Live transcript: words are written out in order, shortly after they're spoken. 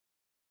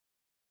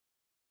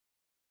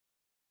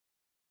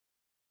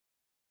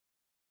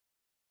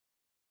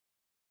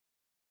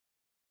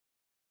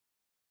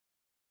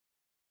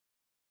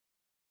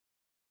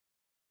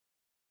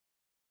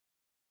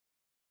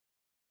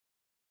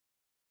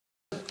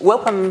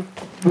welcome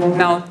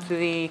now to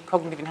the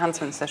cognitive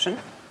enhancement session.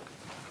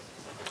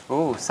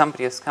 Oh,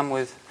 somebody has come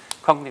with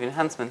cognitive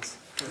enhancements.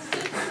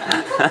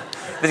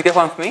 Did you get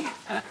one for me?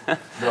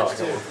 No,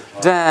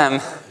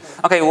 damn.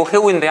 Okay, well,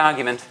 he'll win the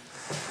argument.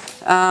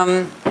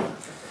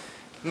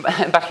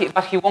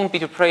 But he won't be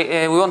to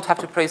praise. We won't have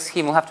to praise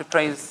him. We'll have to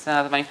praise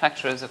the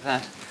manufacturers of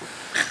that.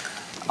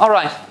 All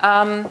right.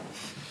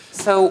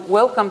 So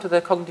welcome to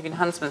the cognitive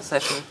enhancement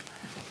session.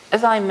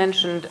 As I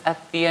mentioned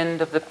at the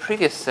end of the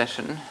previous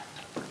session,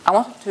 I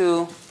wanted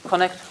to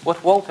connect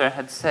what Walter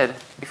had said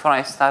before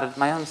I started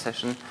my own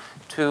session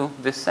to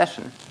this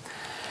session.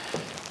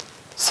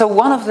 So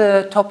one of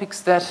the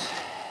topics that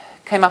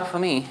came up for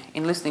me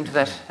in listening to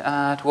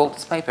that to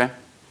Walter's paper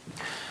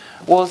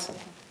was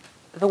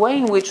the way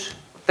in which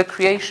the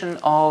creation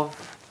of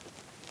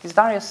these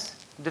various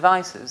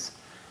devices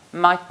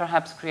might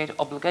perhaps create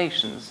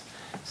obligations.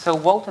 So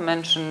Walter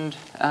mentioned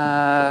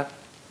the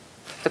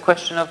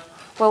question of,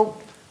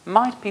 well,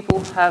 might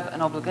people have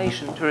an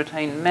obligation to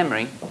retain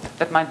memory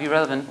that might be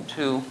relevant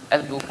to a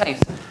little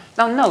case?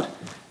 Now note,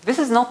 this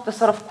is not the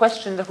sort of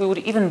question that we would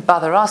even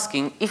bother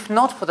asking if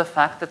not for the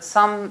fact that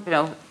some,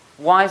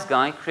 wise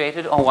guy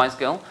created, or wise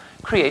girl,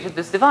 created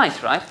this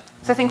device, right?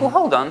 So I think, well,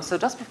 hold on, so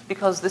just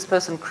because this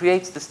person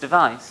creates this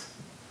device,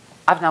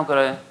 I've now got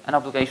an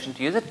obligation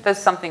to use it. There's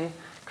something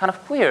kind of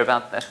queer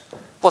about that.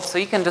 What, so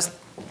you can just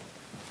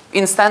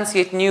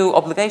instantiate new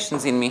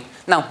obligations in me?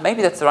 Now,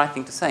 maybe that's the right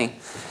thing to say.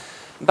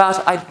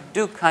 But I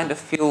do kind of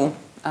feel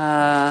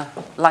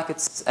like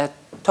it's a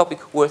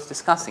topic worth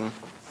discussing.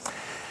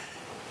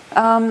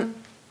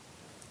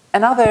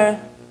 Another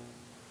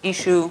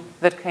issue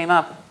that came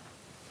up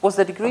was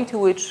the degree to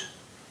which,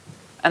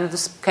 and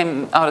this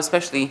came out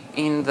especially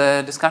in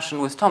the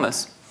discussion with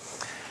Thomas,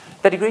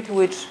 the degree to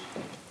which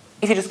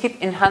if you just keep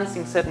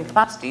enhancing certain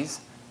capacities,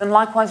 then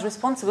likewise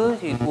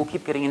responsibility will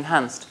keep getting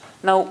enhanced.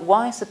 Now,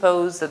 why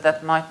suppose that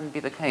that mightn't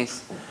be the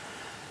case?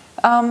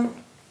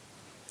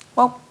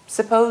 Well,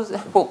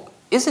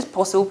 is it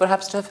possible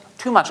perhaps to have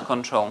too much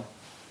control,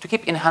 to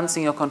keep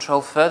enhancing your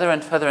control further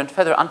and further and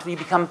further until you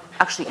become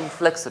actually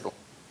inflexible?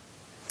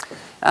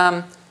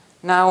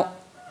 Now,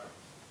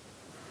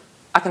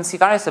 I can see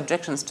various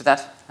objections to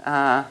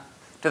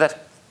that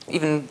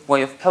even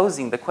way of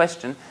posing the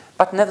question,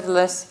 but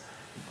nevertheless,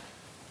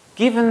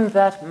 given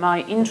that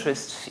my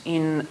interest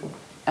in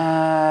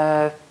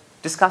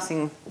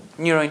discussing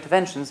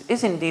neurointerventions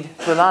is indeed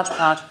in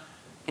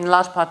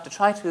large part to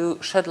try to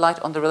shed light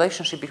on the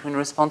relationship between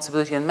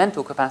responsibility and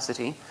mental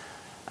capacity,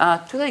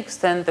 to the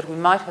extent that we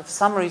might have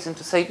some reason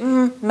to say,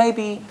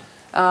 maybe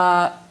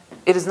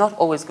it is not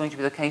always going to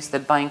be the case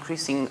that by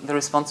increasing the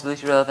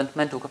responsibility-relevant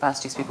mental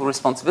capacities, people's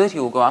responsibility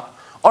will go up,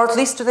 or at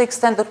least to the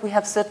extent that we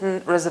have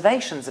certain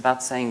reservations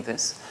about saying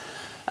this.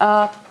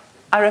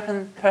 I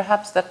reckon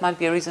perhaps that might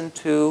be a reason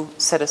to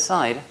set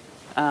aside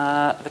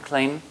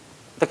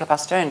the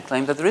capacitarian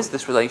claim that there is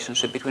this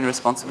relationship between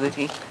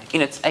responsibility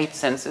in its 8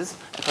 senses,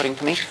 according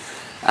to me,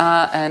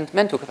 and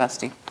mental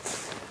capacity.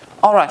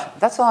 All right,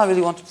 that's all I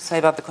really wanted to say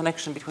about the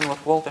connection between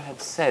what Walter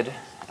had said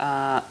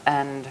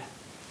and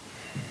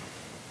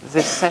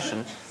this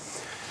session.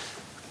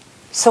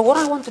 So what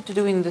I wanted to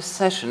do in this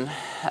session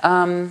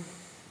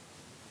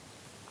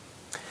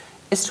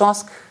is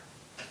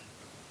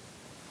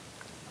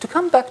to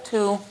come back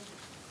to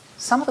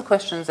some of the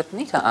questions that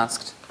Nita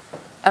asked,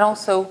 and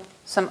also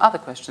some other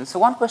questions. So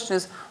one question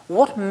is,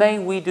 what may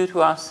we do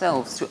to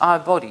ourselves, to our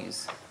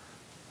bodies?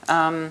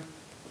 So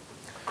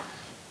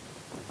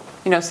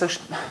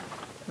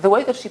the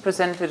way that she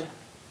presented,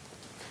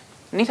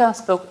 Nita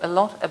spoke a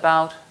lot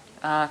about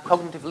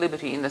cognitive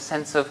liberty in the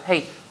sense of,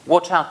 hey,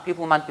 watch out,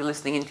 people might be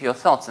listening into your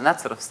thoughts and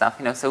that sort of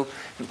stuff, so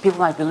people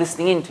might be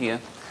listening into you.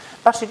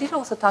 But she did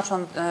also touch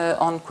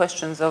on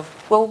questions of,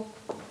 well,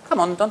 come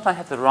on, don't I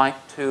have the right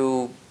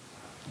to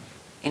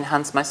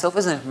enhance myself?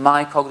 Isn't it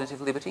my cognitive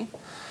liberty?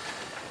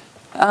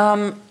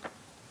 One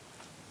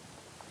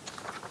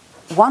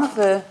of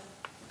the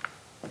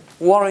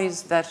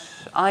worries that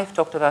I've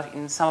talked about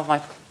in some of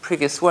my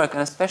previous work,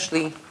 and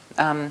especially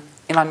in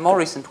my more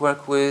recent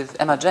work with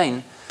Emma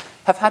Jane,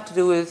 have had to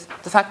do with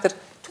the fact that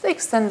to the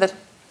extent that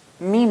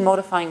me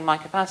modifying my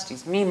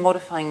capacities, me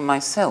modifying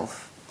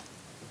myself,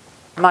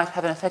 might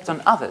have an effect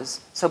on others,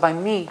 so by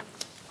me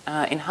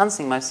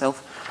enhancing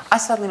myself, I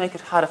suddenly make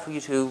it harder for you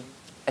to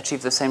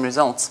achieve the same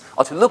results,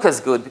 or to look as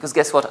good, because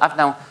guess what? I've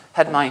now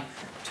had my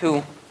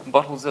 2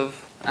 bottles of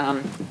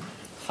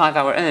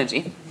 5-hour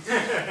energy.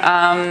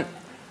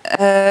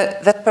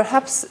 That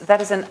perhaps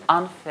that is an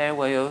unfair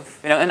way of,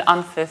 an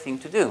unfair thing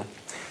to do.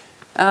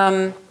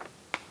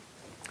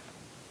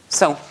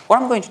 So what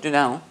I'm going to do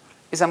now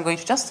is I'm going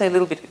to just say a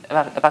little bit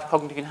about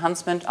cognitive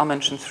enhancement. I'll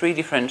mention 3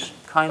 different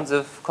kinds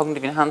of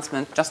cognitive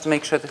enhancement, just to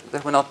make sure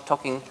that we're not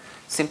talking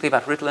simply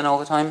about Ritalin all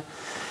the time.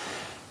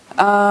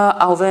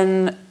 I'll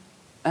then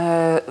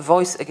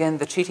voice again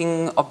the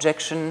cheating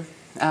objection.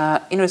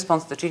 In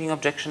response to the cheating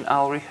objection,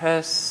 I'll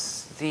rehearse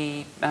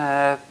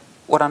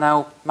what are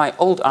now my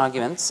old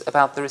arguments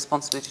about the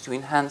responsibility to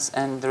enhance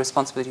and the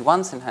responsibility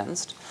once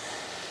enhanced.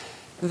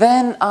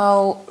 Then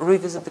I'll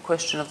revisit the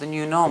question of the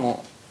new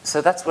normal.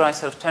 So that's where I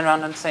sort of turn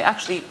around and say,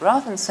 actually,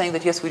 rather than saying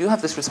that, yes, we do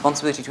have this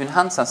responsibility to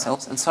enhance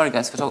ourselves, and sorry,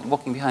 guys, for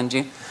walking behind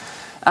you,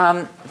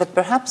 that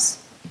perhaps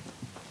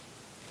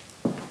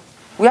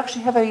we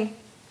actually have a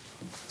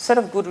set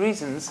of good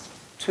reasons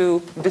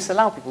to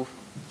disallow people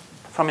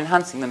from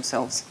enhancing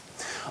themselves.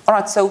 All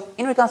right, so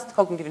in regards to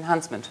cognitive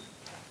enhancement,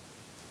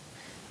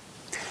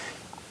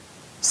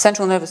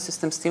 central nervous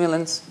system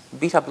stimulants,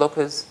 beta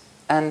blockers,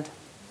 and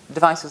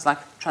devices like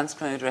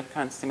transcranial direct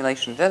current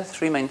stimulation. They're the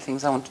three main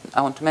things I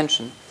want to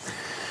mention.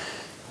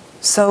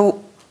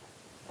 So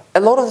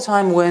a lot of the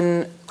time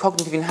when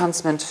cognitive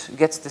enhancement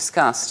gets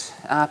discussed,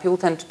 people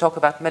tend to talk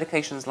about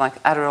medications like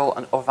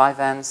Adderall or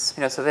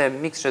Vyvanse, so they're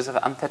mixtures of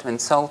amphetamine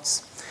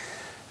salts,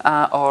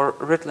 or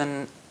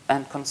Ritalin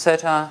and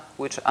Concerta,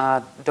 which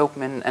are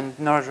dopamine and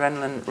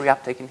noradrenaline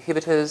reuptake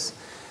inhibitors,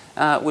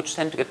 which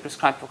tend to get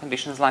prescribed for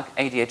conditions like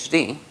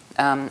ADHD,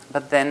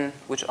 but then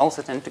which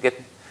also tend to get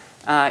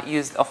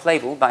used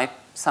off-label by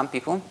some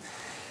people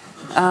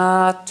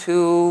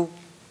to,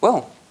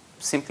 well,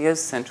 simply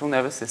as central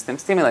nervous system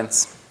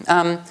stimulants.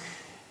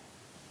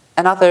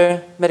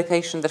 Another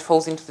medication that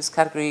falls into this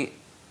category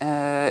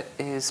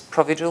is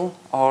Provigil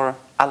or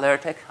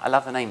Alertec. I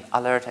love the name,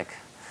 Alertec,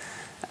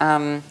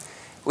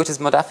 which is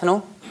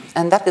modafinil,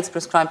 and that gets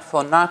prescribed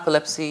for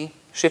narcolepsy,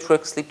 shift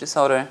work sleep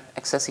disorder,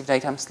 excessive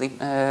daytime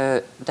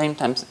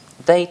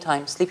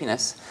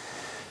sleepiness.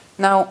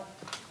 Now,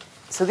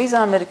 so these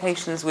are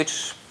medications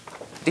which,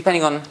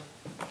 depending on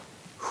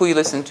who you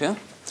listen to,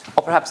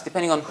 or perhaps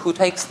depending on who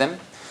takes them,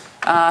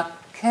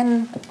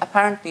 can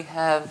apparently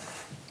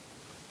have,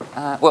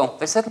 well,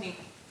 they certainly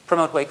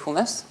promote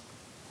wakefulness.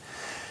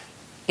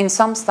 In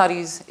some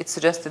studies, it's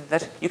suggested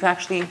that you can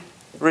actually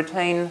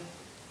retain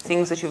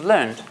things that you've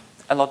learned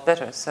a lot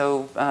better.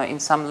 So in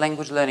some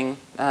language learning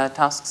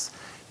tasks,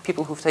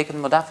 people who've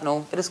taken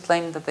modafinil, it is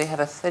claimed that they have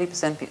a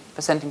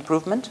 30%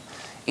 improvement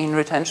in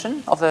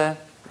retention of the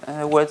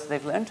words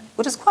they've learned,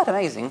 which is quite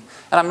amazing.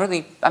 And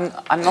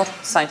I'm not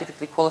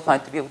scientifically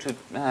qualified to be able to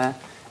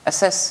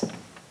assess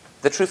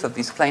the truth of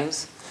these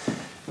claims,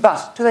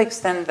 but to the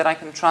extent that I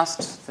can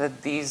trust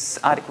that these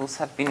articles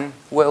have been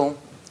well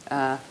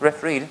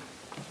refereed,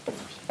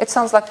 it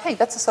sounds like, hey,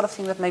 that's the sort of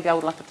thing that maybe I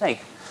would like to take.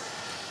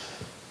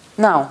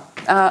 Now,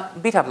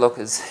 beta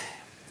blockers.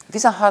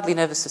 These are hardly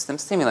nervous system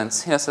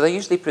stimulants, so they're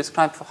usually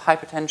prescribed for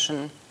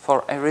hypertension,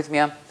 for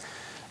arrhythmia,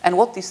 and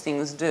what these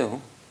things do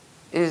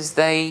is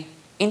they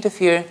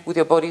interfere with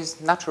your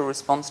body's natural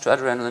response to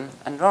adrenaline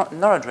and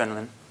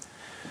noradrenaline.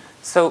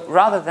 So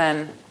rather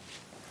than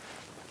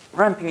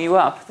ramping you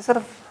up, they sort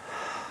of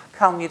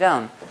calm you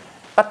down.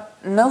 But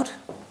note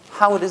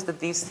how it is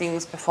that these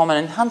things perform an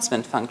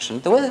enhancement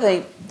function. The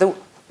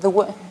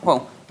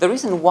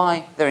reason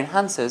why they're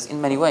enhancers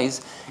in many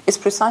ways is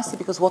precisely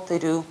because what they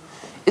do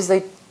is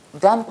they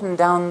dampen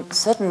down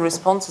certain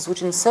responses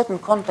which in certain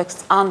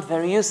contexts aren't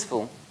very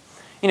useful.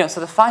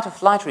 So the fight or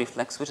flight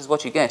reflex, which is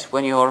what you get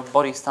when your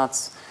body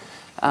starts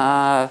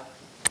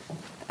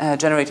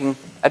generating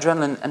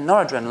adrenaline and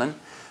noradrenaline,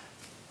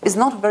 is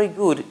not very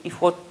good if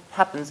what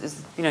happens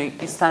is,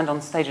 you stand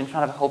on stage in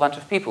front of a whole bunch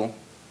of people.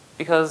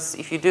 Because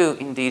if you do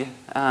indeed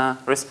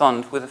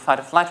respond with a fight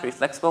or flight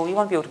reflex, well, you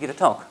won't be able to give a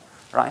talk,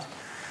 right?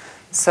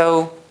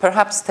 So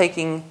perhaps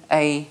taking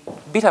a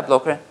beta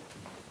blocker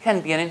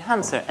can be an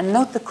enhancer. And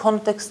note the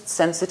context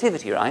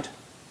sensitivity, right?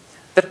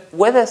 That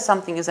whether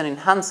something is an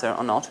enhancer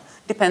or not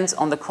depends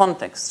on the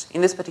context.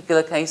 In this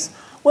particular case,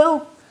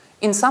 well,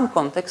 in some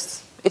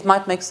contexts, it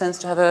might make sense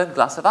to have a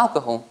glass of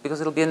alcohol because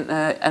it'll be an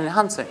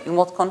enhancer. In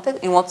what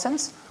context? In what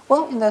sense?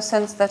 Well, in the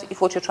sense that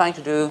if what you're trying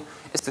to do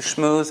is to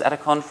schmooze at a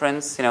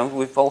conference,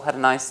 we've all had a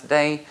nice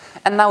day,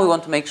 and now we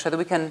want to make sure that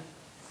we can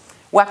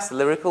wax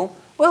lyrical,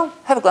 well,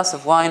 have a glass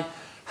of wine,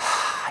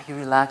 you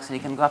relax, and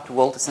you can go up to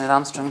Walter St.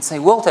 Armstrong and say,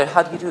 Walter,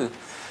 how do you do?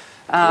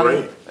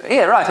 Great.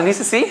 Yeah, right, and you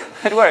see,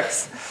 it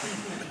works.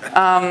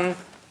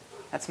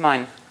 That's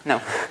mine. No,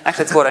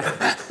 actually it's water.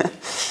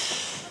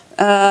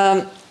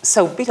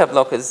 So beta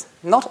blockers,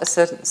 not a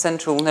certain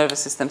central nervous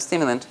system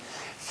stimulant.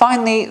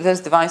 Finally,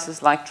 there's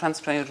devices like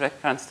transcranial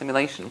direct current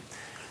stimulation.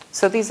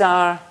 So these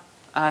are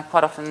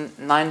quite often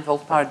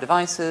 9-volt powered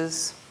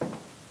devices.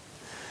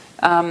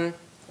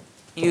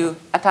 You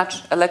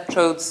attach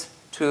electrodes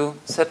to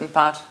certain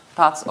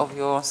parts of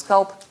your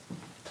scalp.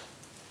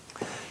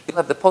 You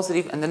have the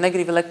positive and the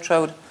negative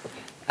electrode,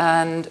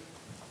 and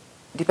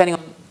depending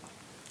on,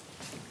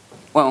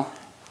 well,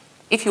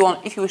 if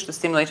you wish to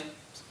stimulate,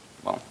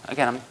 well,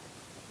 again, I'm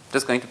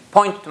just going to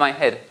point to my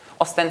head,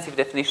 ostensive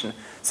definition.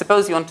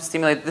 Suppose you want to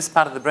stimulate this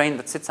part of the brain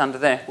that sits under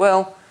there.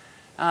 Well,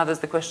 there's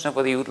the question of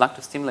whether you would like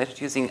to stimulate it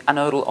using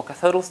anodal or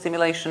cathodal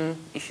stimulation.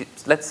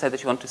 Let's say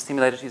that you want to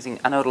stimulate it using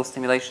anodal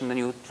stimulation, then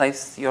you would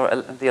place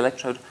the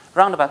electrode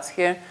roundabouts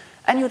here,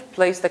 and you would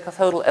place the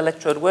cathodal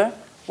electrode where?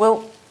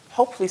 Well,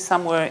 hopefully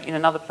somewhere in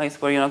another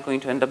place where you're not going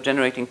to end up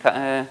generating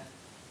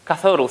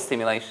cathodal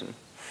stimulation.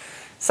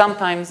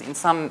 Sometimes, in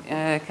some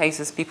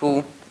cases,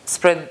 people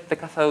spread the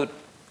cathode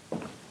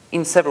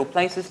in several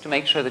places to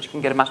make sure that you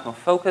can get a much more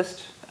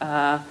focused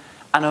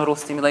anaural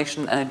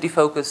stimulation and a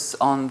defocus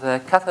on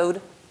the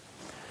cathode.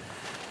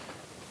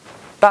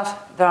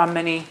 But there are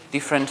many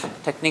different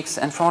techniques,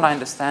 and from what I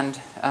understand,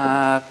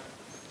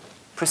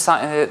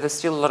 there's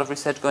still a lot of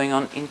research going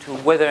on into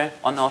whether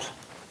or not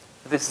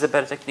this is a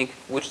better technique,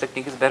 which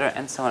technique is better,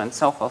 and so on and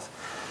so forth.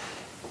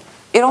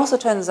 It also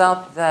turns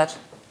out that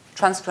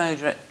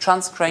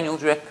transcranial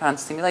direct current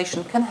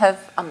stimulation can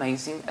have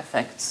amazing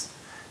effects,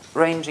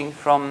 ranging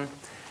from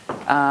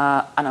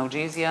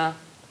analgesia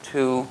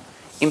to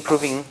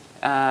improving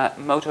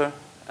motor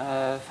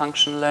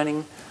function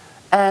learning,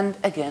 and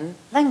again,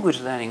 language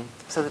learning.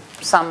 So that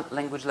some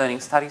language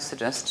learning studies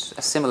suggest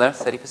a similar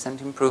 30%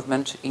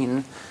 improvement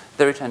in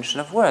the retention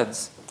of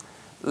words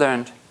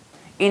learned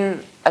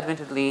in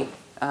admittedly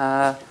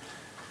kind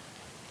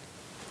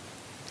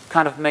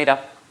of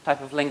made-up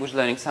type of language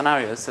learning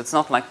scenarios. So it's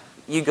not like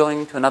you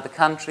going to another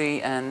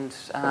country and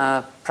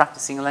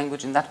practicing a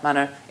language in that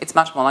manner. It's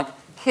much more like,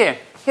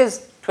 here's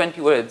 20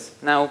 words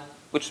now,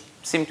 which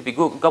seem to be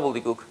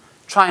gobbledygook.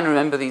 Try and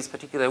remember these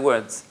particular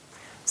words.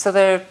 So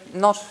they're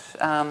not,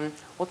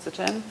 what's the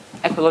term?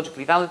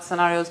 Ecologically valid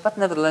scenarios, but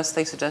nevertheless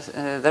they suggest,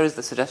 there is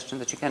the suggestion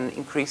that you can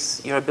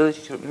increase your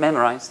ability to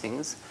memorize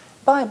things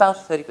by about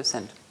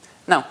 30%.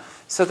 Now,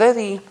 so they're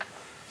the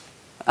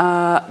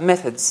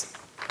methods.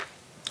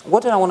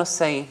 What did I want to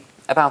say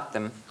about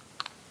them?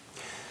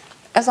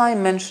 As I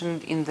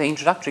mentioned in the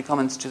introductory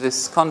comments to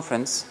this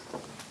conference,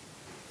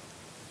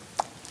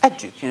 at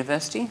Duke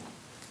University,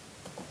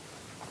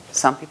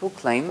 some people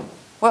claim,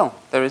 well,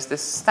 there is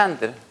this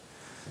standard.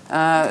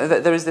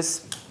 There is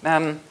this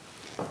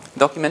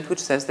document which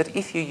says that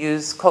if you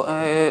use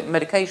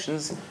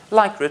medications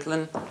like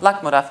Ritalin,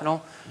 like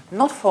modafinil,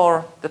 not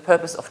for the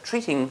purpose of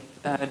treating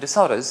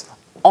disorders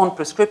on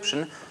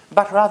prescription,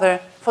 but rather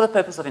for the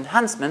purpose of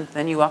enhancement,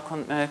 then you are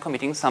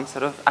committing some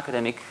sort of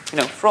academic,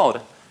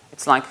 fraud.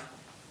 It's like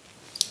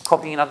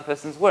copying another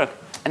person's work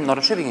and not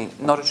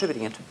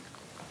attributing it.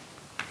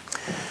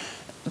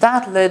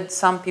 That led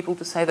some people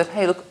to say that,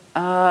 hey, look,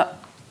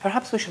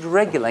 perhaps we should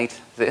regulate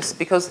this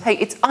because, hey,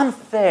 it's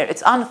unfair.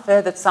 It's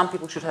unfair that some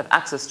people should have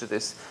access to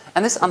this.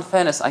 And this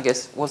unfairness, I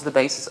guess, was the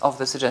basis of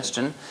the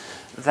suggestion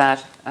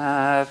that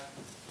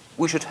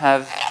we should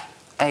have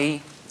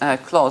a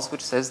clause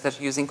which says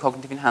that using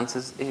cognitive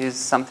enhancers is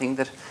something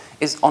that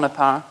is on a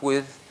par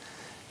with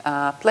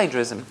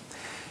plagiarism.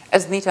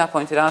 As Nita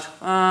pointed out,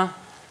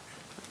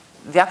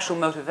 the actual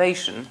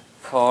motivation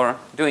for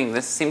doing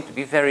this seemed to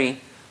be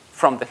very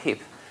from the hip,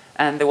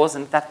 and there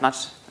wasn't that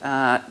much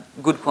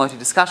good quality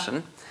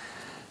discussion.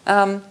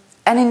 And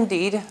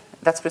indeed,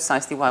 that's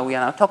precisely why we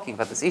are now talking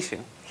about this issue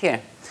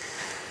here.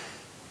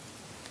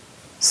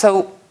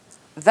 So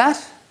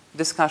that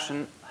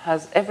discussion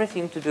has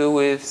everything to do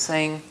with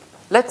saying,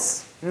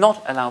 let's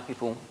not allow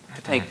people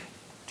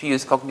to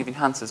use cognitive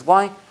enhancers.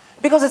 Why?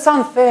 Because it's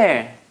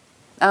unfair.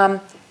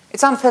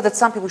 It's unfair that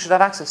some people should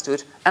have access to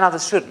it and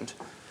others shouldn't.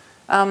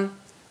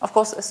 Of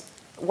course,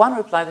 one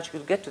reply that you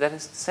could get to that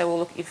is to say, well,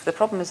 look, if the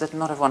problem is that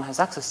not everyone has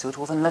access to it,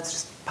 well, then let's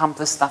just pump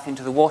this stuff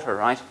into the water,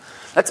 right?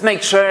 Let's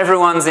make sure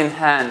everyone's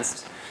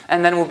enhanced,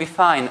 and then we'll be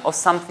fine, or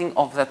something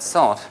of that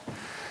sort,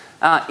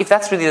 if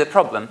that's really the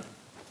problem.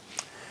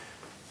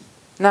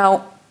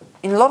 Now,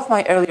 in a lot of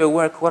my earlier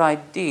work, what I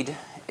did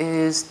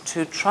is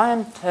to try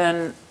and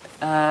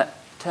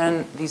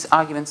turn these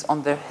arguments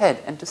on their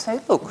head and to say,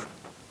 look,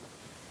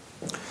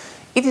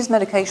 if these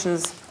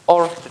medications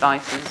or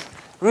devices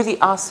really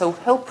are so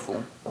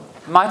helpful,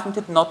 mightn't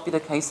it not be the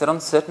case that on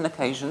certain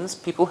occasions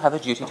people have a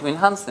duty to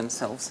enhance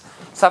themselves?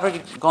 So I've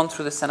already gone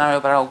through the scenario,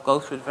 but I'll go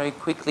through it very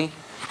quickly.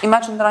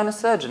 Imagine that I'm a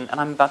surgeon and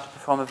I'm about to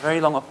perform a very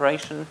long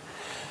operation,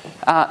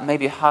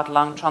 maybe a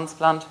heart-lung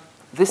transplant.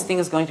 This thing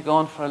is going to go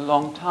on for a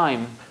long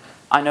time.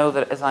 I know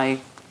that as I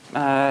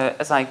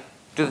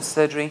do the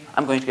surgery,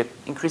 I'm going to get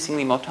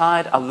increasingly more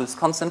tired. I'll lose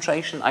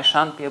concentration. I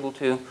shan't be able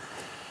to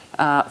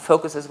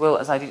focus as well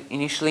as I did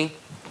initially.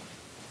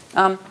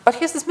 But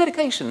here's this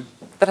medication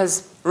that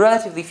has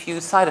relatively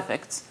few side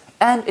effects,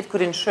 and it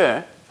could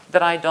ensure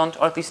that I don't,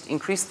 or at least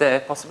increase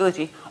the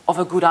possibility of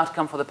a good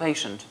outcome for the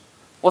patient.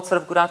 What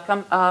sort of good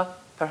outcome?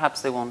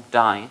 Perhaps they won't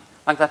die,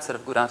 like that sort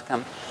of good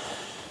outcome.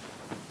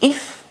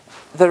 If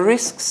the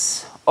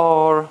risks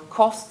or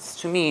costs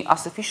to me are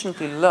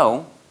sufficiently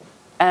low,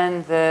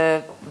 and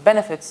the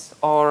benefits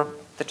or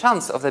the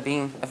chance of there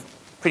being a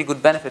pretty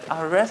good benefit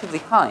are relatively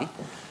high,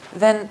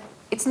 then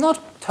it's not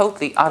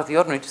totally out of the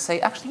ordinary to say,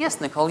 actually, yes,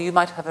 Nicole, you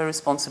might have a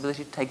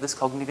responsibility to take this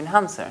cognitive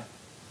enhancer.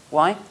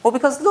 Why? Well,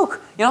 because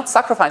look, you're not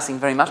sacrificing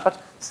very much,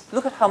 but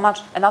look at how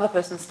much another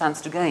person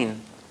stands to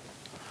gain.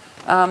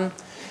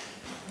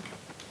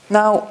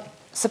 Now,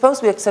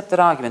 suppose we accept that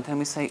argument and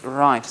we say,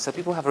 right, so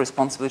people have a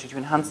responsibility to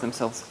enhance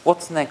themselves.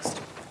 What's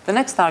next? The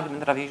next argument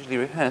that I've usually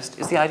rehearsed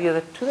is the idea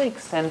that to the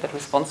extent that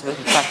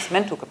responsibility tracks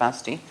mental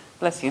capacity,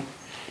 bless you,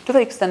 to the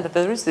extent that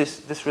there is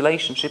this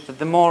relationship that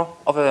the more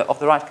of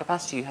the right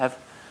capacity you have,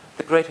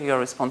 the greater your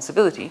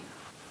responsibility,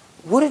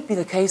 would it be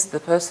the case that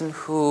the person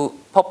who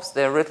pops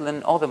their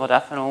Ritalin or the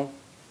modafinil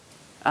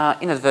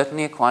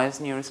inadvertently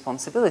acquires new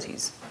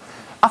responsibilities?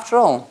 After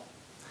all,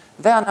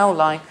 they are now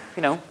like,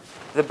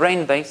 the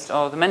brain-based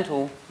or the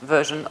mental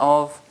version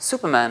of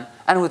Superman.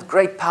 And with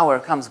great power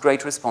comes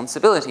great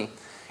responsibility.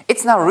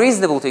 It's now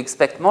reasonable to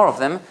expect more of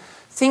them,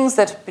 things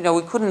that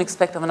we couldn't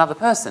expect of another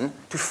person,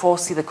 to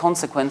foresee the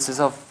consequences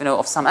of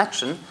some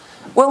action.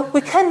 Well,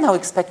 we can now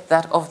expect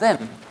that of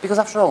them, because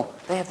after all,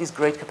 they have these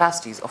great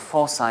capacities of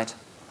foresight,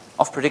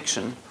 of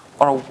prediction,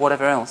 or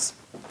whatever else.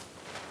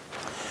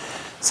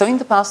 So in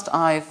the past,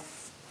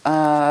 I've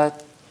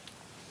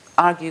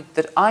argued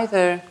that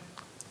either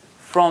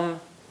from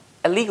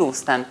a legal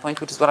standpoint,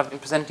 which is what I've been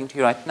presenting to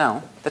you right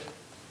now, that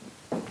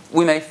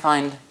we may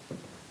find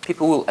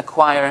people will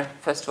acquire,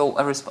 first of all,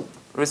 a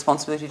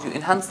responsibility to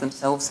enhance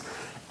themselves,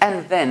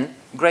 and then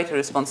greater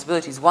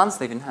responsibilities once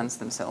they've enhanced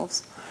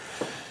themselves.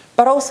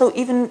 But also,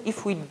 even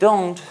if we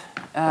don't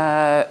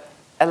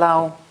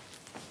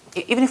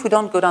even if we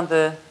don't go down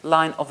the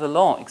line of the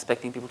law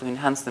expecting people to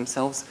enhance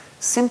themselves,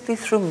 simply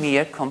through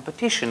mere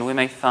competition, we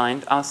may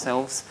find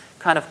ourselves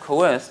kind of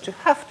coerced to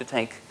have to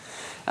take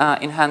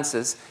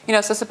enhancers.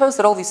 So suppose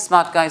that all these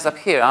smart guys up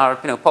here are,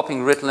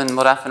 popping Ritalin,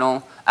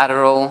 Modafinil,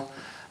 Adderall,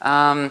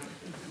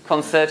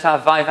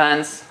 Concerta,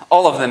 Vyvanse,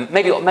 all of them.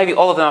 Maybe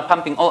all of them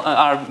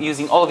are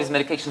using all of these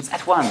medications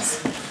at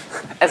once,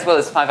 as well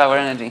as 5-hour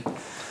energy.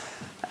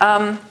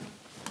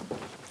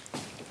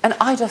 And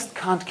I just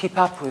can't keep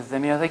up with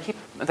them.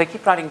 They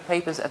keep writing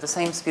papers at the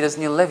same speed as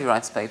Neil Levy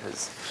writes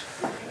papers.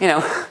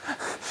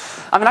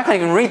 I mean, I can't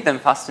even read them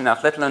fast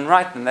enough, let alone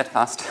write them that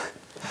fast.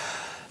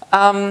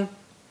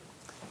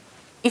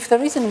 If the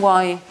reason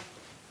why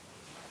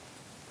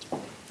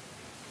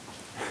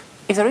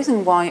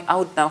I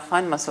would now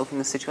find myself in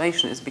this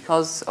situation is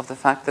because of the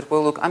fact that,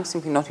 well, look, I'm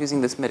simply not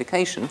using this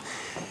medication,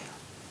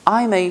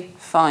 I may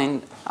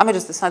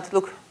just decide to,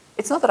 look,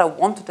 it's not that I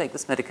want to take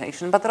this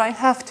medication, but that I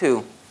have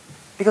to.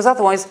 Because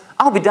otherwise,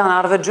 I'll be done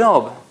out of a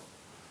job.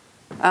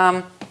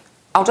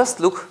 I'll just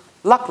look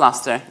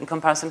lackluster in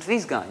comparison to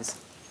these guys.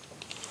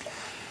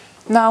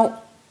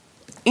 Now,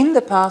 in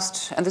the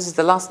past, and this is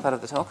the last part of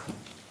the talk,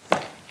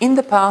 in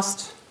the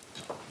past,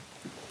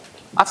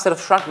 I've sort of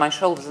shrugged my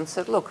shoulders and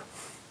said, look,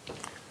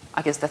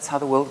 I guess that's how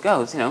the world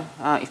goes.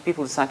 If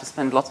people decide to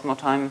spend lots more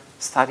time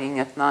studying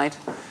at night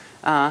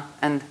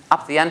and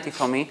up the ante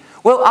for me,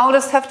 well, I'll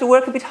just have to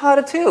work a bit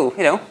harder too.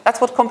 That's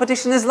what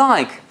competition is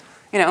like.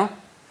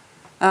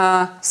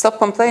 Stop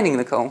complaining,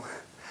 Nicole.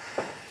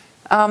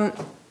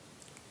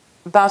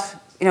 But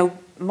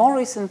more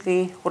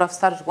recently, what I've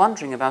started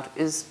wondering about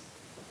is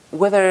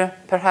whether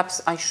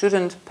perhaps I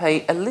shouldn't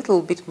pay a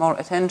little bit more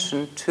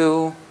attention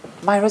to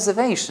my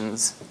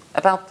reservations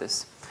about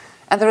this.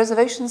 And the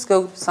reservations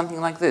go something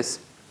like this.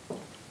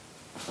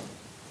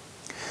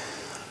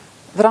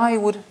 That I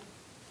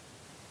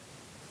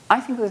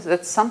think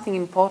that something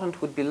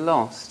important would be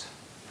lost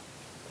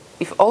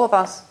if all of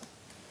us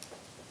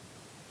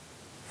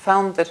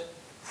found that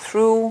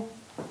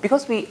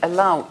because we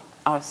allow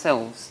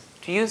ourselves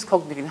to use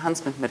cognitive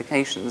enhancement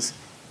medications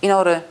in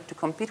order to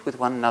compete with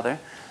one another,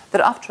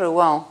 that after a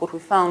while, what we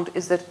found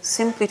is that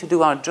simply to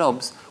do our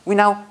jobs, we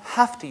now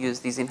have to use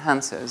these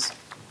enhancers.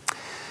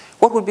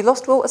 What would be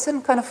lost? Well, a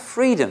certain kind of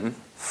freedom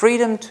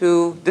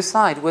to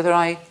decide whether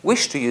I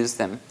wish to use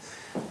them.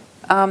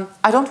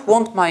 I don't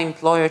want my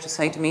employer to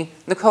say to me,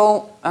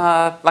 Nicole,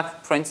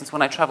 like for instance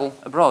when I travel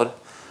abroad,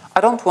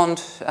 I don't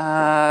want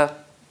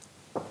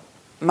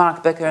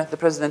Mark Becker, the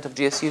president of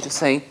GSU, to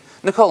say,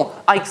 Nicole,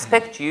 I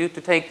expect you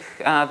to take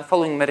the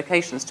following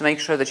medications to make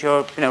sure that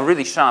you're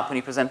really sharp when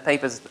you present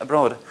papers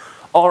abroad.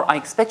 Or I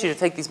expect you to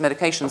take these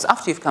medications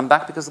after you've come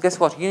back because guess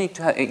what? You need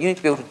to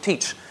be able to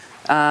teach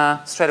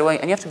straight away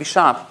and you have to be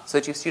sharp so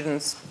that your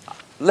students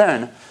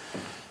learn.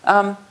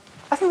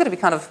 I think that would be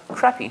kind of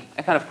crappy,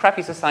 a kind of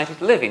crappy society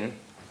to live in.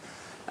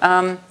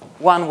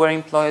 One where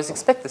employers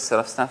expect this sort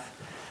of stuff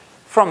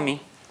from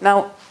me.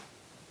 Now,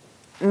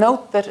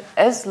 note that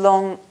as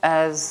long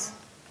as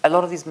a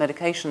lot of these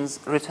medications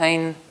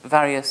retain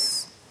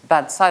various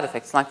bad side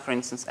effects, like, for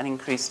instance, an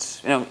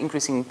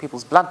increasing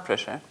people's blood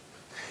pressure,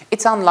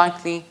 it's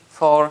unlikely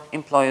for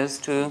employers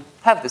to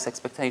have this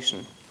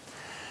expectation.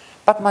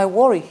 But my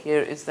worry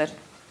here is that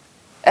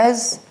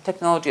as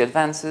technology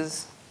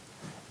advances,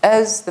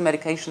 as the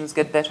medications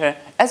get better,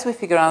 as we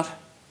figure out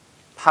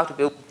how to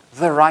build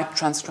the right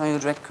transcranial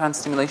direct current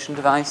stimulation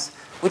device,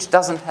 which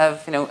doesn't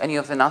have any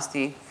of the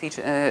nasty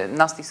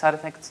side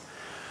effects,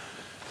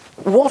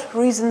 what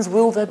reasons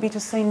will there be to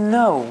say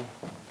no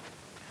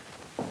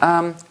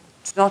to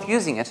not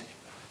using it?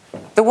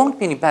 There won't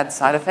be any bad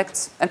side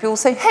effects, and people will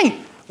say, hey,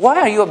 why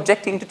are you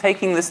objecting to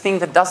taking this thing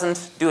that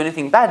doesn't do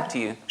anything bad to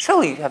you?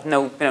 Surely you have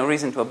no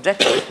reason to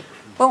object to it.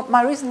 Well,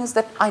 my reason is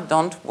that I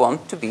don't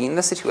want to be in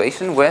the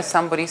situation where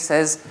somebody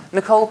says,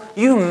 Nicole,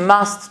 you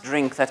must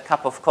drink that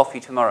cup of coffee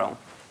tomorrow.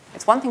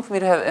 It's one thing for me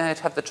to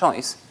have the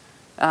choice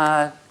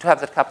to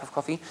have that cup of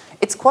coffee.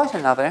 It's quite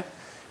another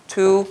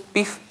to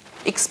be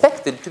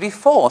expected, to be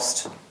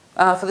forced,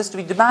 for this to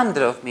be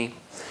demanded of me.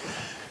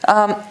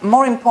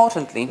 More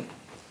importantly,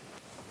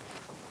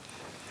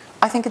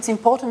 I think it's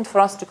important for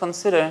us to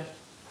consider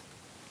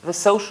the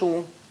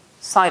social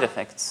side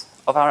effects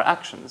of our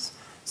actions.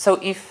 So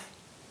if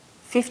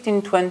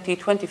 15, 20,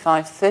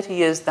 25, 30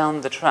 years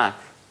down the track,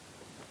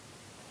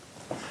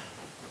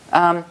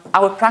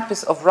 our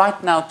practice of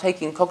right now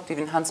taking cognitive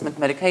enhancement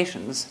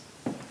medications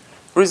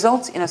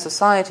results in a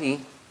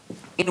society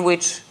in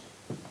which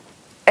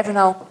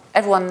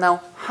everyone now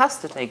has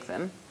to take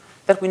them,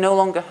 that we no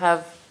longer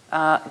have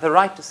the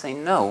right to say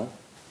no.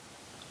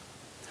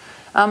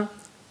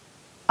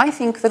 I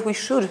think that we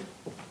should,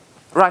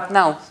 right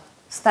now,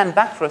 stand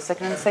back for a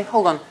second and say,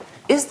 hold on,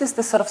 is this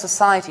the sort of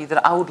society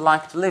that I would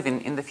like to live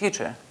in the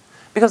future?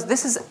 Because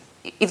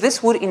if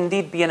this would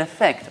indeed be an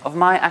effect of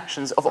my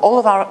actions, of all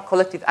of our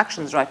collective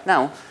actions right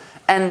now,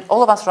 and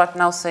all of us right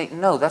now say,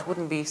 no, that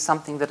wouldn't be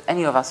something that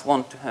any of us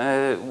want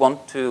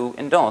to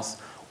endorse,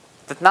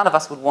 that none of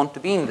us would want to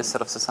be in this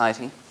sort of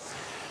society,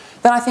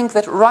 then I think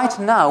that right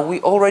now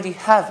we already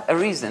have a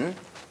reason,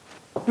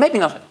 maybe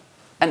not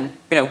a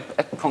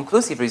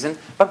conclusive reason,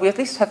 but we at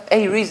least have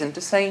a reason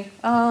to say,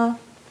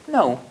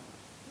 no.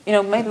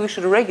 Maybe we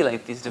should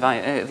regulate these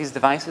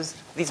devices,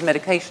 these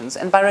medications.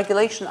 And by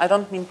regulation, I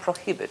don't mean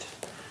prohibit.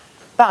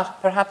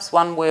 But perhaps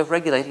one way of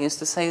regulating is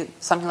to say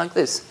something like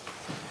this.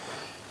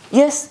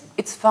 Yes,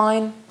 it's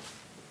fine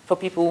for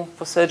people,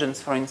 for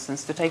surgeons, for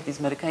instance, to take these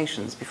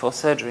medications before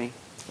surgery,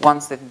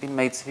 once they've been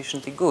made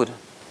sufficiently good.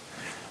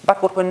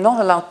 But what we're not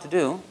allowed to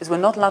do is we're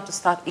not allowed to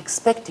start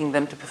expecting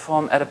them to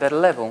perform at a better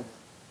level.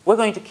 We're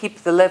going to keep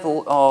the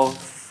level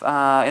of,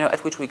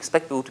 at which we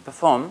expect people to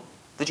perform,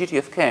 the duty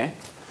of care,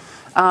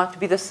 to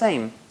be the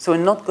same. So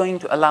we're not going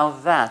to allow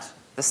that,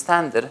 the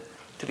standard,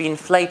 to be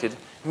inflated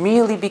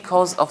merely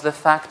because of the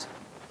fact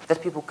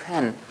that people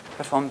can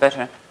perform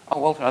better. Oh,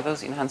 Walter, are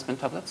those enhancement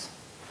tablets?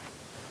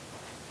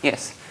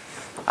 Yes,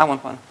 I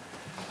want one.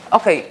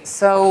 Okay,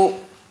 so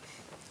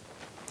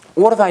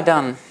what have I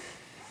done?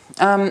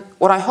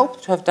 What I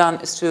hope to have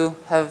done is to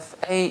have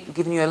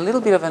given you a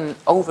little bit of an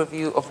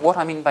overview of what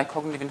I mean by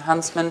cognitive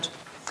enhancement,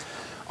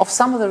 of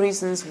some of the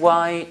reasons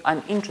why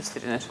I'm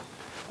interested in it,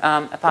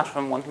 apart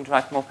from wanting to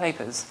write more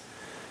papers.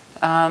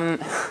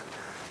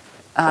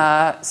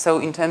 So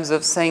in terms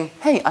of saying,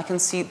 hey, I can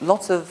see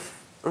lots of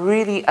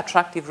really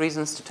attractive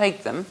reasons to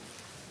take them,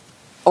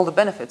 all the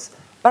benefits,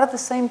 but at the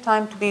same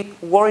time to be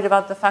worried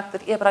about the fact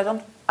that, yeah, but I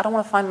don't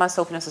want to find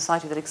myself in a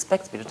society that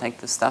expects me to take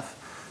this stuff.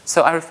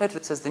 So I refer to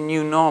this as the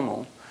new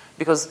normal,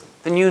 because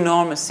the new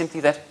norm is simply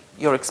that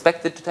you're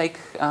expected to take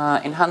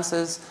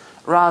enhancers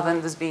rather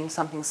than this being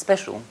something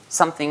special,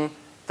 something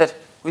that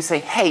we say,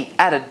 hey,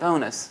 added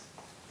bonus.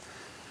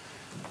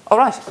 All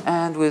right,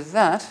 and with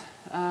that,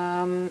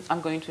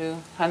 I'm going to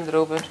hand it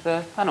over to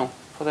the panel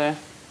for their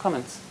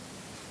comments.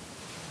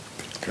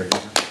 Okay.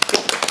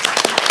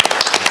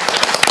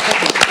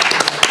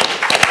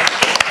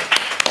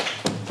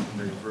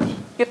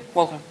 Yep,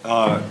 Walter.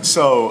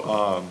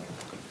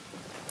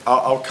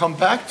 I'll come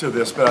back to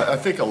this, but I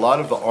think a lot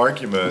of the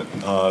argument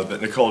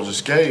that Nicole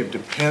just gave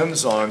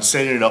depends on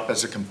setting it up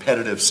as a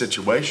competitive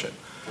situation.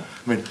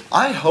 I mean,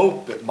 I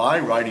hope that my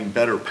writing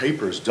better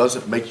papers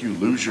doesn't make you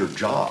lose your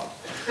job,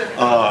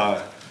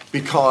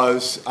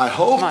 because I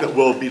hope that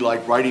we'll be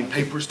like writing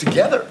papers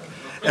together,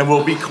 and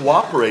we'll be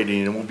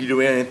cooperating, and we'll be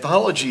doing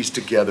anthologies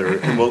together,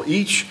 and we'll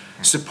each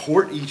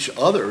support each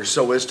other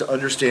so as to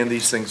understand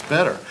these things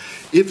better.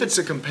 If it's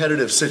a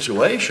competitive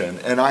situation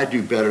and I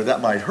do better,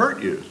 that might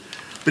hurt you.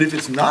 But if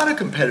it's not a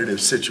competitive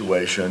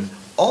situation,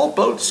 all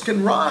boats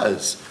can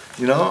rise,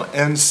 you know?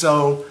 And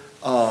so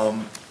I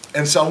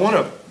want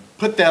to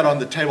put that on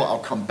the table. I'll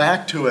come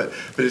back to it.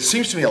 But it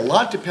seems to me a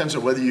lot depends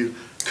on whether you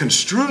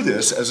construe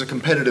this as a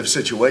competitive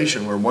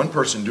situation where one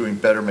person doing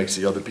better makes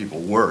the other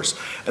people worse.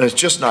 And it's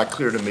just not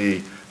clear to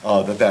me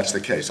that that's the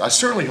case. I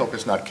certainly hope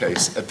it's not the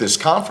case at this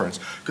conference,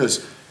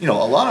 because, you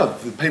know, a lot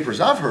of the papers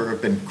I've heard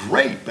have been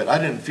great, but I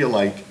didn't feel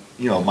like,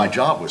 you know, my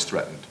job was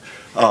threatened.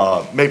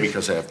 Maybe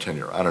because I have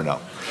tenure, I don't know.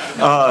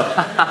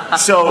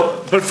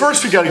 But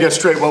first we got to get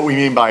straight what we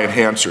mean by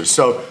enhancers.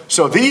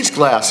 So these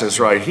glasses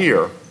right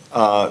here,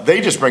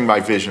 they just bring my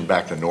vision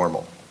back to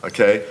normal,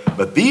 okay?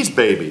 But these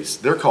babies,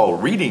 they're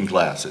called reading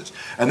glasses,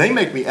 and they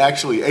make me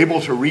actually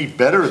able to read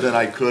better than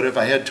I could if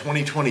I had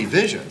 20/20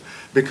 vision,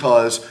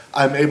 because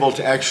I'm able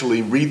to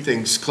actually read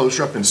things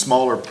closer up in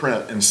smaller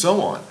print and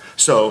so on.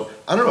 So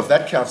I don't know if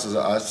that counts as,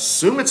 I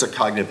assume it's a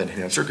cognitive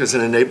enhancer because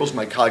it enables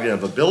my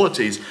cognitive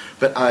abilities,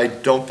 but I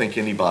don't think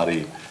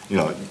anybody, you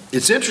know,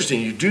 it's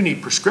interesting, you do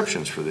need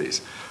prescriptions for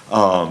these.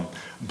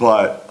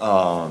 But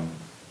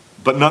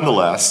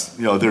nonetheless,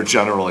 you know, they're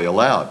generally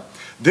allowed.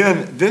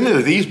 Then there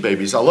are these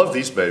babies, I love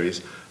these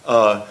babies,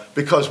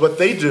 because what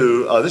they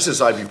do, this is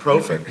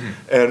ibuprofen,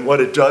 and what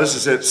it does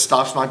is it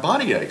stops my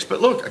body aches. But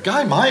look, a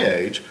guy my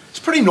age, it's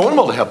pretty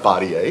normal to have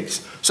body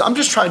aches, so I'm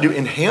just trying to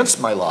enhance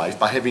my life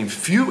by having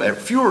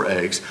fewer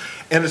aches,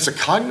 and it's a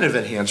cognitive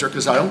enhancer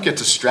because I don't get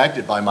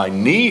distracted by my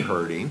knee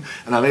hurting,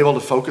 and I'm able to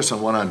focus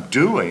on what I'm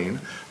doing,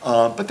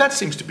 but that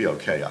seems to be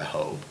okay, I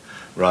hope,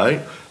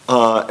 right?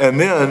 And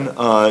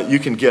then you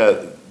can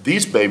get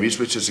these babies,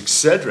 which is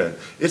Excedrin,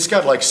 it's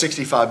got like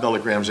 65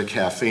 milligrams of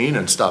caffeine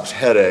and stops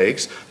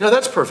headaches. You know,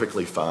 that's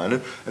perfectly fine.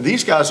 And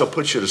these guys will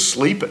put you to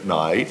sleep at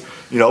night,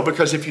 you know,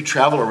 because if you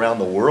travel around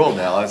the world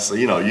now, it's,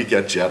 you know, you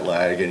get jet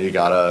lag and you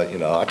gotta, you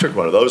know, I took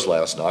one of those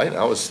last night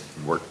and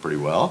worked pretty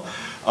well.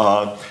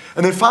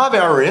 And then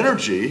 5-hour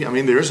energy, I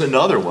mean, there's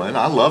another one.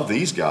 I love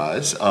these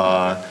guys.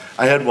 I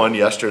had one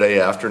yesterday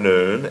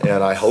afternoon,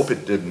 and I hope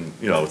it didn't,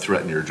 you know,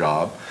 threaten your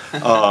job.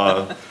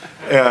 And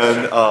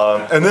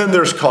then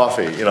there's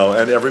coffee, you know,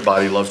 and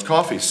everybody loves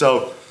coffee.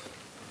 So,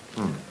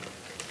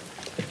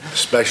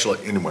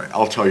 especially, anyway,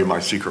 I'll tell you my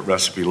secret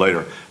recipe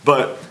later.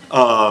 But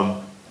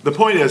the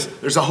point is,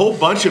 there's a whole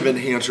bunch of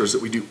enhancers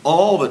that we do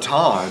all the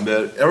time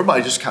that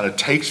everybody just kind of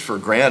takes for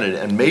granted,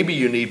 and maybe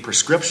you need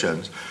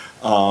prescriptions.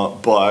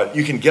 But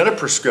you can get a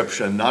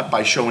prescription not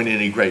by showing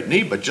any great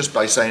need, but just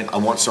by saying, I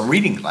want some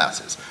reading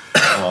glasses.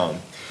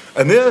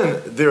 And then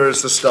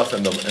there's the stuff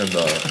in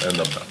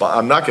the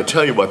I'm not going to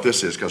tell you what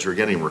this is because we're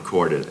getting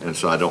recorded, and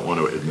so I don't want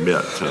to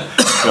admit.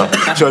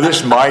 So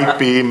this might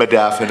be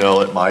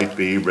modafinil, it might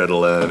be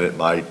Ritalin, it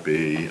might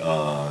be,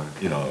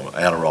 you know,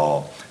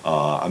 Adderall.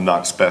 I'm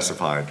not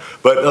specifying.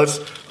 But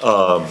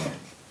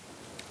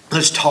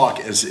let's talk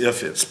as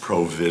if it's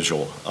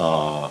Provigil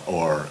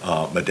or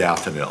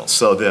modafinil.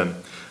 So then,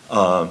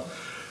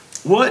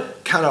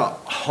 what kind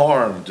of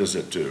harm does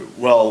it do?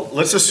 Well,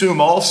 let's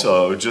assume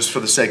also, just for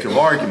the sake of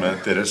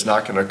argument, that it's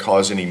not going to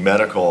cause any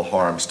medical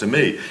harms to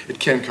me. It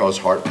can cause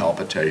heart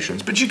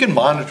palpitations, but you can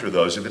monitor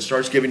those. If it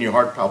starts giving you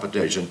heart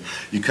palpitation,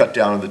 you cut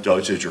down on the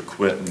dosage or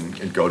quit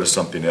and go to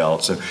something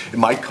else. And it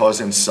might cause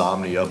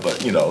insomnia,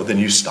 but, you know, then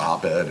you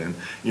stop it and,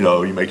 you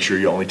know, you make sure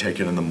you only take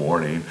it in the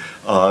morning.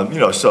 You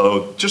know,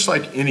 so just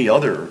like any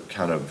other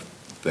kind of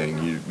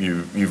thing,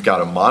 you've got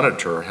to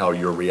monitor how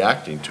you're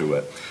reacting to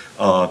it.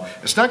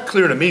 It's not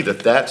clear to me that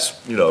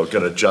that's, you know,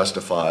 going to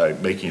justify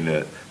making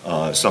it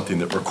something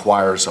that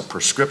requires a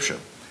prescription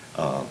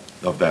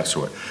of that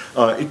sort.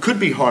 It could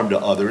be harm to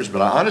others,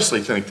 but I honestly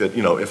think that,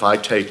 you know, if I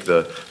take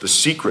the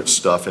secret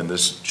stuff in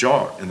this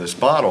jar, in this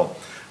bottle,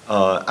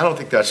 I don't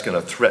think that's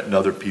going to threaten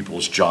other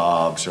people's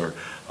jobs or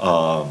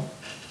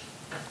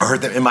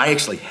hurt them. It might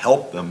actually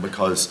help them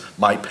because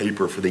my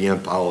paper for the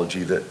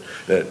anthology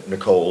that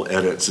Nicole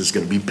edits is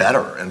going to be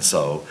better, and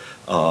so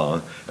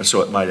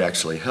it might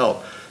actually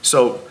help.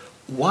 So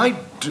why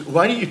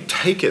do you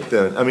take it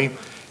then? I mean,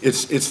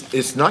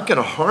 it's not going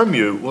to harm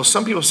you. Well,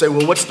 some people say,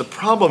 well, what's the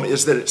problem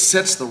is that it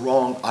sets the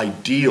wrong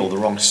ideal, the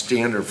wrong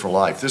standard for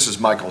life. This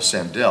is Michael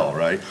Sandel,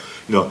 right?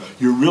 You know,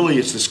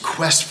 it's this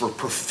quest for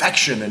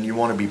perfection and you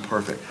want to be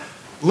perfect.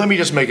 Let me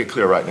just make it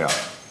clear right now.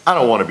 I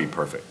don't want to be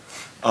perfect.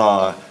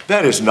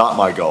 That is not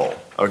my goal,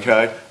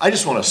 okay? I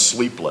just want to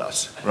sleep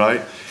less,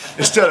 right?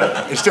 Instead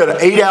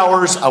of 8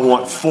 hours, I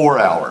want 4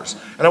 hours.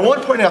 And I want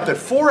to point out that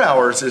 4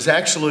 hours is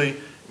actually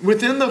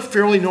within the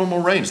fairly normal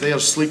range. They have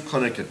a sleep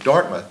clinic at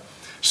Dartmouth.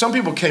 Some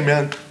people came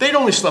in, they'd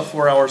only slept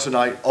 4 hours a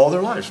night all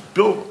their lives.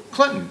 Bill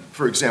Clinton,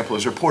 for example,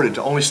 is reported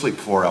to only sleep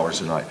 4 hours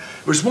a night.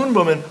 There was one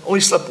woman only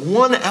slept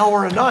 1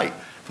 hour a night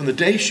from the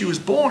day she was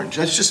born.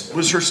 That just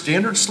was her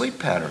standard sleep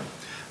pattern.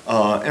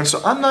 And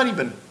so I'm not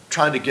even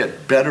trying to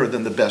get better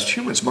than the best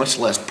humans, much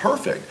less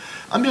perfect.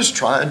 I'm just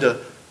trying to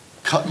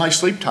cut my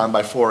sleep time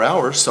by 4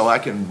 hours so I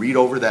can read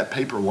over that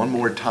paper one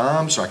more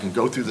time, so I can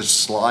go through the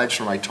slides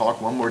for my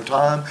talk one more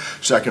time,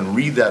 so I can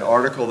read that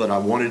article that I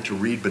wanted to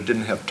read but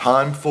didn't have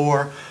time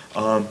for.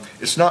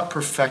 It's not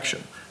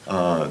perfection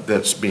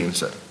that's being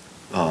said,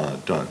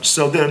 done.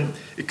 So then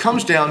it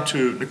comes down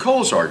to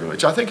Nicole's argument,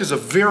 which I think is a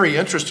very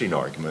interesting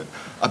argument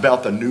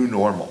about the new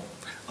normal.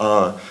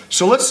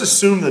 So let's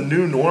assume the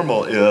new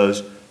normal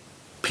is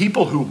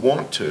people who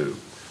want to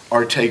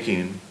are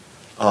taking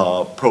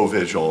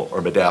Provigil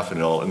or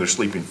modafinil, and they're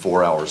sleeping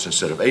 4 hours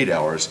instead of 8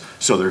 hours,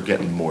 so they're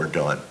getting more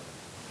done,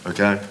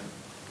 okay?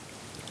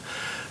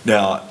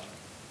 Now,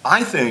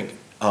 I think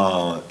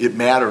it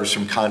matters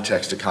from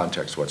context to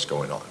context what's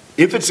going on.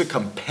 If it's a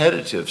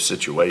competitive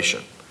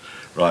situation,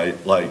 right,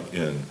 like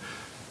in,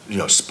 you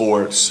know,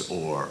 sports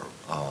or,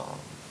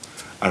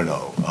 I don't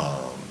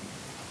know,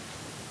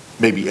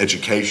 maybe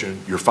education,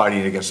 you're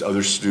fighting against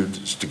other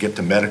students to get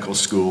to medical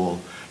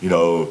school, you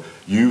know,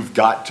 you've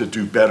got to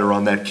do better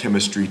on that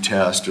chemistry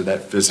test or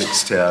that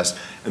physics test,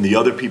 and the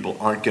other people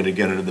aren't going to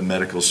get into the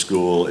medical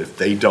school if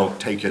they don't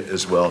take it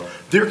as well.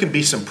 There can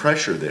be some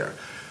pressure there.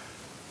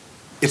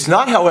 It's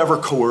not, however,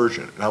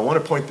 coercion, and I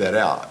want to point that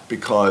out,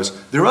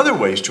 because there are other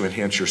ways to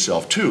enhance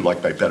yourself too,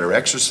 like by better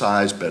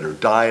exercise, better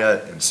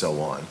diet, and so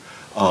on.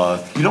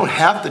 You don't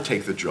have to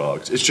take the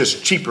drugs. It's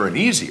just cheaper and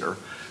easier,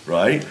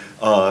 right?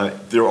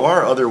 There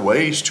are other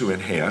ways to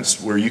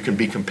enhance where you can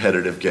be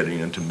competitive getting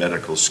into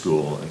medical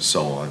school and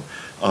so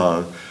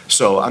on.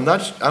 So I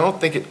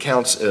don't think it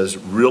counts as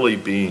really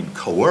being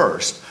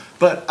coerced,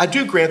 but I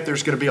do grant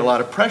there's going to be a lot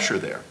of pressure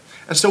there.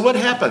 And so what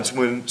happens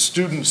when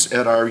students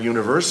at our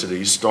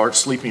universities start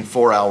sleeping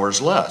 4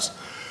 hours less?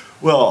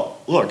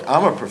 Well, look,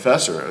 I'm a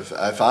professor.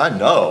 If I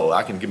know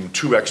I can give them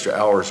 2 extra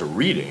hours of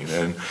reading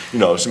and, you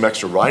know, some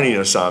extra writing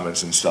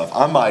assignments and stuff,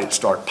 I might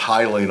start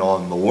piling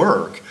on the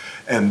work.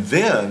 And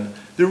then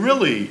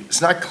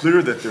it's not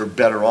clear that they're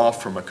better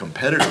off from a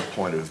competitive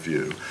point of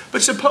view.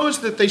 But suppose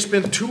that they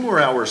spend 2 more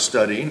hours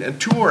studying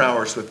and 2 more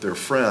hours with their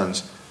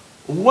friends.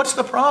 What's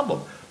the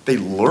problem? They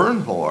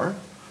learned more.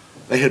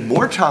 They had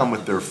more time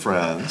with their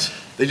friends.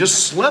 They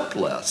just slept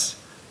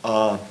less.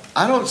 I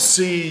don't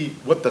see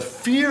what the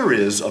fear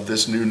is of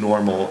this new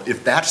normal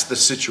if that's the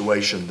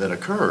situation that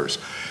occurs.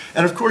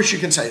 And of course you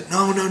can say,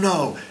 no, no,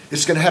 no,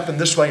 it's going to happen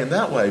this way and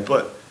that way.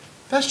 But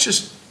that's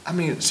just, I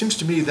mean, it seems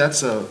to me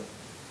that's a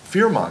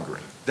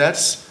fear-mongering.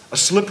 That's a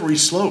slippery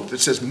slope that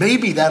says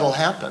maybe that'll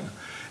happen.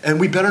 And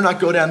we better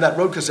not go down that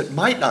road because it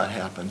might not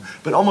happen.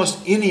 But almost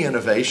any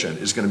innovation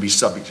is going to be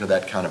subject to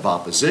that kind of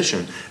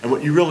opposition. And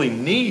what you really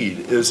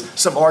need is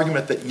some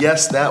argument that,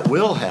 yes, that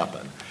will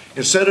happen.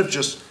 Instead of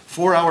just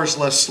 4 hours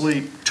less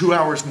sleep, 2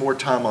 hours more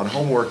time on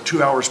homework,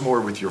 2 hours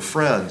more with your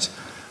friends,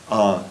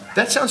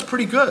 that sounds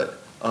pretty good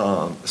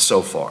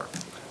so far.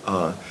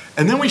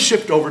 And then we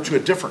shift over to a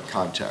different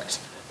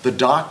context. The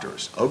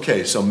doctors.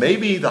 Okay, so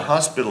maybe the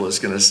hospital is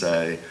going to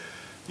say,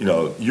 you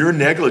know, you're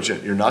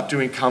negligent, you're not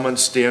doing common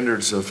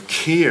standards of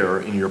care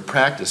in your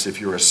practice.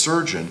 If you're a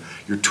surgeon,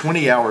 you're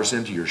 20 hours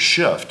into your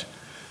shift,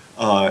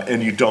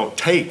 and you don't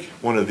take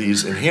one of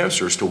these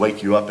enhancers to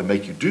wake you up and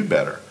make you do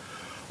better.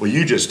 Well,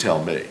 you just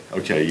tell me,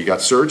 okay, you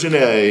got surgeon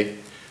A,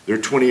 they're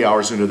 20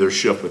 hours into their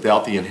shift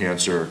without the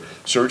enhancer.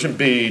 Surgeon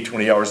B,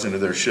 20 hours into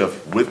their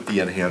shift with the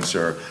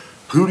enhancer.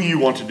 Who do you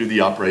want to do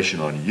the operation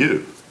on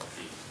you?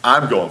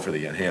 I'm going for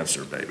the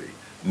enhancer, baby.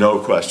 No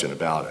question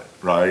about it,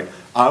 right?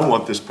 I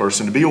want this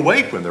person to be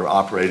awake when they're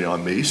operating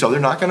on me so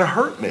they're not going to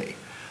hurt me.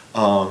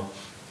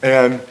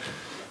 And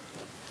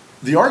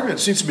the argument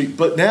seems to be,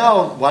 but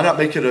now why not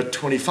make it a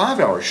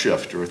 25-hour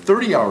shift or a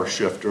 30-hour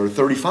shift or a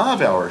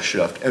 35-hour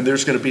shift? And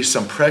there's going to be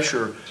some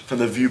pressure from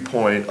the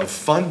viewpoint of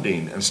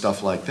funding and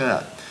stuff like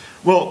that.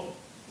 Well,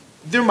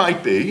 there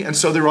might be, and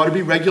so there ought to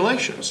be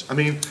regulations. I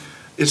mean,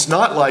 it's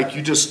not like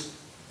you just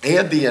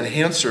add the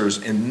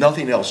enhancers and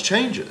nothing else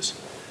changes.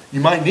 You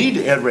might need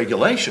to add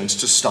regulations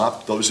to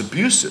stop those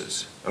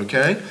abuses,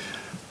 okay?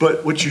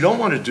 But what you don't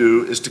want to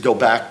do is to go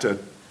back to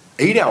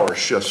 8-hour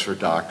shifts for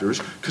doctors,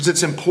 because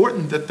it's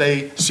important that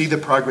they see the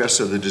progress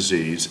of the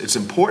disease. It's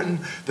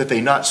important that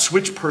they not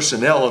switch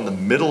personnel in the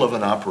middle of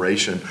an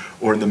operation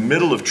or in the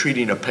middle of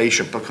treating a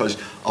patient, because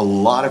a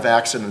lot of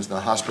accidents in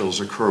the hospitals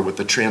occur with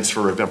the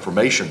transfer of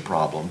information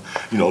problem,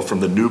 you know,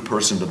 from the new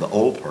person to the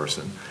old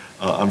person.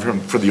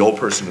 From the old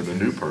person to the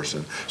new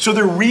person. So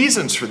there are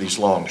reasons for these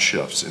long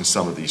shifts in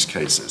some of these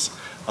cases.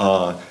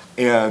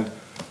 And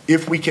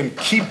if we can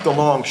keep the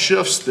long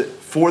shifts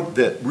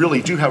that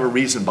really do have a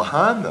reason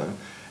behind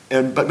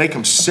them, but make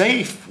them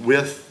safe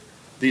with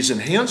these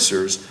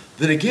enhancers,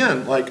 then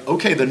again, like,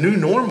 okay, the new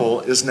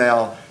normal is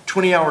now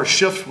 20-hour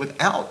shifts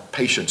without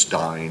patients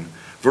dying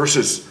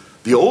versus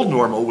the old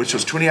normal, which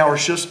was 20-hour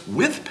shifts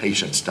with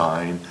patients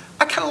dying.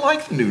 I kind of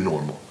like the new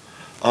normal.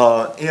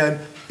 And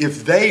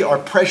if they are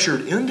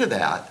pressured into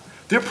that,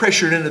 they're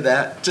pressured into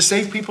that to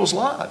save people's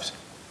lives.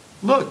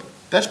 Look,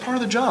 that's part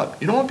of the job.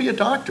 You don't want to be a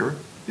doctor.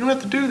 You don't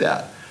have to do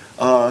that.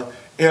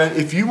 And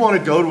if you want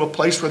to go to a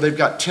place where they've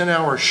got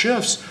 10-hour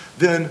shifts,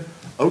 then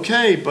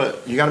okay,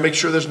 but you got to make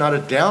sure there's not a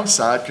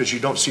downside because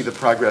you don't see the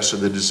progress of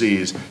the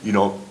disease. You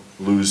don't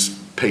lose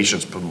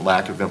patients from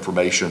lack of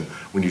information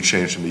when you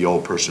change from the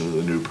old person to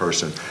the new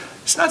person.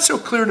 It's not so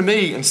clear to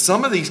me in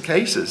some of these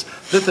cases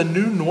that the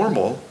new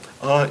normal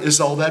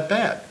is all that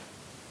bad.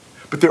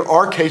 But there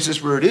are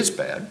cases where it is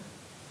bad.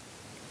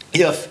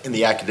 If, in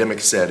the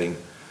academic setting,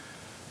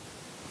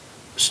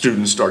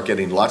 students start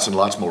getting lots and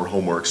lots more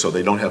homework so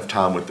they don't have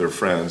time with their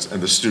friends,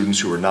 and the students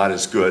who are not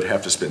as good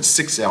have to spend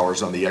 6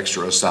 hours on the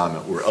extra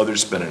assignment where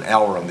others spend an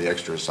hour on the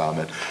extra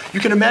assignment,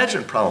 you can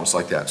imagine problems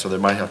like that, so there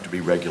might have to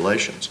be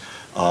regulations.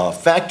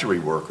 Factory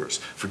workers,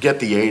 forget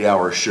the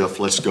 8-hour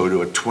shift, let's go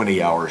to a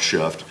 20-hour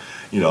shift.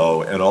 You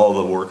know, and all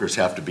the workers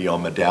have to be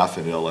on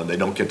modafinil and they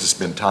don't get to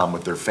spend time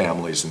with their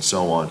families and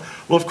so on.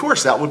 Well, of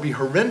course, that would be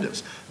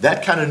horrendous.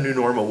 That kind of new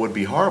normal would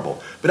be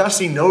horrible. But I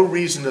see no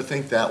reason to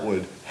think that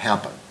would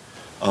happen.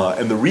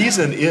 And the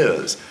reason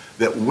is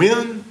that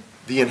when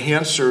the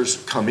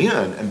enhancers come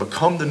in and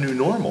become the new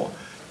normal,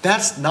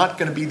 that's not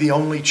going to be the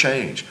only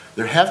change.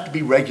 There have to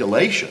be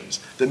regulations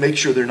that make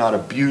sure they're not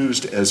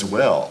abused as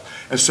well.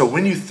 And so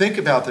when you think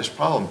about this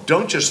problem,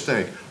 don't just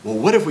think, well,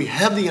 what if we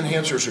have the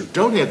enhancers or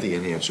don't have the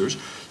enhancers?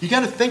 You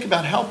got to think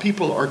about how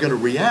people are going to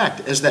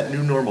react as that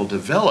new normal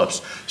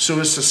develops so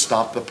as to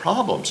stop the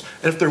problems.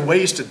 And if there are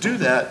ways to do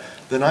that,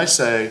 then I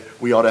say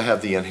we ought to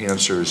have the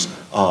enhancers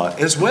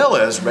as well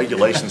as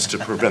regulations to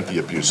prevent the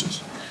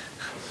abuses.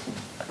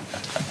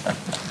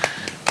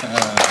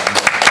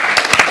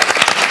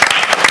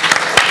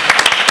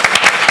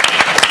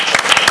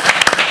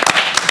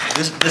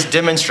 This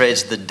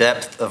demonstrates the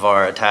depth of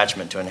our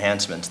attachment to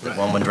enhancements, that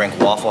one would drink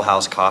Waffle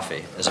House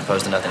coffee as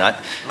opposed to nothing.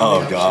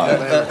 Oh God,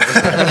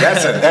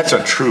 that's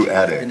a true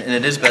addict. And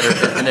it is better.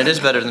 And it is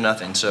better than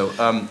nothing. So,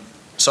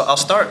 I'll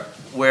start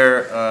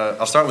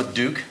with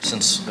Duke,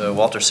 since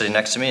Walter's sitting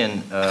next to me,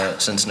 and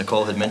since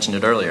Nicole had mentioned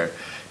it earlier,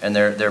 and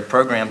their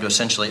program to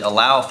essentially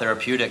allow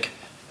therapeutic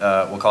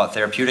we'll call it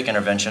therapeutic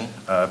intervention,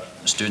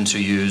 students who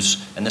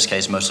use, in this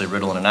case, mostly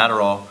Ritalin and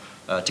Adderall,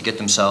 to get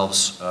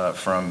themselves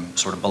from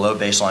sort of below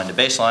baseline to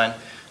baseline,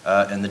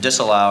 and the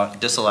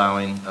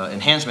disallowing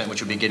enhancement,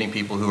 which would be getting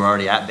people who are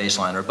already at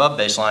baseline or above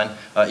baseline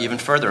even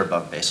further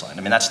above baseline.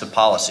 I mean, that's the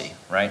policy,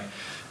 right?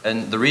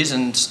 And the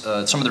reasons,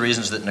 some of the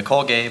reasons that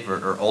Nicole gave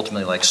are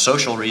ultimately like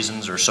social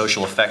reasons or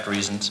social effect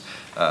reasons,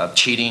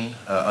 cheating,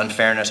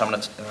 unfairness,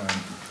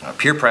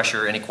 peer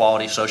pressure,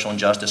 inequality, social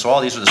injustice. So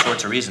all these are the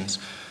sorts of reasons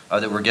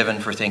that we're given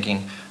for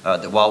thinking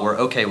that while we're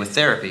okay with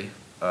therapy,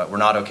 we're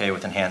not okay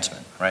with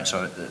enhancement, right?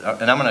 So,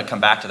 and I'm going to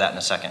come back to that in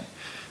a second.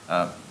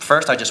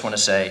 First, I just want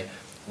to say,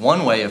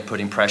 one way of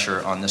putting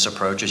pressure on this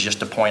approach is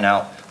just to point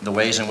out the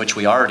ways in which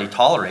we already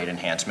tolerate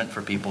enhancement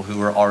for people who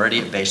are already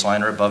at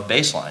baseline or above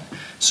baseline.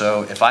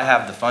 So if I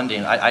have the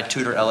funding, I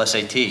tutor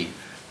LSAT,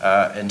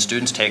 and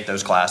students take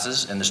those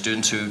classes, and the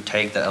students who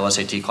take the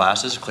LSAT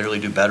classes clearly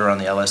do better on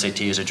the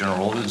LSAT as a general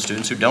rule than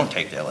students who don't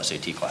take the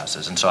LSAT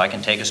classes. And so I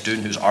can take a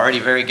student who's already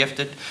very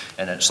gifted,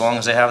 and as long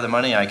as they have the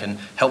money, I can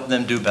help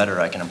them do better.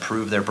 I can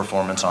improve their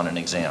performance on an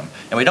exam.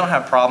 And we don't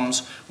have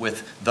problems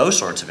with those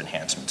sorts of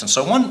enhancements. And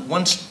so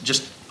one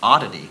just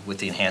oddity with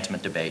the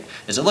enhancement debate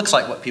is it looks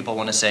like what people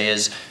want to say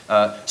is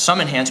some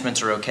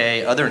enhancements are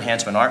okay, other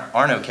enhancements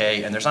aren't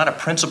okay, and there's not a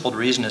principled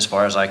reason as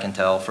far as I can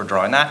tell for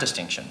drawing that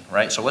distinction,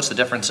 right? So what's the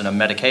difference in a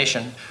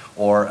medication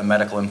or a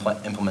medical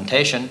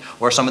implementation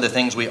or some of the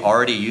things we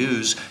already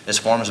use as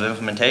forms of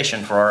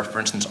implementation for our, for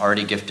instance,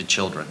 already gifted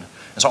children?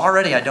 And so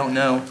already I don't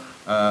know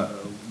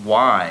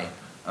why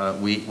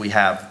we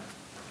have,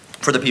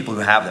 for the people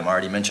who have them, I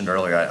already mentioned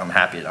earlier, I'm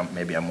happy,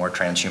 maybe I'm more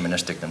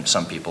transhumanistic than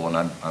some people, and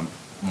I'm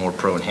more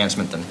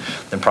pro-enhancement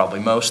than probably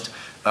most.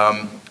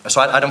 So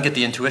I don't get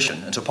the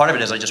intuition. And so part of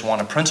it is I just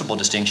want a principle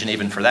distinction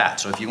even for that.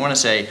 So if you want to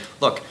say,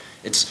 look,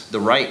 it's the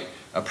right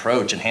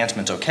approach,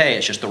 enhancement's okay,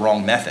 it's just the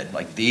wrong method.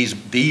 Like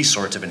these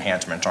sorts of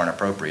enhancements aren't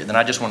appropriate. Then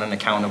I just want an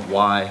account of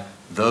why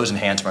those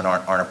enhancements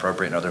aren't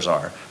appropriate and others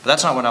are. But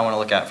that's not what I want to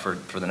look at for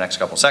the next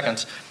couple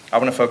seconds. I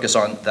want to focus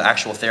on the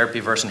actual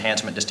therapy versus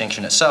enhancement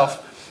distinction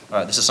itself.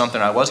 This is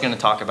something I was going to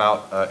talk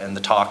about in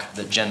the talk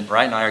that Jen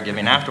Wright and I are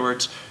giving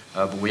afterwards.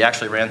 But we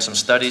actually ran some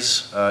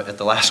studies at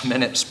the last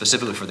minute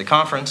specifically for the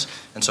conference,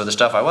 and so the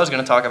stuff I was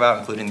going to talk about,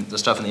 including the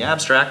stuff in the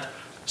abstract,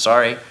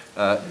 sorry,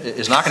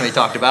 is not going to be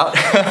talked about.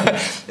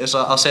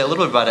 So I'll say a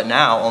little bit about it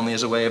now, only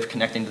as a way of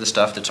connecting to the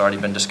stuff that's already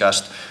been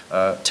discussed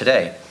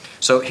today.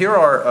 So here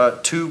are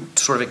two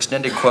sort of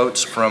extended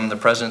quotes from the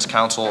President's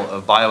Council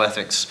of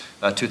Bioethics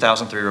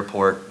 2003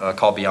 report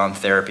called Beyond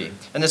Therapy.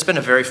 And it's been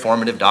a very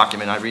formative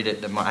document. I read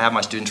it, I have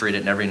my students read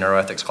it in every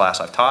neuroethics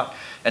class I've taught.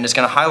 And it's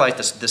going to highlight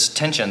this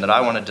tension that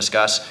I want to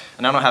discuss.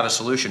 And I don't have a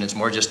solution. It's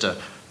more just to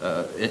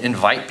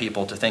invite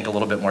people to think a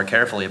little bit more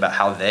carefully about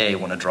how they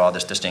want to draw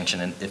this distinction,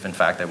 and if in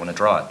fact they want to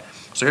draw it.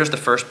 So here's the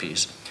first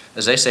piece.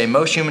 As they say,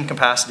 most human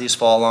capacities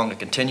fall along a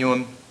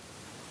continuum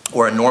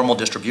or a normal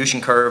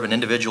distribution curve, and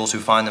individuals who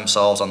find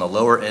themselves on the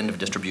lower end of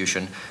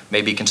distribution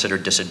may be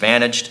considered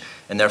disadvantaged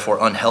and therefore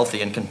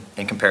unhealthy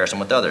in comparison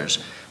with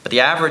others. But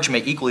the average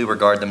may equally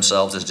regard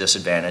themselves as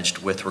disadvantaged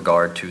with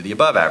regard to the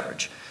above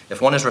average.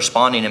 If one is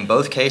responding in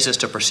both cases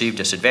to perceived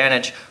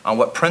disadvantage, on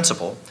what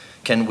principle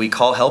can we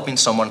call helping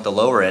someone at the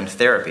lower end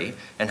therapy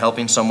and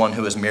helping someone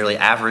who is merely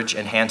average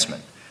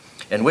enhancement?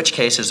 In which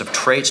cases of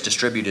traits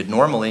distributed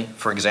normally,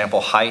 for example,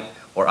 height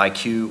or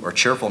IQ or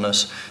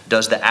cheerfulness,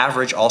 does the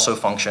average also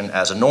function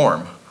as a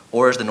norm?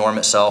 Or is the norm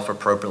itself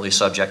appropriately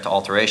subject to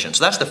alteration?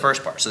 So that's the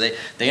first part. So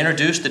they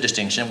introduced the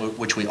distinction,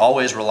 which we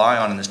always rely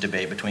on in this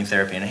debate between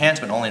therapy and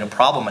enhancement, only to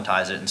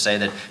problematize it and say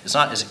that it's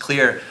not as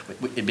clear.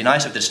 It'd be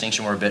nice if the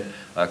distinction were a bit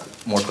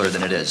more clear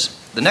than it is.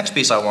 The next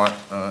piece I want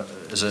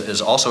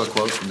is also a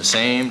quote from the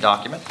same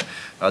document.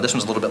 This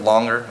one's a little bit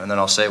longer, and then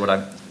I'll say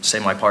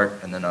my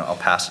part, and then I'll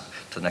pass it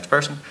to the next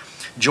person.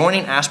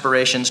 Joining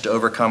aspirations to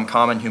overcome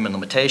common human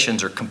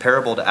limitations are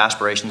comparable to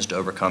aspirations to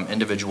overcome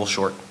individual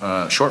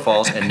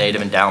shortfalls in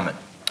native endowment.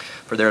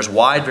 For there is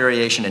wide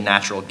variation in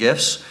natural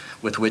gifts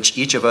with which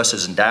each of us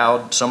is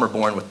endowed. Some are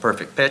born with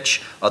perfect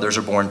pitch, others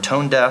are born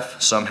tone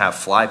deaf, some have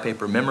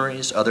flypaper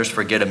memories, others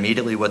forget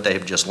immediately what they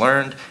have just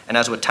learned, and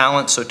as with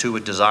talent, so too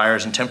with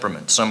desires and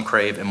temperament. Some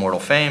crave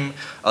immortal fame,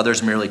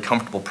 others merely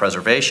comfortable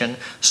preservation,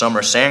 some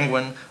are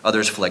sanguine,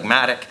 others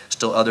phlegmatic,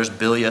 still others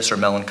bilious or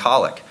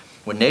melancholic.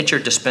 When nature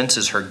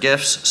dispenses her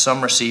gifts,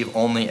 some receive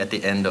only at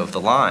the end of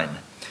the line.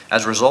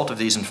 As a result of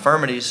these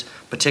infirmities,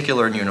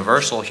 particular and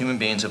universal, human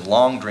beings have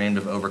long dreamed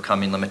of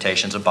overcoming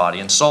limitations of body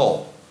and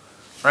soul.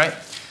 Right?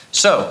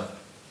 So,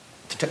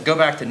 to go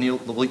back to Neil,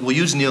 we'll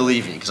use Neil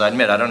Levy, because I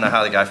admit I don't know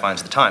how the guy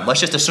finds the time. Let's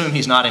just assume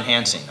he's not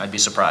enhancing. I'd be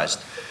surprised.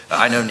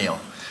 I know Neil.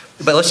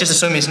 But let's just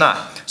assume he's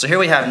not. So here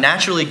we have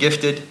naturally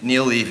gifted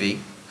Neil Levy,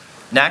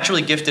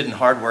 naturally gifted and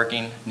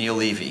hardworking Neil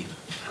Levy.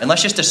 And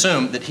let's just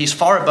assume that he's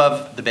far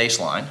above the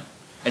baseline,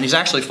 and he's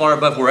actually far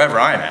above wherever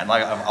I'm at.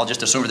 Like, I'll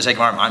just assume for the sake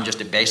of I'm just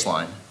at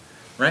baseline.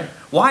 Right?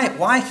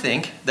 Why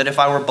think that if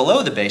I were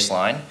below the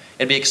baseline,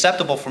 it'd be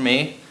acceptable for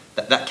me,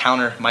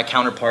 my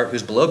counterpart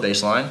who's below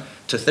baseline,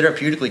 to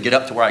therapeutically get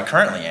up to where I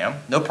currently am?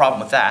 No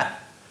problem with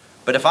that.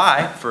 But if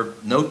I, for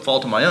no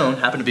fault of my own,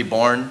 happen to be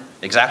born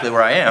exactly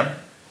where I am,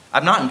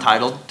 I'm not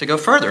entitled to go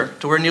further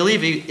to where Neil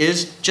Levy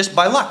is just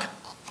by luck.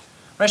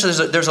 Right?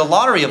 So there's a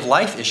lottery of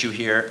life issue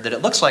here that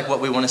it looks like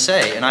what we want to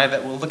say, and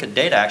we'll look at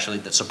data actually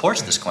that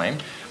supports this claim,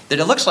 that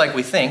it looks like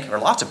we think, or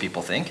lots of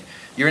people think,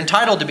 you're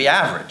entitled to be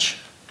average.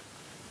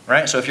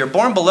 Right? So if you're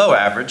born below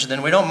average,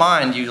 then we don't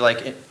mind you like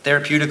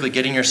therapeutically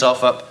getting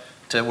yourself up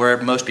to where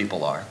most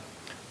people are.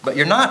 But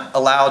you're not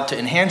allowed to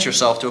enhance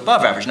yourself to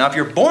above average. Now if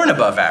you're born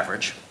above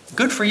average,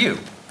 good for you.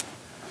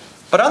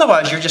 But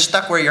otherwise, you're just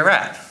stuck where you're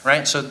at,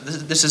 right? So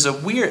this is a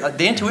weird,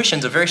 the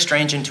intuition's a very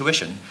strange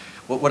intuition.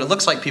 What it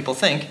looks like people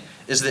think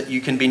is that you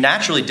can be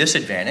naturally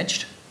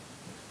disadvantaged,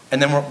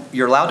 and then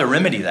you're allowed to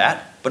remedy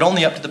that, but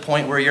only up to the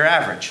point where you're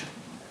average.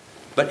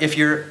 But if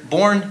you're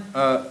born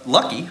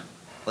lucky,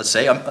 let's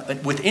say,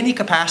 with any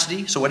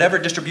capacity, so whatever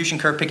distribution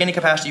curve, pick any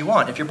capacity you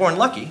want, if you're born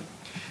lucky,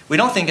 we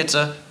don't think it's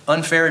an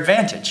unfair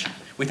advantage.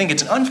 We think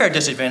it's an unfair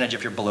disadvantage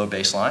if you're below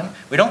baseline.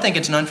 We don't think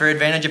it's an unfair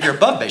advantage if you're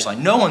above baseline.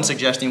 No one's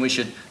suggesting we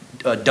should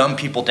dumb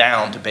people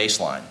down to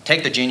baseline.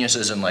 Take the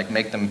geniuses and like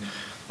make them,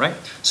 right?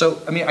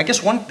 So, I mean, I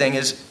guess one thing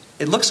is,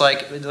 it looks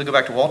like, let's go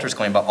back to Walter's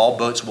claim about all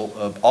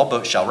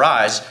boats shall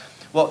rise.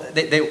 Well,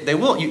 they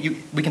will.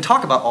 We can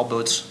talk about all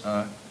boats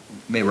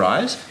may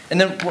rise, and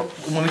then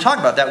when we talk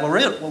about that, what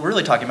we're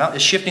really talking about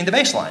is shifting the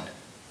baseline,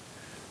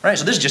 right?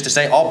 So this is just to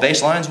say all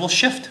baselines will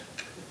shift.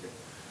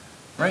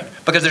 Right?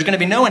 Because there's going to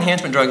be no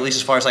enhancement drug, at least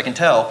as far as I can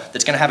tell,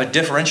 that's going to have a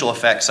differential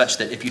effect such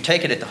that if you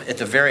take it at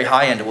the very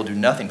high end, it will do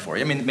nothing for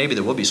you. I mean, maybe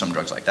there will be some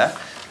drugs like that.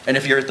 And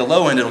if you're at the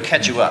low end, it'll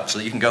catch you up. So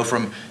that you can go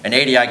from an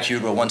 80 IQ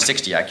to a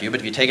 160 IQ, but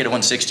if you take it at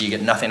 160, you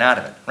get nothing out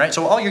of it. Right?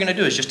 So all you're going to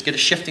do is just get a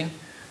shifting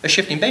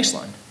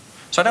baseline.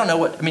 So I don't know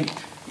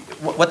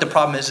what the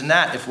problem is in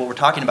that if what we're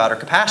talking about are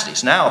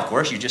capacities. Now, of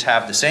course, you just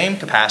have the same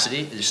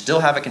capacity. You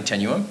still have a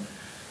continuum.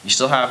 You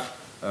still have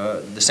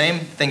the same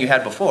thing you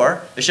had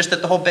before. It's just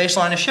that the whole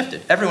baseline has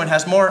shifted. Everyone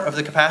has more of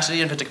the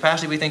capacity, and if it's a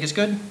capacity we think is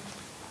good,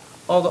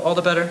 all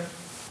the better.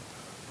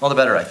 All the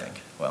better, I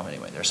think. Well,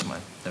 anyway, there's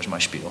my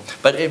spiel.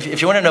 But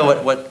if you want to know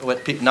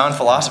what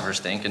non-philosophers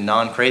think and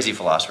non-crazy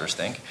philosophers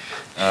think,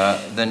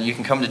 then you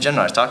can come to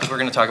Gemini's talk, because we're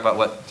going to talk about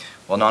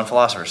what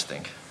non-philosophers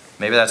think.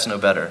 Maybe that's no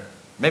better.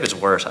 Maybe it's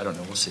worse. I don't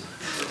know. We'll see.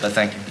 But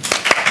thank you.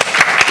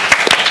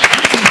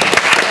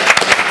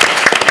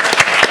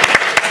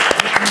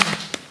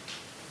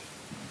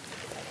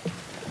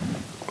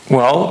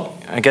 Well,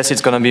 I guess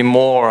it's going to be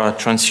more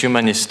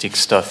transhumanistic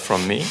stuff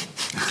from me.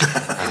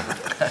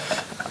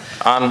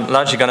 I'm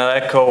largely going to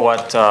echo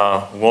what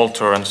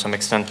Walter and to some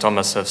extent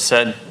Thomas have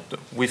said,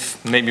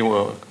 with maybe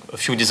a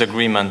few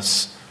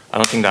disagreements. I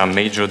don't think there are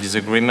major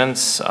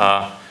disagreements.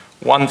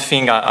 One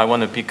thing I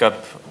want to pick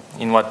up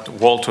in what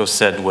Walter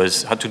said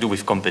had to do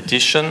with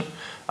competition.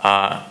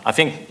 I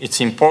think it's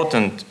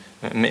important,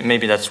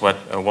 maybe that's what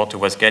Walter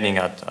was getting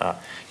at,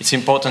 it's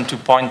important to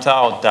point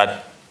out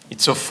that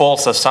it's a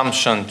false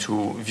assumption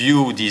to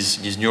view these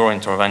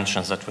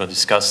neurointerventions that we're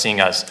discussing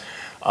as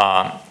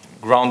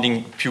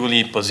grounding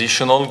purely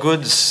positional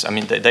goods. I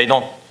mean, they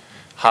don't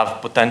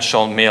have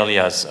potential merely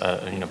as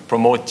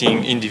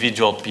promoting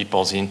individual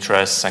people's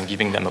interests and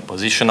giving them a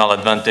positional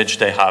advantage.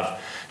 They have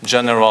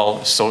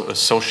general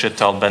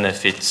societal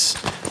benefits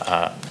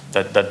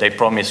that they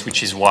promise,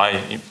 which is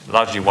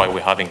largely why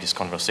we're having this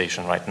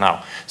conversation right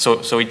now.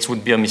 So it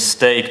would be a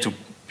mistake to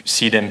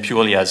see them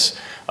purely as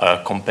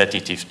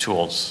competitive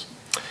tools.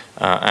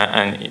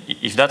 And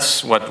if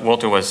that's what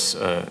Walter was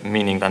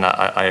meaning, then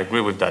I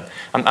agree with that.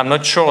 I'm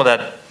not sure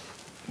that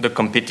the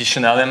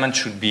competition element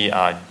should be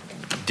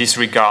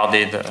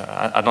disregarded.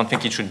 I don't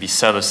think it should be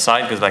set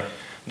aside, because like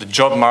the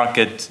job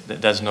market,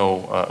 there's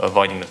no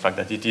avoiding the fact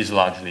that it is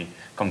largely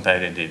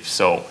competitive.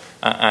 So,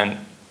 and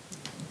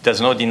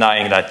there's no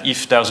denying that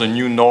if there's a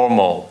new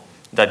normal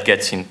that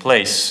gets in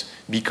place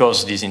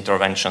because these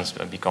interventions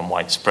become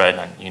widespread,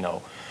 and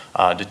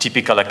the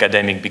typical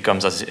academic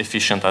becomes as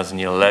efficient as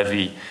Neil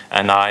Levy,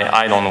 and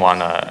I don't want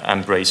to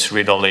embrace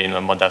Ritalin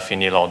or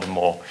modafinil or the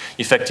more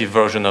effective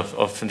version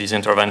of these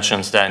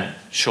interventions, then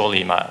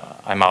surely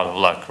I'm out of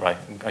luck, right?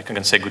 I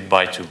can say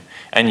goodbye to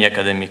any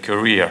academic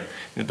career.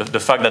 The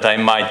fact that I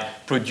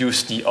might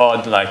produce the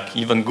odd, like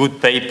even good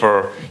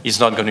paper is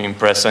not going to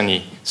impress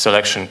any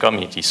selection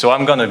committee. So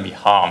I'm going to be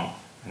harmed.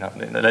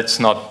 Let's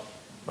not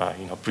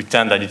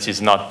pretend that it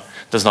is not.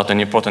 There's not an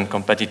important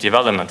competitive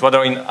element,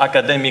 whether in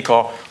academic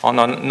or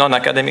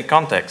non-academic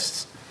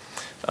contexts.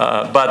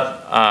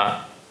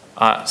 But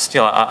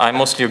still, I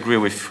mostly agree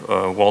with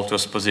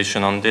Walter's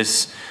position on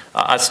this.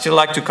 I'd still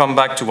like to come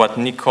back to what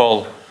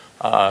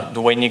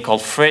the way Nicole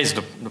phrased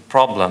the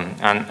problem,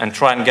 and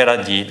try and get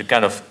at the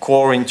kind of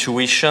core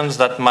intuitions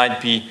that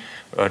might be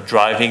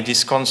driving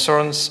these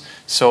concerns.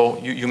 So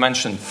you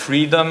mentioned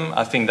freedom.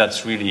 I think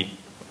that's really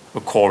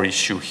a core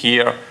issue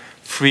here.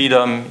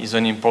 Freedom is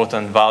an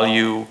important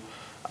value.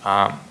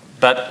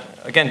 But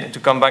again, to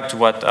come back to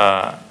what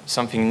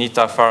something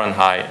Nita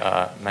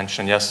Fahrenheit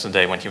mentioned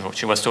yesterday when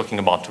she was talking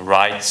about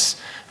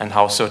rights and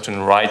how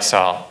certain rights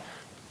are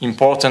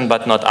important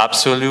but not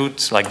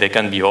absolute, like they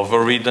can be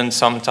overridden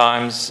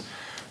sometimes.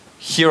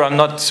 here I'm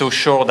not so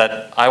sure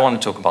that I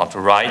want to talk about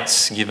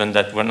rights, given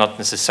that we're not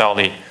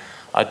necessarily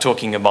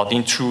talking about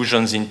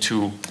intrusions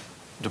into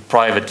the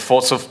private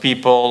thoughts of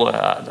people.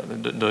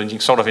 The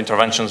sort of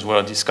interventions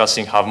we're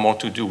discussing have more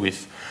to do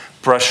with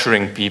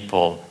pressuring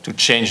people to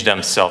change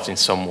themselves in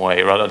some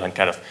way rather than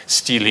kind of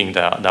stealing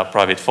their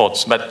private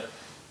thoughts. But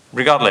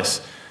regardless,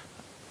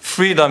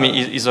 freedom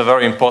is a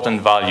very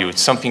important value.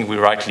 It's something we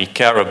rightly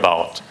care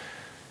about.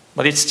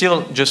 But it's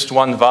still just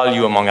one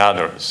value among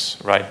others,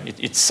 right?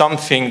 It's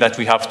something that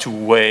we have to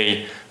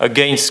weigh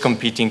against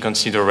competing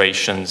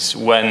considerations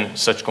when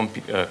such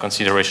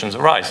considerations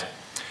arise.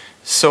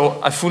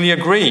 So I fully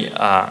agree.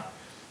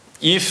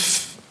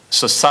 If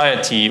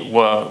society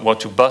were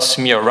to boss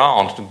me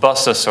around, to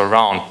boss us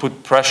around,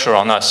 put pressure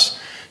on us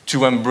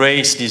to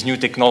embrace these new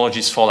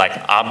technologies for like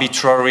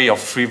arbitrary or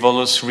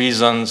frivolous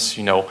reasons,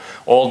 you know,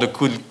 all the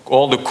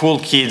cool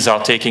kids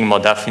are taking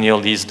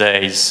modafinil these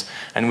days,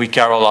 and we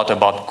care a lot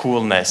about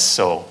coolness,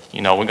 so,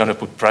 you know, we're going to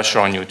put pressure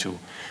on you to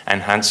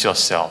enhance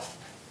yourself.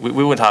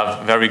 We would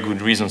have very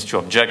good reasons to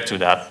object to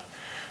that,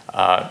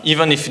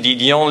 even if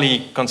the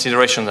only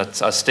consideration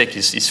that's at stake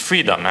is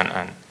freedom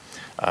and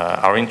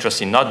our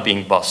interest in not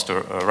being bossed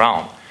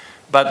around.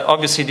 But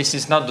obviously, this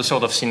is not the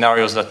sort of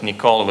scenarios that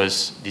Nicole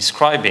was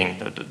describing.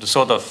 The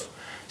sort of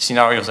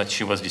scenarios that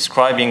she was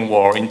describing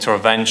were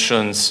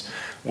interventions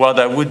where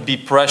there would be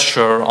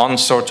pressure on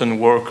certain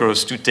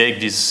workers to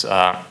take these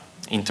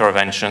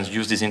interventions,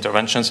 use these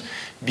interventions,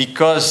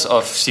 because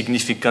of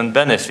significant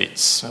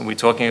benefits. And we're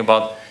talking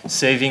about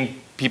saving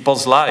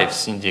people's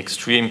lives in the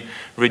extreme,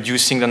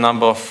 reducing the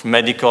number of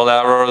medical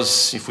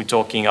errors, if we're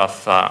talking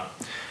of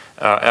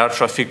air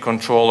traffic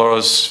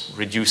controllers,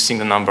 reducing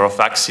the number of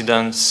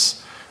accidents.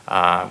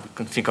 We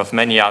can think of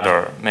many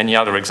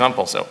other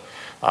examples. So,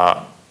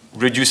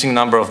 reducing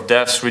number of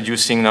deaths,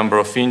 reducing number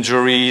of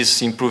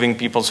injuries, improving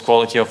people's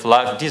quality of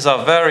life. These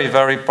are very,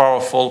 very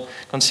powerful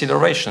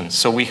considerations.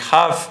 So we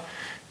have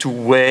to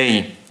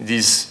weigh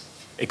these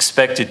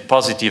expected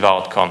positive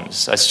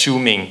outcomes,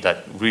 assuming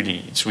that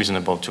really it's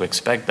reasonable to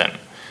expect them,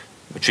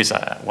 which is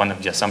one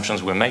of the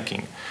assumptions we're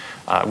making.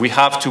 We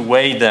have to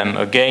weigh them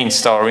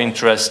against our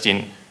interest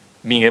in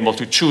being able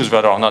to choose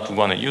whether or not we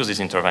want to use these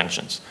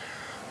interventions.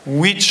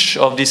 Which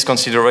of these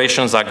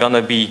considerations are going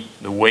to be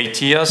the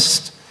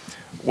weightiest?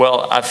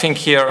 Well, I think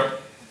here,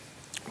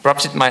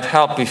 perhaps it might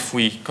help if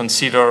we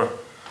consider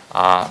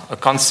a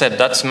concept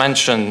that's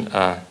mentioned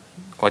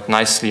quite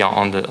nicely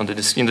in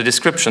the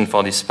description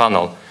for this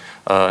panel.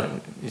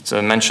 It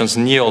mentions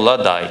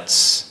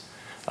neo-Luddites.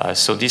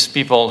 So these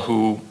people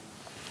who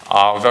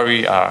are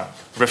very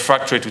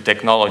refractory to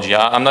technology.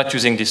 I'm not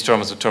using this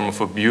term as a term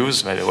of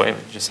abuse, by the way,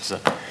 just as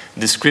a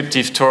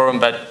descriptive term,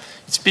 but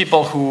it's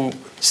people who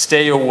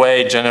stay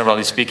away,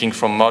 generally speaking,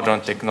 from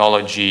modern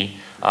technology.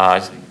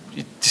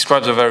 It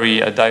describes a very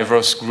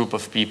diverse group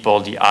of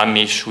people. The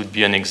Amish would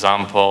be an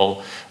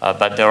example,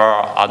 but there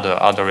are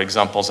other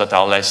examples that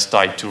are less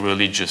tied to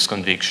religious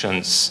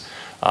convictions.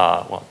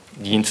 Well,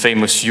 the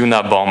infamous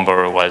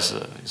Unabomber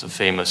is a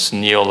famous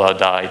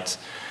neo-Luddite.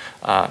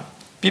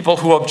 People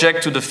who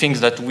object to the things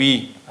that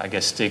we, I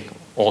guess,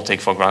 all take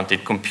for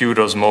granted,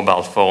 computers,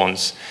 mobile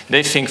phones.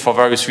 They think for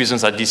various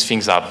reasons that these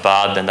things are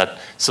bad and that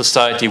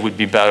society would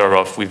be better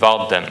off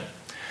without them.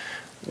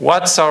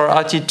 What's our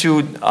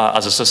attitude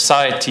as a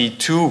society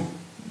to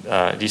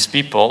these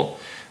people?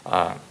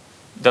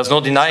 There's no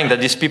denying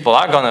that these people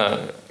are going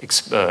to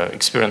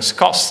experience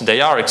costs. They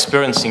are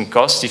experiencing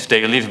costs if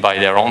they live by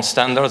their own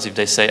standards, if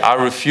they say, I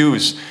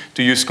refuse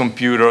to use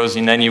computers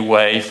in any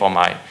way for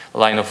my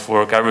line of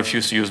work, I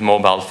refuse to use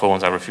mobile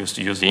phones, I refuse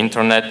to use the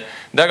internet.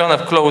 They're going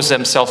to close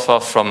themselves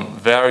off from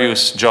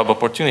various job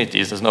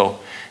opportunities. There's no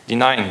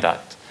denying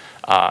that.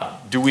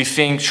 Do we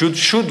think,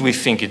 should we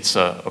think it's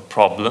a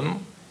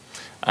problem?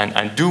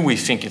 And do we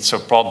think it's a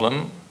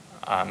problem?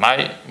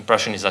 My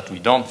impression is that we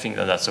don't think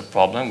that that's a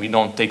problem. We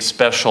don't take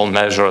special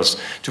measures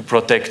to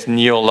protect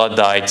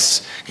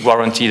neo-Luddites,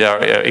 guarantee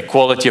their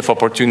equality of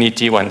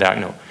opportunity when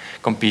they're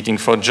competing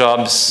for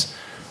jobs.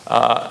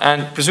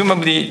 And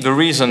presumably the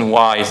reason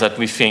why is that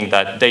we think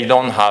that they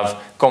don't have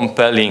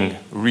compelling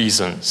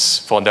reasons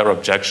for their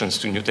objections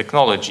to new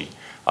technology.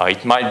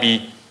 It might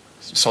be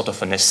sort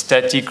of an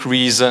aesthetic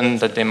reason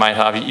that they might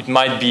have. It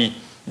might be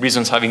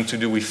reasons having to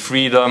do with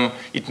freedom.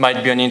 It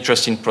might be an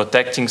interest in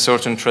protecting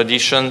certain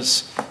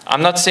traditions.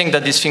 I'm not saying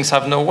that these things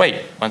have no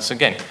weight, once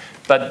again.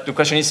 But the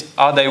question is,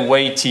 are they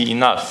weighty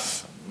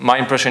enough? My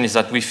impression is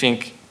that we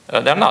think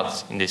they're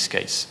not in this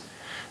case.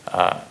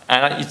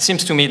 And it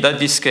seems to me that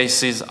these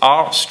cases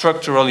are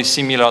structurally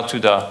similar to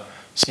the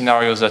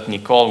scenarios that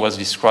Nicole was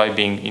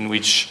describing, in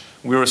which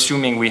we're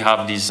assuming we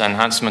have these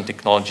enhancement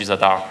technologies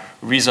that are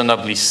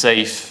reasonably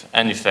safe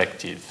and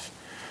effective.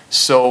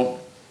 So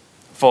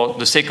for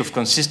the sake of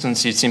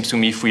consistency, it seems to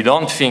me if we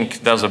don't think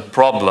there's a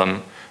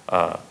problem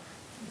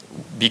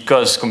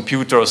because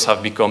computers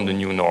have become the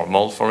new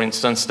normal, for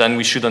instance, then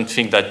we shouldn't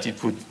think that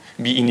it would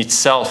be in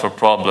itself a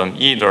problem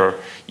either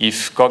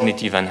if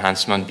cognitive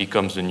enhancement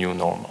becomes the new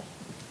normal.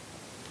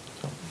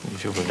 So,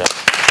 if you would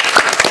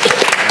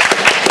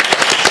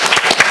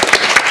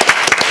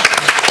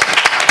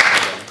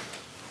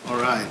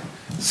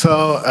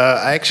So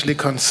I actually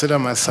consider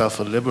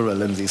myself a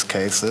liberal in these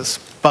cases,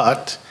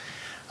 but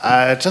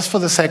just for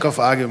the sake of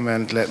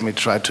argument, let me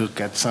try to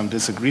get some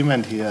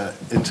disagreement here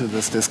into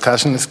this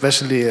discussion,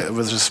 especially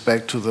with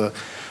respect to the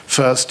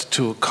first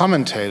two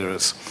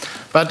commentators.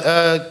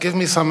 But give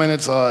me some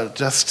minutes or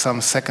just some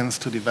seconds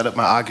to develop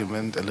my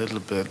argument a little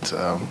bit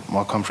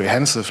more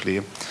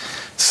comprehensively.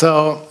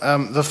 So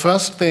the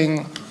first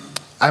thing,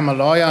 I'm a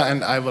lawyer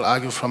and I will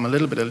argue from a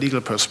little bit of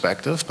legal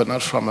perspective, but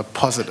not from a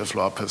positive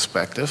law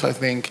perspective. I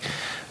think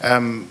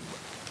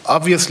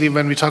obviously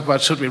when we talk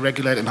about should we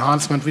regulate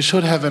enhancement, we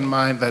should have in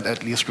mind that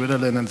at least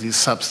Ritalin and these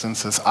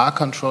substances are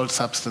controlled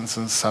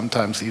substances,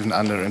 sometimes even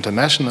under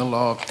international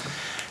law.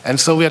 And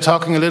so we are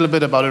talking a little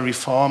bit about a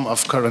reform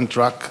of current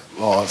drug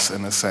laws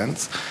in a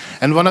sense.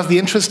 And one of the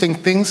interesting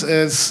things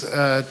is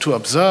to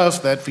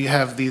observe that we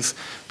have these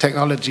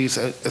technologies,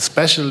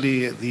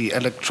 especially the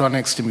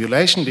electronic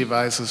stimulation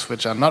devices,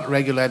 which are not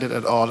regulated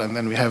at all, and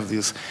then we have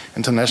these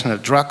international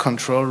drug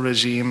control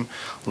regime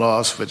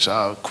laws, which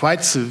are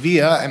quite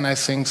severe, and I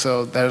think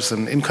so there's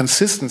an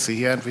inconsistency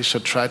here, and we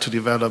should try to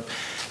develop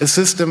a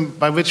system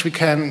by which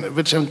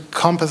which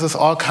encompasses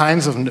all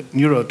kinds of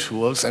neuro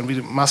tools, and we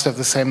must have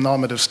the same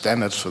normative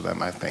standards for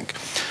them, I think.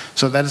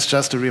 So that is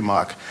just a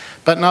remark.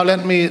 But now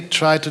let me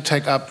try to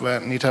take up where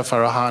Nita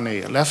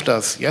Farahani left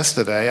us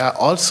yesterday. I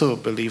also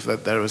believe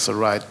that there is a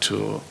right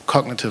to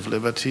cognitive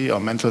liberty or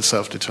mental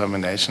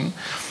self-determination.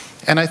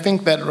 And I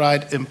think that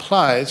right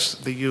implies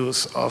the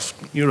use of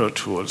neuro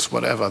tools,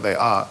 whatever they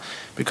are,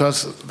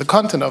 because the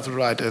content of the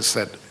right is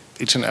that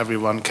each and every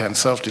one can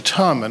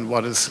self-determine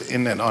what is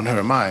in and on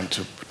her mind,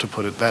 to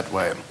put it that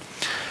way.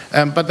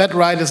 But that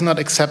right is not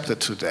accepted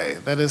today.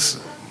 That is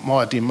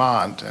more a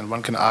demand, and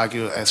one can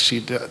argue, as she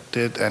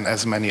did and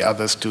as many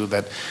others do,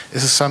 that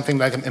this is something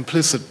like an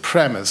implicit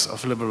premise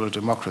of liberal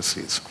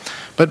democracies.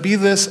 But be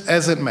this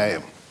as it may,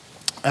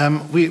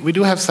 we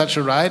do have such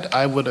a right,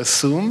 I would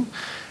assume,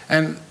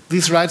 and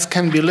these rights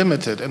can be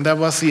limited. And there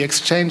was the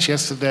exchange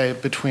yesterday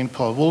between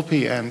Paul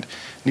Volpe and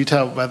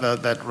Nita whether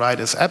that right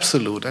is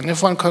absolute. And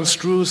if one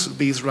construes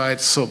these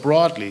rights so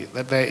broadly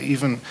that they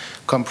even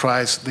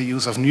comprise the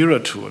use of neuro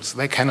tools,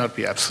 they cannot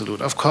be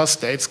absolute. Of course,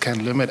 states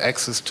can limit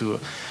access to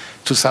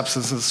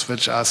substances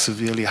which are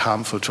severely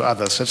harmful to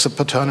others. That's a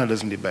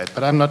paternalism debate,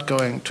 but I'm not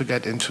going to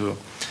get into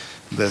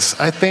this.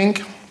 I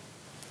think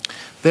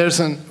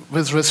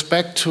with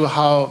respect to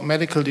how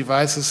medical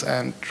devices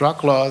and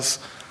drug laws,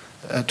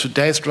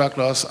 today's drug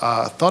laws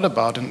are thought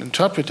about and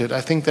interpreted,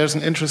 I think there's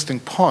an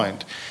interesting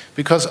point.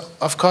 Because,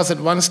 of course,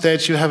 at one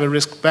stage you have a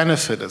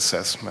risk-benefit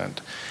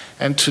assessment.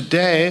 And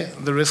today,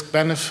 the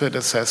risk-benefit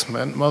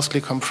assessment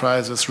mostly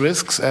comprises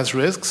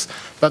risks,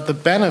 but the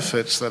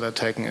benefits that are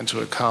taken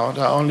into account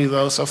are only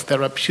those of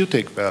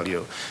therapeutic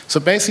value. So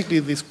basically,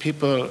 these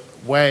people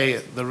weigh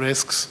the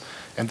risks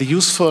and the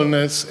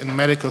usefulness in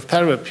medical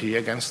therapy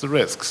against the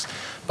risks.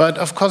 But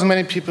of course,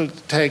 many people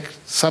take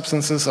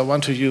substances or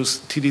want to use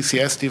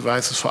TDCS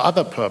devices for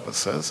other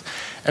purposes,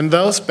 and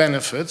those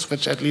benefits,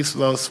 which at least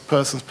those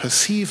persons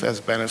perceive as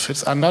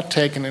benefits, are not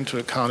taken into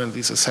account in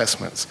these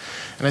assessments.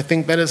 And I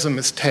think that is a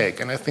mistake,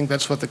 and I think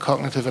that's what the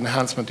cognitive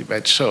enhancement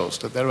debate shows,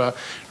 that there are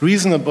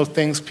reasonable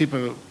things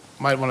people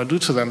might want to do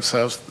to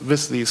themselves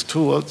with these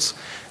tools,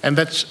 and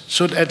that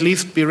should at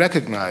least be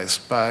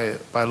recognized by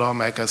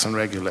lawmakers and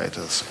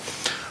regulators.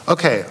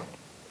 Okay,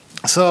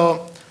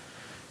 so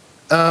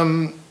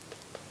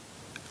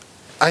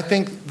I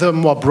think the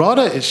more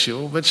broader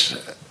issue, which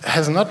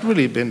has not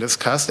really been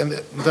discussed, and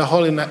the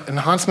whole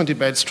enhancement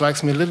debate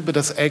strikes me a little bit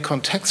as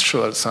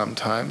acontextual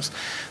sometimes,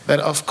 that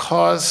of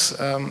course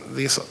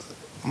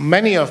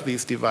many of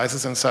these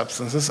devices and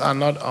substances are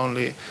not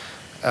only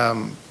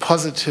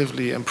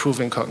positively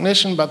improving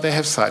cognition, but they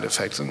have side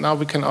effects. And now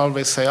we can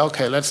always say,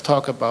 okay, let's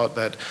talk about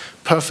that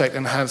perfect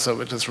enhancer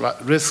which is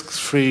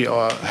risk-free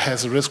or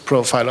has a risk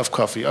profile of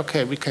coffee.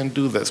 Okay, we can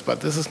do this,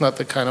 but this is not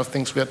the kind of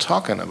things we are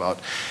talking about.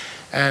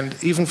 And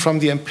even from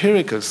the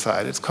empirical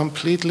side, it's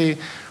completely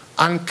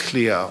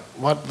unclear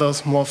what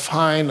those more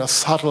fine or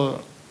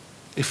subtle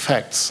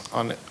effects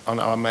on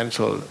our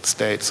mental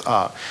states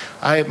are.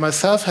 I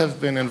myself have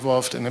been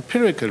involved in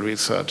empirical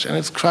research, and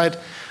it's quite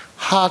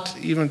hard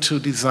even to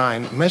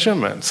design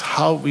measurements,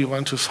 how we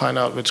want to find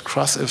out which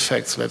cross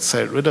effects, let's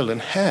say,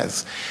 Ritalin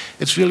has.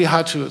 It's really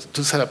hard to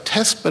set up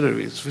test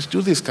batteries which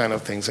do these kind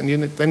of things, and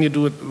then you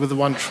do it with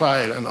one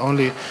trial and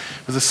only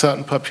with a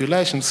certain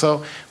population.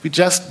 So we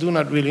just do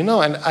not really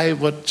know, and I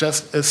would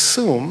just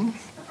assume,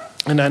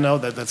 and I know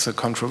that that's a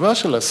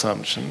controversial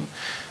assumption,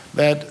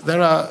 that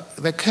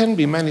there can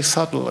be many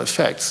subtle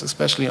effects,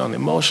 especially on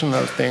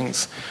emotional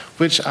things,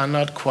 which are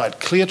not quite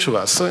clear to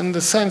us. So in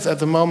the sense, at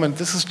the moment,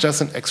 this is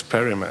just an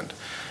experiment.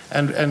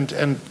 And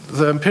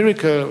the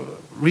empirical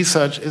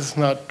research is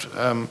not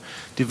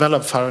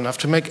developed far enough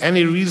to make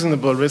any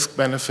reasonable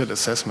risk-benefit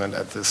assessment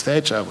at this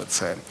stage, I would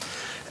say.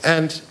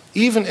 And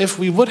even if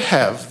we would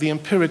have the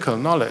empirical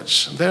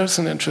knowledge, there's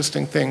an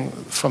interesting thing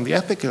from the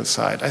ethical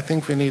side. I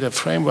think we need a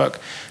framework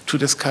to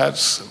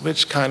discuss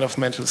which kind of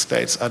mental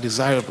states are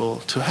desirable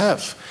to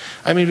have.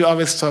 I mean, we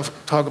always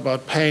talk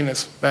about pain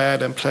is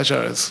bad and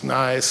pleasure is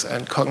nice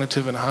and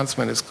cognitive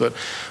enhancement is good.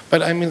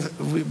 But I mean,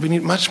 we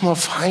need much more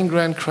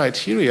fine-grained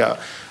criteria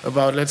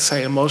about, let's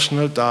say,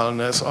 emotional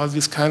dullness, all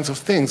these kinds of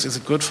things. Is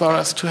it good for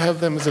us to have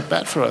them? Is it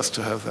bad for us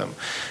to have them?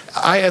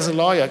 I, as a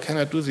lawyer,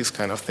 cannot do these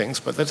kind of things,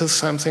 but that is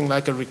something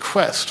like a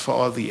request for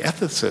all the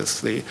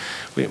ethicists.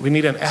 We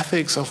need an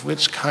ethics of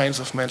which kinds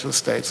of mental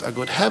states are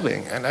good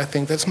having. And I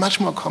think that's much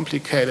more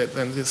complicated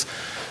than this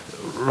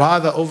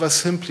rather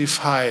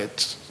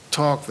oversimplified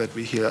talk that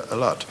we hear a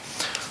lot.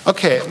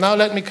 Okay, now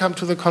let me come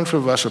to the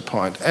controversial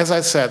point. As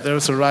I said, there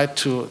is a right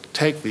to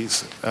take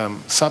these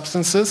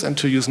substances and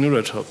to use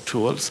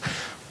neurotools,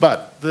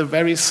 but the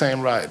very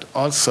same right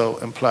also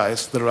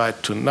implies the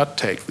right to not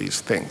take these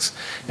things.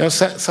 You know,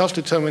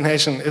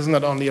 self-determination is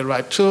not only a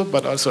right to,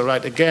 but also a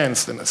right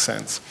against, in a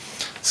sense.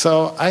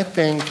 So I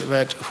think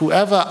that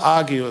whoever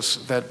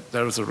argues that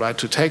there is a right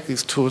to take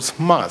these tools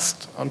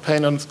must, on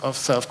pain of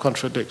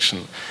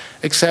self-contradiction,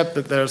 accept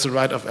that there is a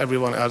right of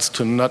everyone else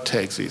to not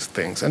take these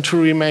things and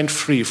to remain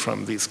free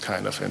from these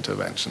kind of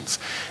interventions.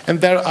 And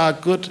there are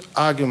good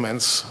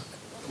arguments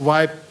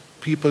why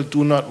people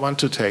do not want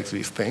to take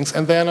these things,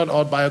 and they're not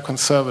all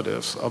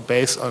bioconservatives or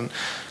based on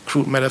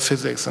crude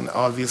metaphysics and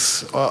all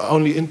these or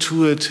only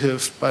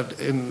intuitive, but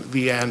in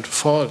the end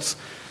false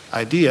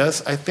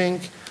ideas. I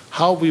think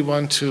how we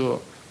want to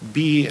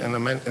be in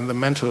the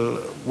mental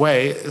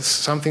way is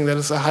something that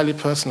is a highly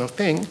personal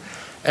thing.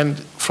 And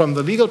from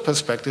the legal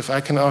perspective, I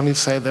can only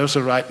say there's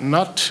a right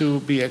not to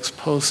be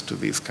exposed to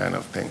these kind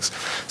of things.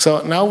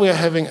 So now we're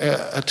having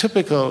a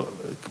typical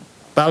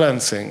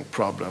balancing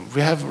problem.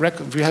 We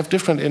have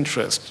different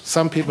interests.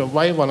 Some people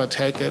may want to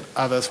take it,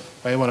 others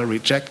may want to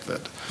reject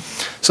it.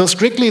 So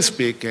strictly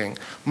speaking,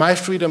 my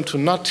freedom to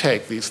not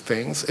take these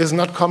things is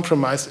not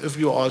compromised if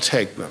you all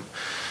take them.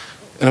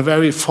 In a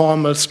very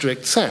formal,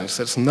 strict sense,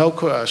 there's no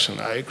coercion,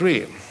 I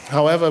agree.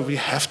 However, we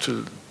have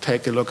to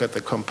take a look at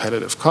the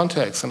competitive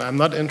context, and I'm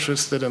not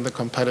interested in the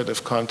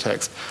competitive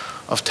context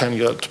of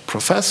tenured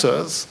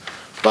professors,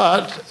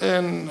 but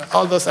in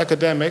all those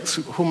academics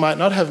who might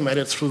not have made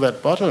it through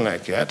that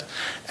bottleneck yet,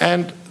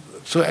 and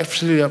to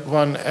actually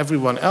want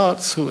everyone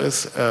else who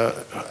is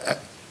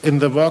in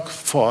the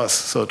workforce,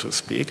 so to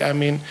speak. I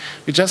mean,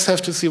 we just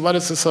have to see what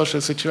is the social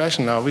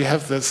situation now. We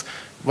have this,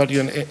 what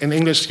you in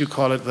English you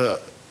call it the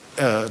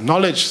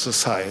knowledge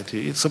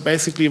society. So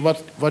basically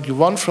what you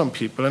want from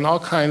people in all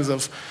kinds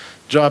of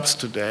jobs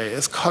today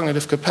is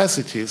cognitive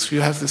capacities.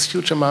 You have these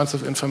huge amounts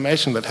of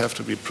information that have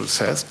to be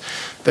processed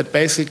that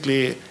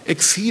basically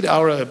exceed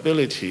our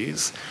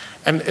abilities,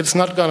 and it's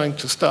not going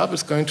to stop.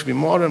 It's going to be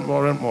more and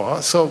more and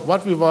more. So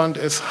what we want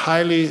is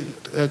highly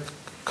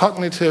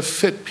cognitive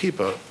fit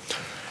people.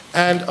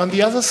 And on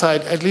the other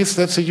side, at least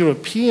that's a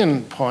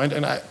European point,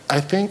 and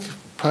I think,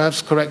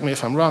 perhaps correct me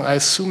if I'm wrong, I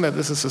assume that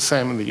this is the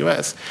same in the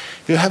US.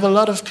 You have a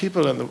lot of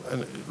people,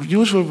 in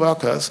usual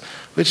workers,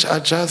 which are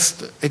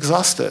just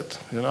exhausted.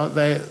 You know,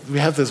 we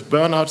have this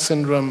burnout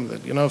syndrome,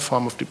 that, you know, a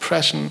form of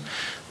depression,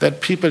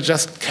 that people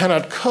just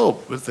cannot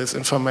cope with this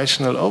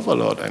informational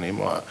overload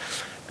anymore.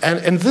 And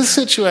in this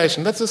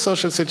situation, that's a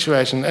social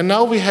situation, and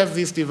now we have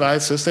these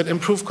devices that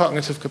improve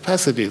cognitive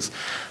capacities.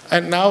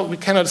 And now we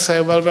cannot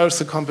say, well, where's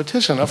the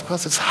competition? Of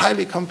course, it's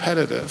highly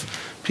competitive.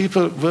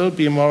 People will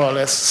be more or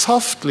less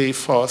softly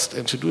forced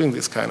into doing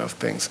these kind of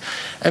things.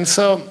 And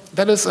so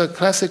that is a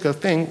classical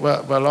thing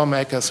where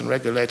lawmakers and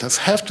regulators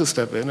have to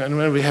step in, and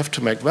where we have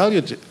to make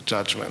value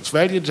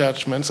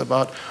judgments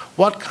about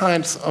what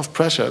kinds of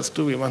pressures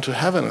do we want to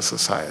have in a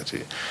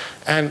society.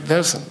 And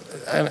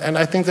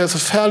I think there's a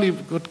fairly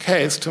good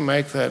case to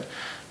make that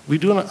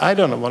I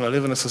don't want to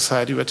live in a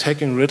society where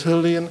taking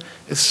Ritalin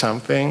is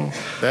something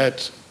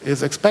that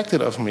is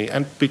expected of me.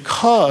 And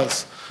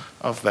because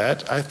of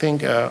that, I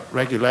think a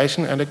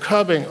regulation and a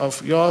curbing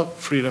of your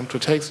freedom to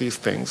take these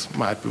things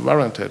might be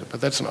warranted.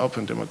 But that's an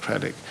open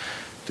democratic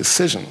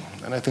decision.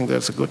 And I think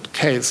there's a good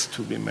case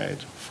to be made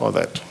for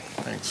that.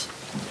 Thanks.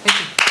 Thank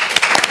you.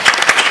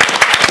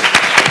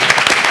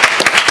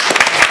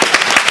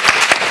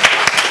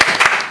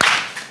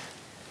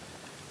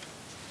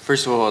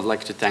 First of all, I'd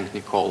like to thank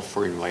Nicole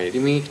for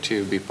inviting me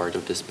to be part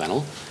of this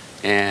panel.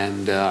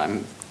 And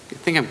I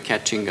think I'm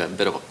catching a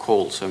bit of a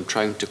cold, so I'm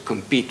trying to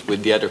compete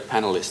with the other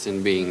panelists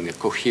in being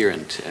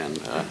coherent.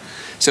 And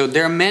so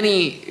there are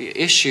many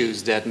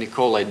issues that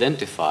Nicole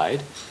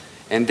identified,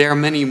 and there are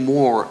many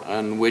more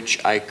on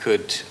which I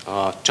could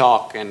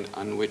talk and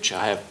on which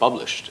I have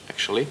published,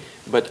 actually.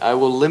 But I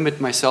will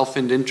limit myself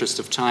in the interest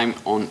of time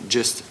on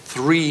just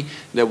 3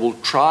 that will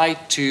try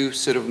to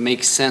sort of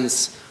make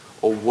sense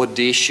of what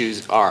the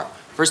issues are.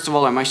 First of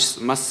all, I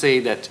must say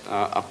that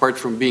apart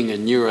from being a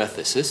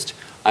neuroethicist,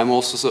 I'm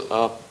also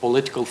a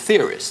political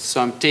theorist,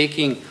 so I'm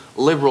taking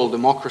liberal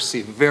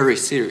democracy very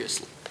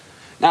seriously.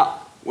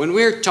 Now, when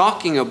we're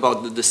talking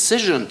about the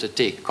decision to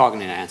take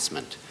cognitive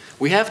enhancement,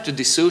 we have to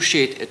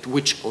dissociate at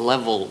which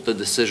level the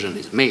decision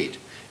is made.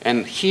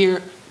 And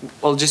here,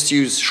 I'll just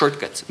use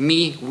shortcuts.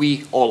 Me,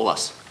 we, all of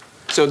us.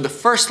 So the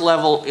first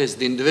level is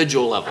the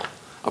individual level.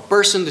 A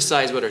person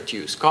decides whether to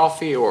use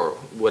coffee or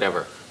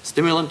whatever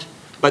stimulant,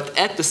 but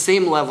at the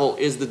same level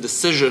is the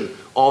decision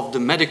of the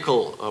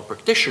medical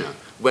practitioner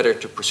whether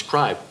to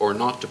prescribe or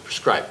not to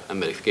prescribe a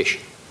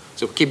medication.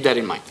 So keep that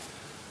in mind.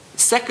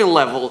 Second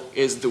level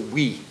is the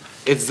we.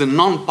 It's the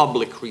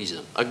non-public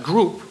reason. A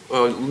group,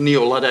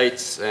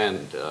 neo-Luddites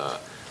and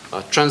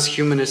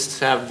transhumanists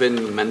have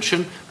been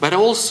mentioned, but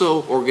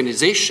also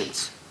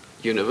organizations,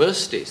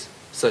 universities,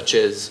 such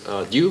as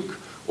Duke,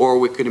 or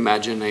we could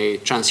imagine a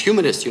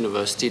transhumanist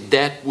university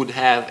that would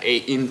have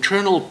an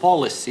internal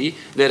policy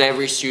that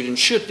every student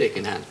should take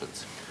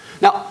enhancements.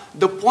 Now,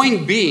 the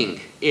point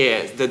being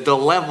is that the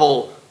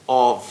level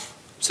of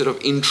sort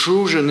of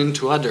intrusion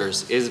into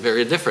others is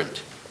very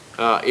different.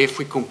 If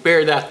we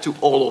compare that to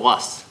all of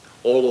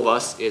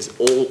us is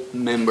all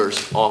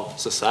members of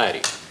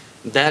society.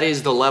 That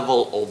is the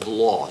level of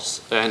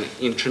laws and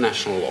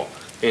international law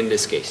in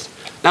this case.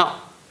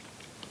 Now,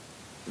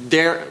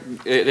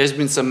 there's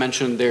been some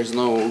mention there's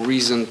no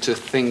reason to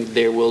think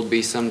there will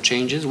be some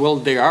changes. Well,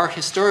 there are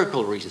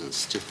historical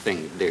reasons to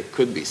think there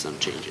could be some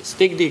changes.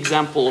 Take the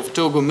example of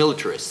Togo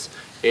militarists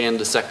in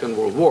the Second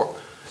World War.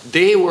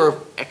 They were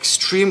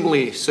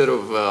extremely sort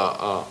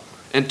of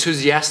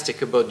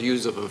enthusiastic about the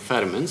use of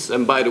amphetamines,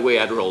 and by the way,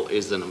 Adderall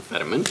is an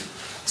amphetamine.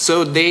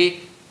 So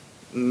they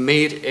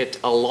made it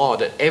a law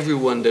that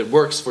everyone that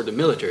works for the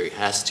military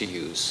has to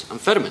use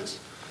amphetamines.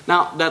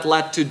 Now, that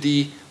led to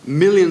the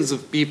millions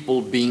of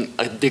people being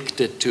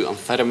addicted to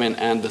amphetamine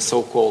and the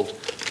so-called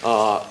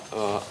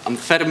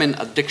amphetamine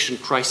addiction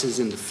crisis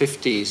in the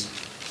 50s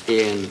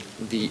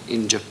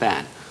in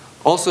Japan.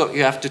 Also,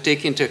 you have to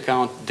take into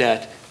account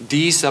that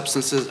these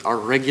substances are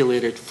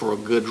regulated for a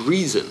good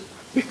reason,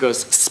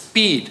 because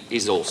speed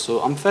is also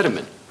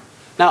amphetamine.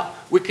 Now,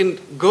 we can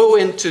go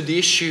into the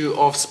issue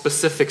of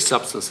specific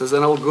substances,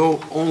 and I'll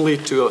go only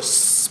to a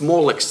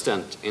small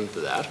extent into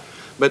that.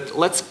 But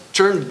let's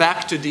turn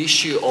back to the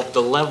issue of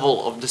the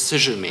level of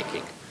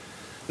decision-making.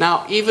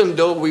 Now, even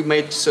though we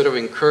might sort of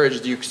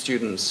encourage Duke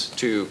students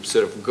to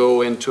sort of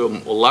go into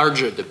a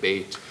larger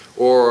debate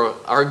or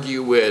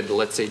argue with,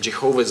 let's say,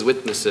 Jehovah's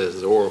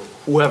Witnesses or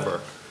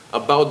whoever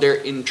about their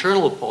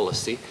internal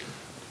policy,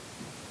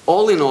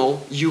 all in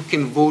all, you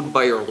can vote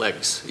by your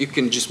legs. You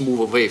can just move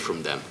away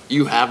from them.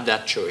 You have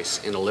that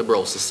choice in a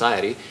liberal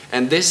society,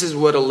 and this is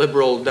what a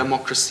liberal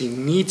democracy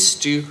needs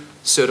to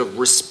sort of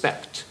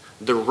respect.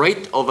 The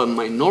right of a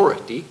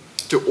minority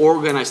to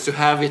organize, to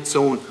have its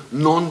own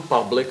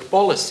non-public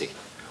policy.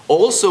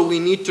 Also, we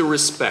need to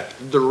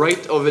respect the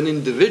right of an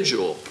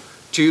individual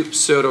to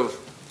sort of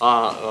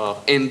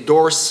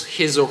endorse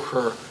his or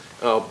her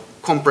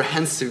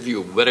comprehensive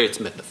view, whether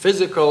it's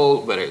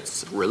metaphysical, whether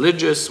it's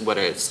religious,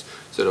 whether it's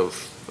sort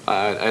of,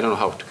 I don't know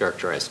how to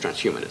characterize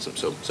transhumanism,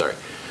 so sorry.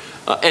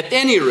 At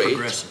any rate...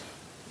 Progressive.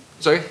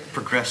 Sorry?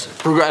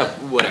 Progressive.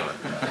 Whatever.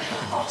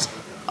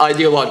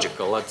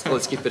 Ideological,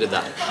 let's keep it at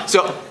that.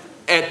 So,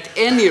 at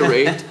any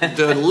rate,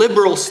 the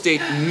liberal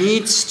state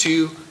needs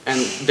to,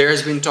 and there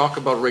has been talk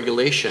about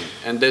regulation,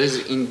 and that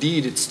is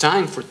indeed, it's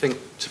time for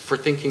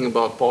thinking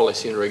about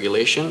policy and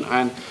regulation,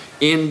 and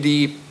in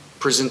the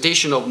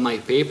presentation of my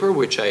paper,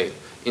 which I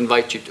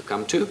invite you to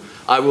come to,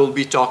 I will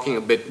be talking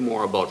a bit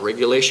more about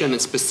regulation,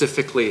 and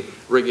specifically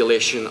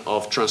regulation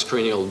of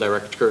transcranial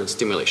direct current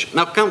stimulation.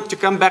 Now, to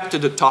come back to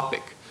the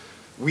topic,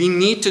 we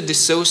need to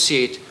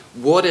dissociate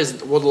what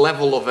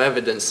level of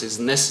evidence is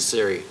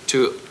necessary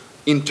to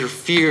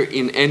interfere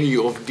in any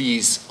of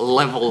these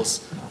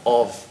levels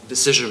of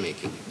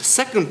decision-making. The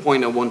second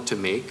point I want to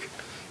make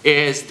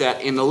is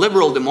that in a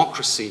liberal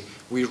democracy,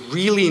 we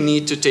really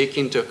need to take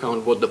into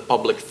account what the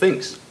public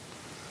thinks.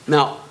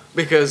 Now,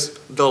 because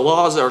the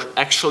laws are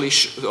actually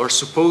are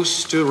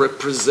supposed to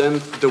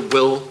represent the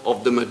will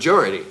of the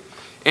majority.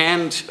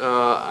 And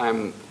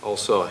I'm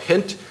also a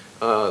hint,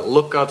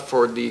 look out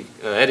for the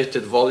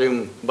edited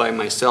volume by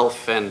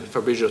myself and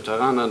Fabrizio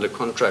Tarana, the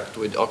contract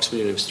with Oxford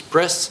University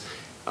Press,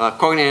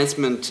 cognitive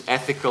enhancement,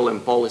 ethical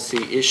and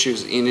policy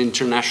issues in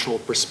international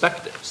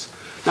perspectives.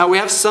 Now, we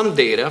have some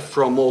data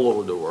from all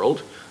over the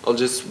world. I'm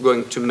just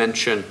going to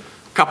mention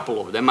a couple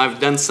of them. I've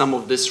done some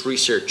of this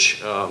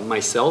research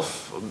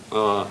myself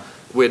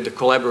with the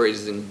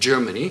collaborators in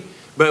Germany,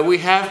 but we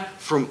have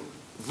from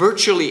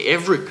virtually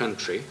every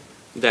country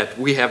that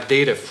we have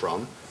data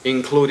from,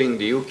 including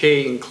the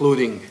UK,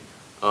 including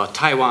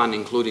Taiwan,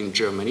 including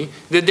Germany,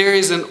 that there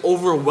is an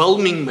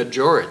overwhelming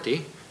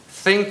majority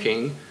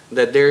thinking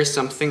that there is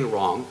something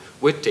wrong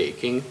with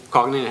taking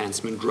cognitive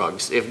enhancement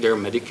drugs if they're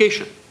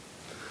medication.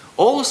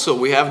 Also,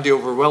 we have the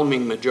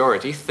overwhelming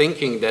majority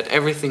thinking that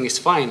everything is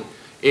fine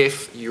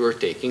if you're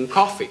taking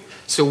coffee.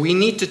 So we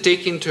need to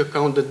take into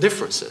account the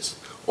differences.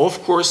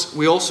 Of course,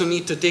 we also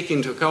need to take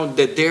into account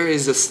that there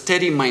is a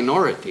steady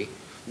minority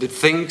that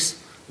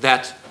thinks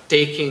that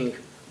taking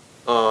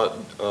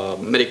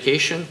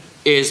medication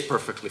is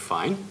perfectly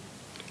fine.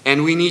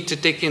 And we need to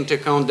take into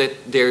account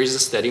that there is a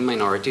steady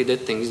minority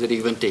that thinks that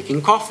even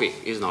taking coffee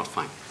is not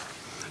fine.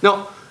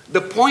 Now,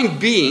 the point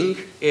being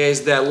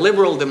is that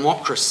liberal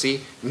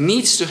democracy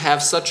needs to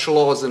have such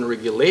laws and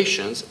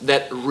regulations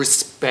that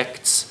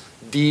respects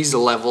these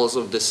levels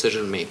of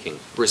decision making,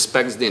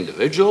 respects the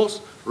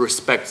individuals,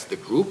 respects the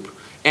group,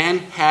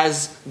 and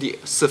has the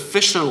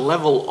sufficient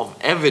level of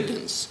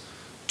evidence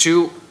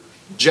to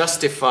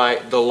justify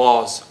the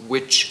laws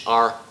which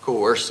are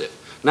coercive.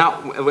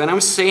 Now, when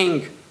I'm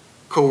saying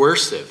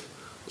coercive,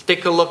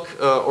 take a look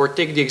or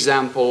take the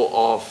example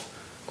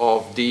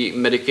of the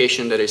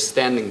medication that is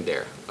standing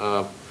there.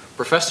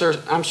 Professor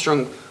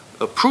Armstrong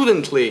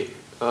prudently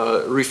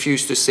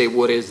refused to say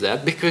what is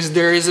that because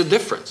there is a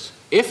difference.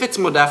 If it's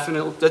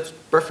modafinil, that's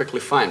perfectly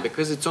fine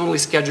because it's only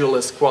scheduled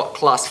as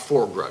class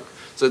 4 drug.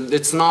 So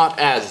it's not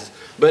as,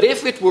 but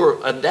if it were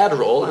a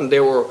Adderall and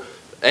there were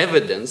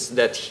evidence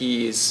that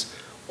he is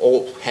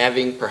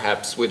having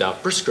perhaps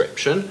without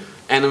prescription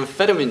an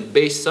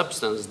amphetamine-based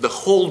substance, the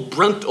whole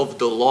brunt of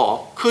the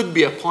law could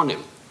be upon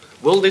him.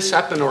 Will this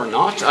happen or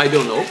not? I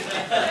don't know.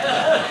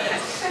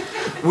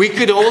 We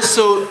could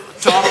also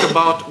talk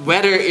about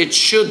whether it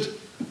should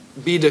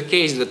be the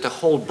case that the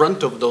whole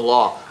brunt of the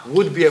law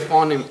would be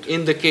upon him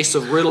in the case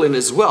of Ritalin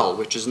as well,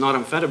 which is not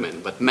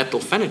amphetamine, but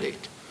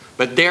methylphenidate.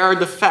 But there are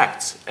the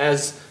facts.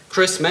 As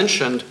Chris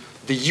mentioned,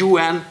 the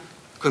UN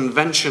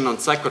Convention on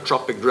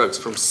Psychotropic Drugs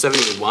from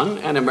 '71,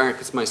 and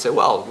Americans might say,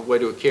 well, why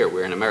do we care?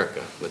 We're in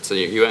America. Let's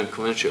say UN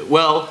Convention.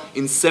 Well,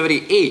 in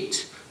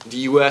 '78, the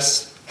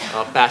US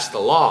passed a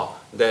law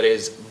that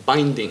is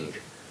binding,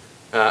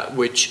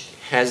 which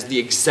has the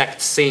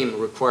exact same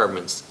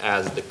requirements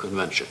as the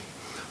convention.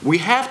 We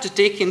have to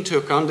take into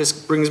account, this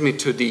brings me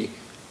to the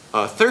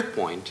third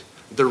point,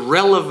 the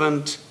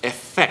relevant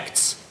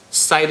effects,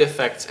 side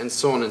effects, and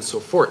so on and so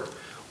forth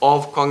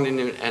of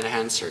cognitive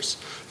enhancers.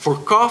 For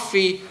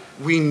coffee,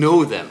 we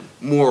know them,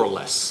 more or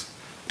less.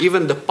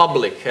 Even the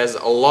public has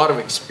a lot of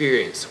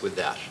experience with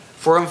that.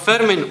 For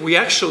amphetamine, we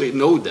actually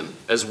know them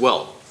as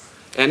well.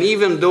 And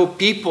even though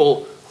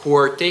people who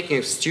are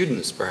taking,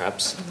 students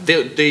perhaps,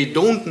 they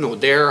don't know,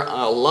 they're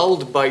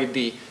lulled by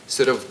the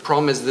sort of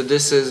promise that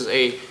this is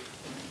a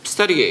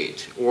study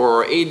aid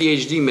or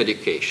ADHD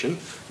medication,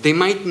 they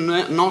might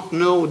not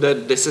know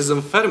that this is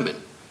amphetamine.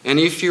 And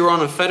if you're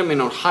on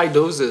amphetamine or high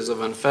doses of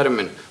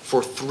amphetamine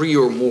for 3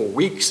 or more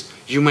weeks,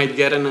 you might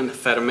get an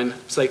amphetamine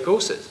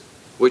psychosis,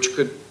 which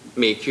could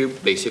make you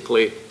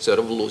basically sort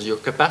of lose your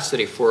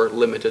capacity for a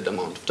limited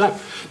amount of time.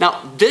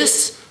 Now,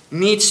 this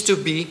needs to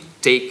be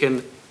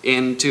taken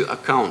into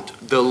account.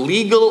 The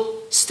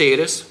legal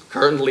status,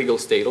 current legal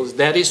status,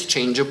 that is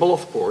changeable,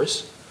 of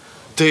course.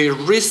 The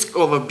risk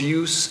of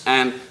abuse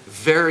and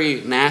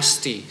very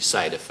nasty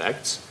side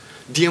effects.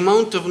 The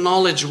amount of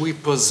knowledge we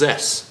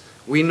possess.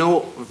 We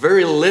know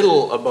very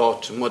little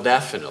about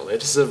modafinil.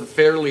 It is a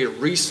fairly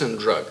recent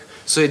drug.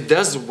 So it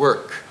does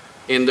work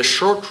in the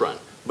short run.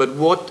 But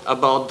what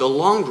about the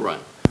long run?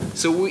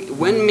 So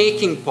when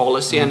making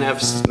policy, and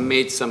I've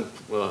made some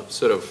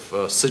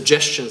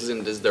suggestions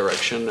in this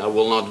direction, I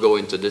will not go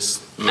into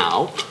this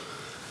now,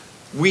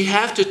 we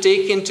have to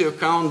take into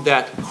account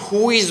that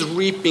who is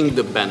reaping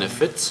the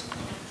benefits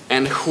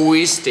and who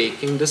is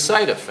taking the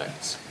side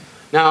effects.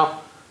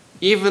 Now,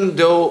 even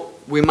though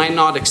we might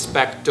not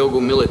expect Togo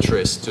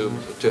militarists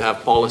to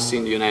have policy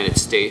in the United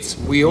States,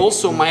 we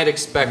also might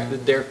expect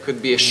that there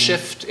could be a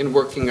shift in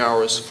working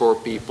hours for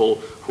people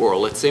who are,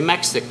 let's say,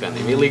 Mexican,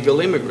 illegal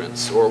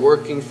immigrants, or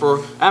working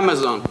for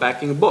Amazon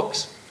packing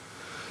books.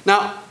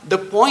 Now, the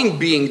point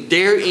being,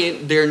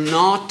 they're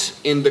not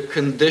in the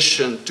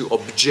condition to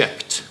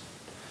object.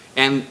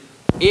 And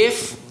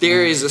if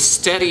there is a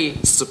steady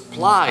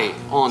supply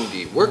on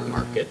the work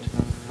market,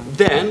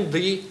 then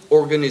the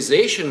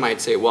organization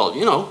might say, well,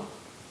 you know,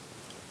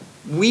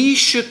 we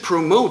should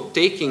promote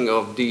taking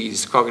of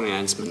these cognitive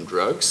enhancement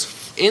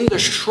drugs. In the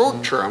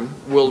short term,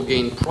 we'll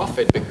gain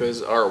profit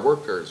because our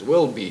workers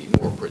will be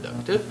more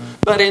productive.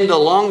 But in the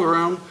long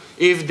run,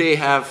 if they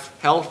have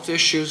health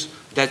issues,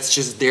 that's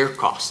just their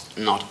cost,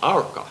 not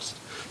our cost.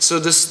 So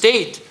the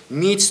state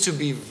needs to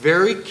be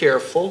very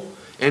careful,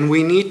 and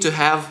we need to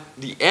have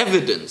the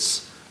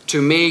evidence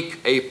to make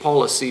a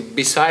policy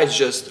besides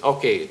just,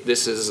 okay,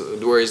 this is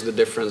where is the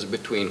difference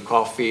between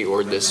coffee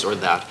or this or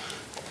that.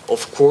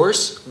 Of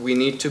course, we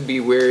need to be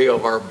wary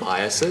of our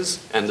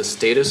biases and the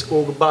status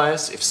quo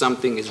bias. If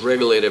something is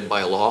regulated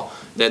by law,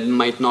 that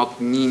might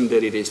not mean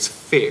that it is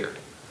fair.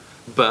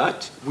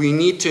 But we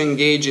need to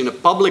engage in a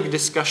public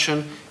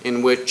discussion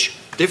in which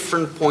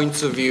different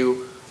points of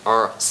view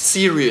are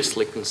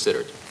seriously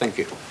considered. Thank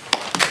you.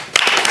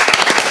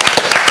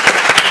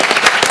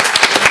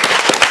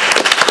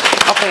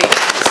 Okay,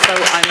 so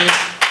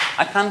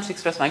I can't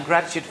express my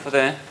gratitude for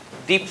the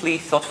deeply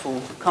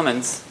thoughtful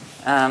comments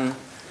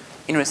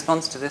in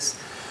response to this.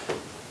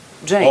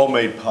 Jay. All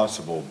made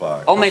possible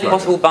by. All made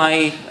possible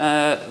by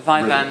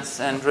Vyvanse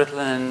and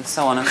Ritalin and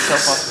so on and so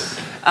forth.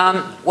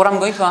 What I'm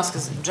going to ask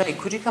is, Jay,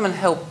 could you come and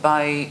help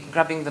by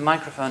grabbing the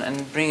microphone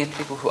and bringing it to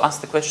people who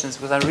ask the questions,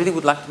 because I really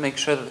would like to make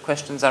sure that the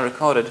questions are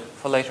recorded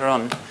for later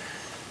on.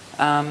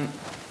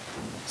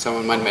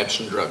 Someone might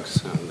mention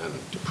drugs and then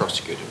to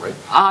prosecute him, right?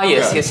 Ah,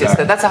 yes, Yeah, yes,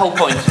 exactly. yes. That's the whole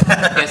point.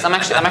 Yes, I'm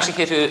actually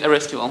here to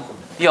arrest you all.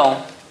 You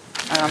all.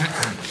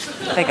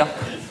 There you go.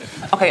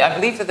 Okay, I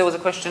believe that there was a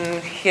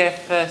question here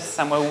first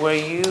somewhere. Were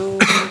you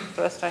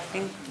first, I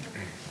think?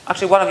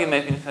 Actually, one of you may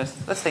have been first.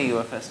 Let's say you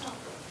were first.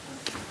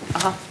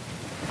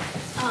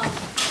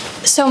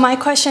 So my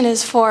question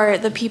is for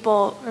the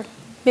people, or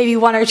maybe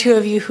one or two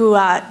of you who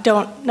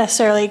don't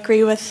necessarily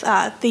agree with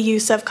the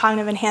use of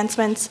cognitive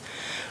enhancements.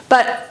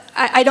 But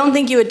I don't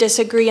think you would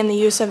disagree in the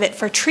use of it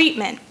for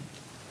treatment.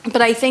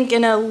 But I think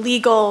in a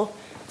legal,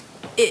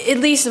 at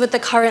least with the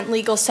current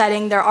legal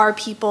setting, there are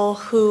people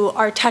who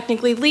are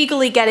technically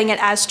legally getting it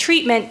as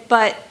treatment.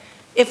 But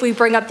if we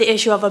bring up the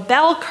issue of a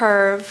bell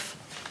curve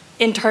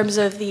in terms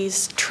of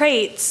these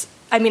traits,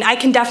 I mean, I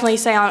can definitely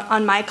say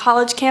on my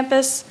college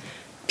campus,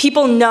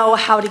 people know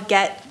how to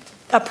get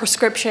a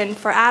prescription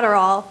for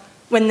Adderall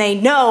when they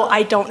know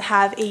I don't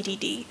have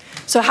ADD.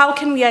 So how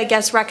can we, I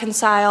guess,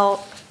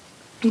 reconcile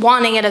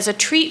wanting it as a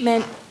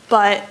treatment,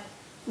 but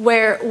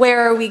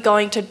where are we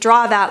going to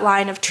draw that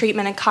line of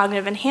treatment and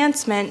cognitive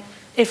enhancement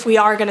if we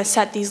are going to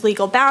set these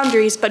legal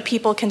boundaries, but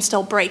people can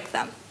still break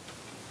them?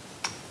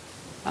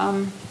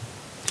 Do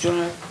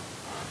you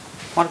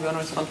want to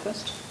respond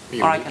first?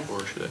 You Or I can.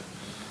 Or should I?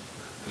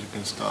 You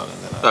can start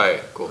and then All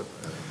right, cool.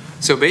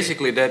 So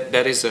basically,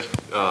 that is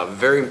a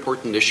very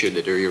important issue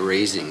that you're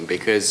raising,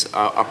 because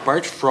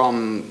apart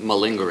from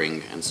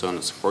malingering and so on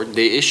and so forth,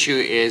 the issue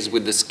is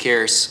with the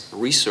scarce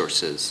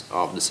resources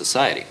of the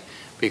society.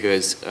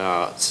 Because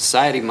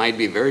society might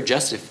be very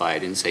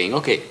justified in saying,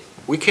 okay,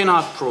 we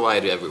cannot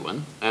provide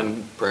everyone,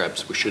 and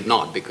perhaps we should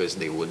not, because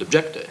they would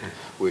object to it.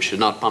 We should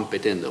not pump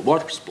it in the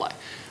water supply.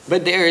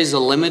 But there is a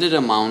limited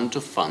amount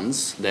of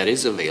funds that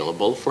is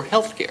available for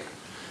healthcare.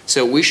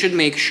 So we should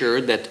make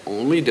sure that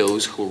only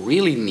those who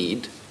really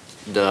need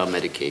the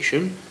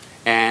medication,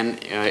 and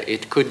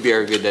it could be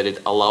argued that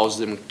it allows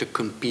them to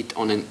compete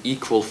on an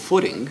equal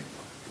footing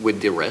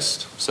with the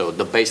rest. So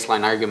the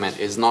baseline argument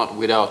is not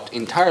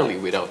entirely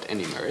without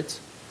any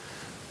merits.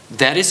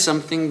 That is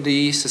something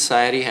the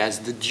society has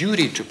the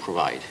duty to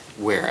provide.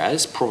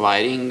 Whereas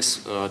providing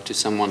to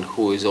someone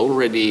who is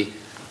already,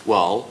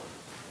 well,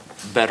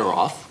 better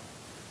off,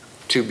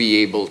 to be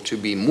able to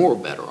be more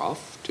better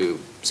off, to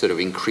sort of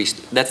increase,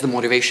 that's the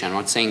motivation. I'm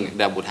not saying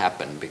that would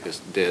happen, because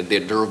the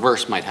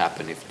reverse might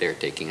happen if they're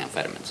taking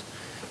amphetamines.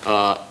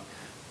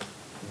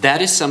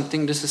 That is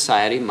something the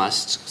society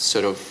must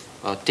sort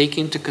of take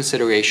into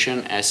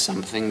consideration as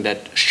something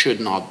that should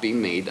not be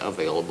made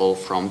available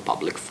from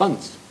public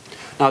funds.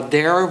 Now,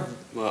 there are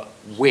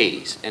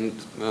ways, and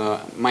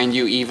mind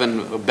you,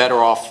 even better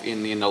off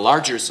in a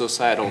larger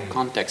societal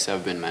context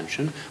have been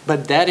mentioned,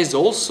 but that is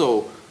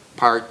also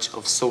part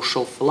of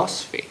social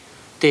philosophy.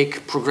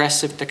 Take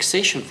progressive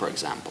taxation, for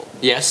example.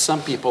 Yes,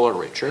 some people are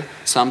richer,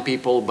 some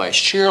people by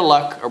sheer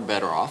luck are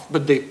better off,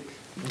 but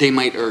they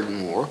might earn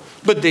more,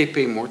 but they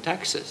pay more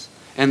taxes.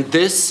 And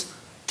this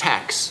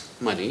tax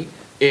money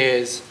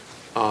is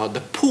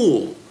the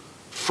pool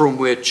from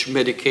which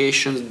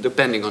medications,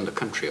 depending on the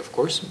country of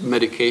course,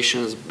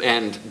 medications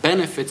and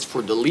benefits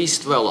for the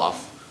least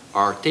well-off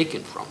are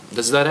taken from.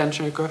 Does that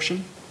answer your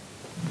question?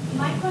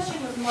 My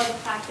question was more the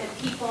fact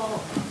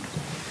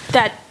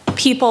that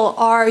people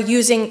are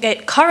using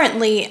it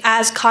currently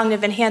as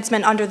cognitive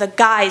enhancement under the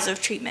guise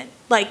of treatment.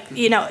 Like,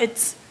 you know,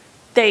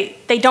 they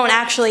don't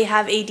actually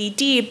have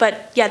ADD,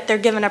 but yet they're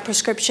given a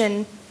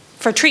prescription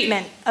for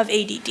treatment of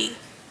ADD.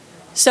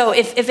 So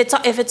if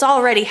it's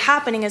already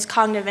happening as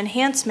cognitive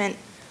enhancement,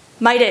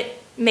 might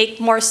it make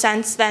more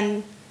sense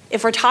than,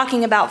 if we're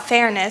talking about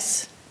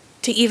fairness,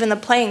 to even the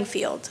playing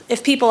field,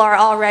 if people are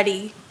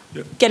already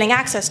getting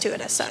access to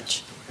it as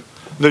such?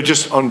 They're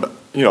just on,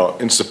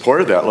 in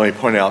support of that, let me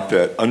point out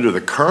that under the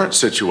current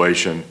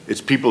situation,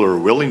 it's people who are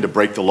willing to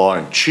break the law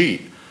and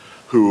cheat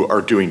who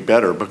are doing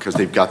better because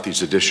they've got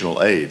these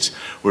additional aids.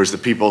 Whereas the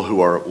people who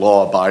are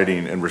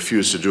law-abiding and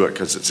refuse to do it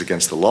because it's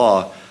against the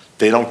law,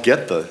 they don't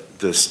get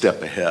the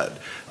step ahead.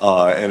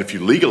 And if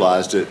you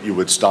legalized it, you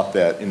would stop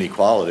that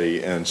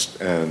inequality and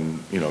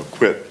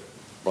quit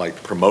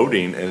like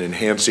promoting and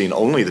enhancing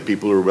only the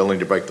people who are willing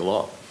to break the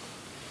law.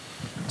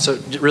 So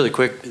really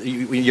quick,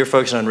 you're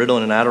focusing on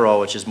Ritalin and Adderall,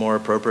 which is more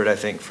appropriate, I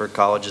think, for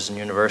colleges and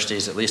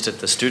universities, at least at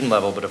the student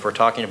level. But if we're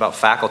talking about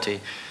faculty,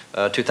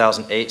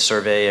 2008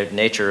 survey of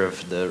Nature,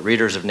 of the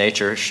readers of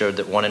Nature, showed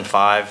that 1 in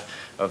 5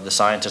 of the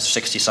scientists,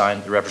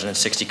 represented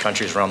 60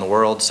 countries around the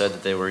world, said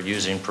that they were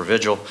using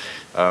Provigil.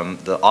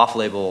 The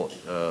off-label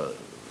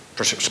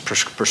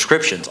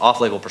prescriptions,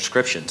 off-label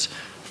prescriptions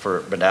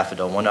for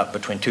modafinil went up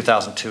between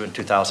 2002 and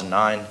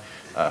 2009,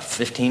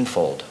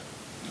 15-fold.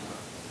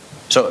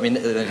 So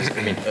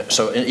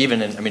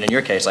even in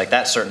your case, like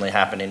that's certainly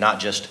happening,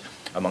 not just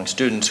among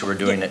students who are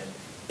doing it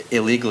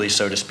illegally,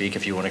 so to speak,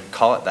 if you want to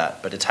call it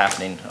that, but it's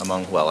happening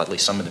among, well, at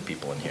least some of the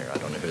people in here. I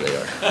don't know who they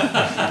are.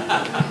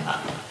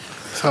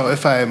 So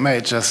if I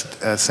may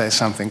just say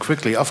something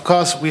quickly. Of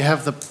course, we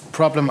have the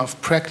problem of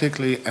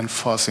practically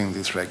enforcing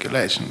these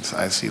regulations.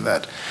 I see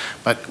that.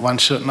 But one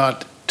should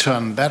not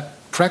turn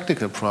that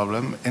practical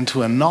problem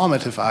into a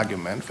normative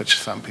argument, which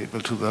some people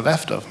to the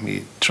left of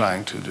me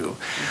trying to do.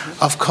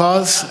 Of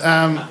course,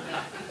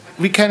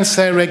 we can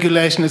say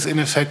regulation is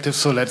ineffective,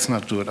 so let's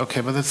not do it.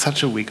 Okay, but that's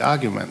such a weak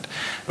argument.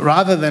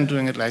 Rather than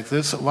doing it like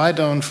this, why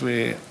don't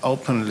we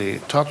openly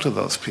talk to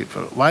those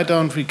people? Why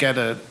don't we get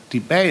a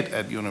debate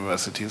at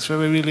universities where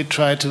we really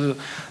try to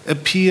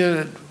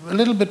appeal a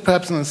little bit,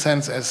 perhaps in a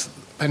sense, as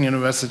Penn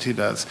University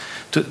does,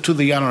 to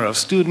the younger of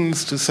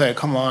students, to say,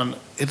 come on,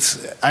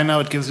 I know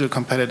it gives you a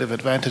competitive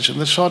advantage in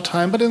the short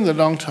time, but in the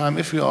long time,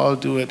 if we all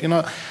do it,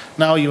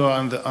 now you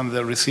are on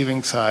the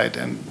receiving side,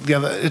 and the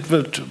other, it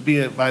will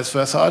be vice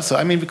versa also.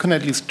 I mean, we can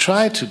at least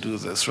try to do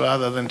this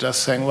rather than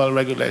just saying, well,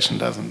 regulation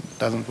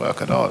doesn't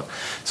work at all.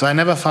 So I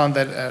never found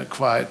that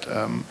quite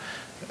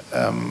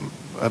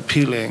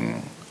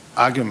appealing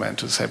argument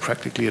to say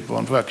practically it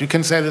won't work. You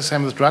can say the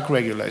same with drug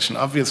regulation.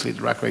 Obviously,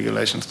 drug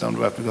regulations don't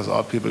work because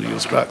all people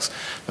use drugs,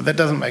 but that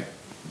doesn't make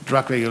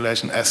drug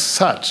regulation as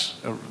such.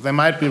 They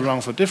might be wrong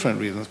for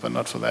different reasons, but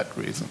not for that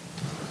reason.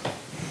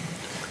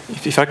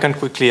 If I can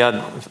quickly add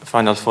a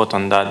final thought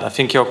on that, I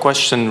think your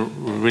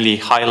question really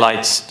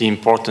highlights the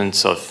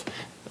importance of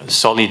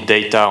solid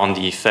data on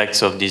the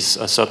effects of these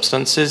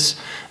substances,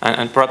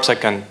 and perhaps I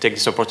can take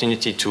this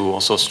opportunity to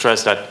also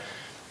stress that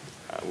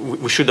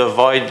we should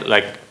avoid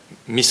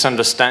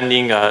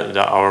misunderstanding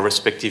our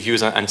respective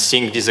views and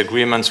seeing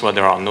disagreements where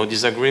there are no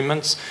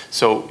disagreements.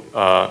 So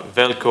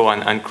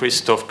Veljko and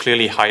Christoph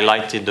clearly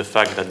highlighted the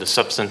fact that the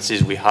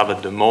substances we have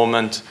at the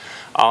moment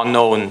are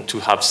known to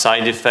have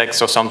side effects,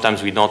 so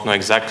sometimes we don't know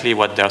exactly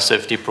what their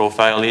safety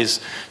profile is,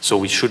 so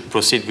we should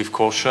proceed with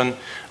caution.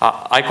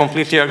 I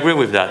completely agree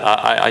with that.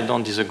 I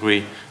don't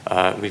disagree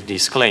with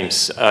these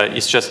claims.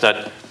 It's just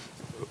that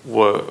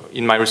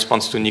in my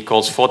response to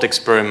Nicole's thought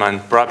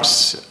experiment,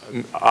 perhaps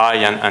I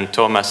and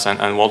Thomas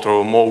and Walter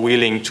were more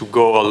willing to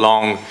go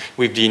along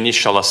with the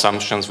initial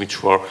assumptions,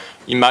 which were,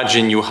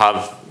 imagine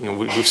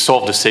we've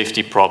solved the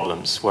safety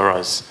problems,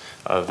 whereas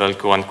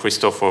Veljko and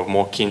Christoph were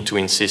more keen to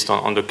insist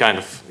on the kind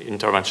of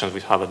interventions we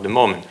have at the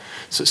moment.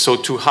 So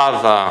to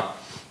have,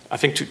 I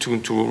think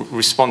to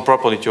respond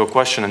properly to your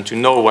question and to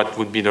know what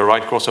would be the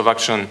right course of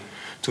action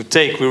to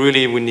take,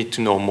 we need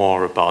to know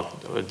more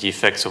about the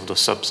effects of the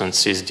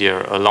substances,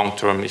 their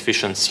long-term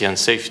efficiency and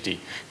safety,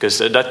 because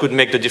that could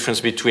make the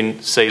difference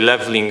between, say,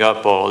 leveling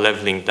up or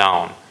leveling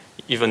down,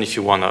 even if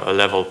you want a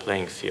level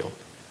playing field.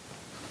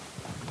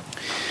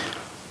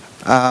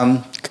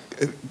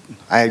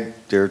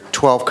 There are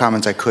 12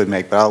 comments I could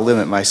make, but I'll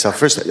limit myself.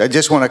 First, I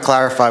just want to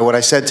clarify what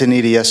I said to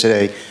Nita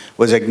yesterday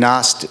was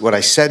agnostic. What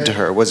I said to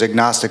her was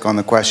agnostic on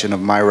the question of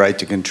my right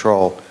to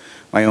control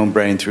my own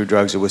brain through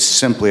drugs. It was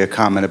simply a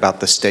comment about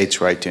the state's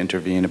right to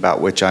intervene,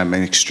 about which I'm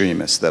an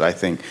extremist, that I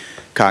think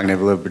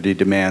cognitive liberty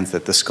demands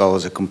that the skull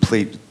is a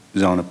complete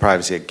zone of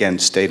privacy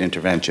against state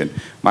intervention.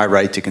 My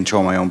right to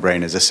control my own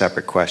brain is a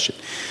separate question.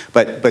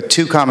 But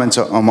two comments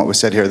on what was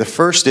said here. The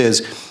first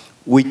is,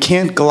 we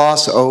can't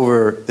gloss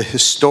over the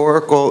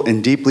historical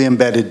and deeply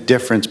embedded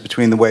difference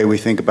between the way we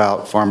think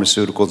about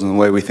pharmaceuticals and the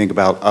way we think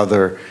about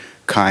other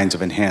kinds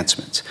of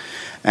enhancements.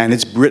 And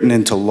it's written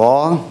into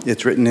law,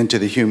 it's written into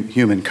the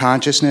human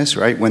consciousness,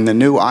 right? When the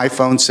new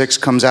iPhone 6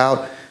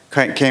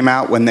 came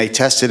out, when they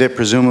tested it,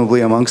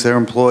 presumably amongst their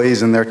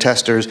employees and their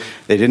testers,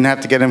 they didn't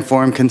have to get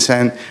informed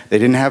consent, they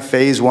didn't have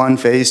phase 1,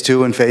 phase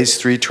 2, and phase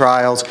 3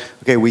 trials.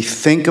 Okay, we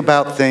think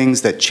about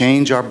things that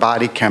change our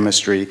body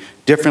chemistry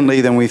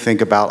differently than we think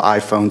about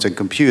iPhones and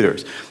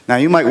computers. Now,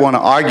 you might want to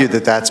argue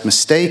that that's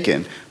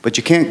mistaken, but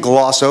you can't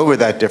gloss over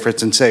that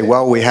difference and say,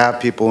 well, we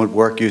have people at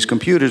work use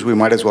computers, we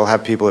might as well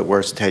have people at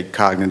work take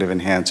cognitive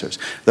enhancers.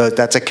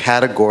 That's a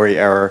category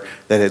error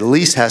that at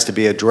least has to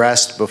be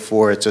addressed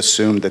before it's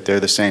assumed that they're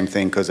the same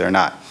thing, because they're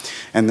not.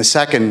 And the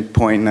second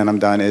point, and then I'm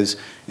done, is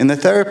in the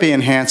therapy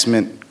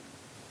enhancement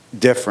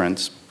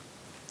difference,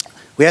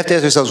 we have to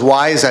ask ourselves,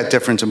 why is that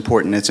difference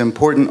important? It's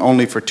important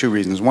only for two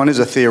reasons. One is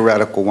a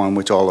theoretical one,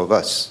 which all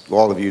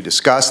of you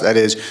discussed. That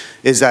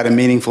is that a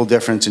meaningful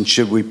difference, and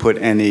should we put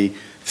any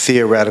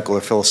theoretical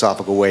or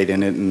philosophical weight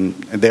in it? And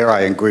there I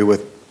agree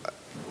with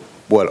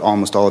what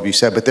almost all of you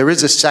said. But there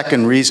is a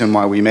second reason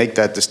why we make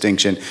that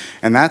distinction,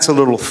 and that's a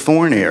little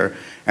thornier,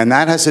 and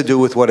that has to do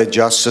with what a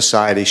just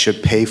society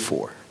should pay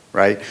for,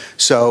 right?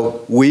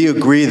 So we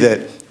agree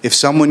that if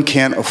someone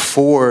can't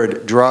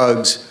afford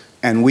drugs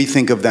and we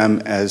think of them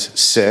as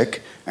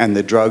sick and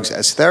the drugs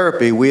as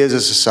therapy, we as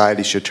a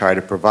society should try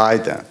to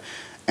provide them.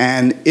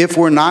 And if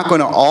we're not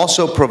going to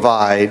also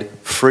provide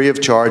free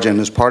of charge and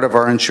as part of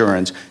our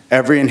insurance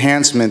every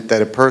enhancement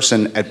that a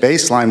person at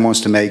baseline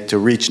wants to make to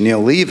reach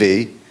Neil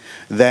Levy,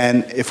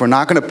 then if we're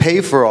not going to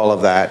pay for all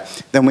of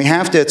that, then we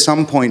have to at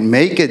some point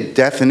make a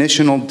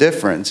definitional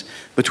difference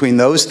between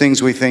those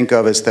things we think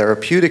of as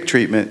therapeutic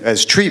treatment,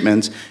 as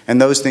treatments,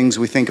 and those things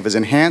we think of as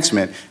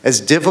enhancement,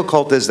 as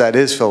difficult as that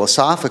is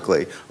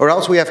philosophically, or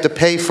else we have to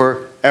pay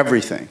for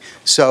everything.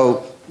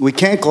 So we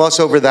can't gloss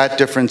over that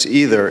difference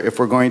either if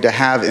we're going to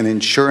have an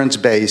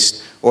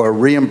insurance-based or a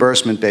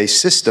reimbursement-based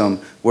system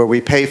where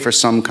we pay for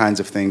some kinds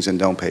of things and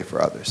don't pay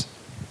for others.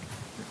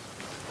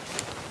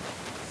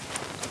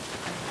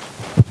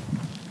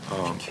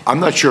 I'm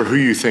not sure who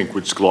you think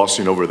was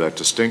glossing over that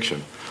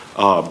distinction,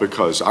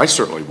 because I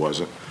certainly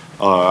wasn't.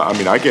 I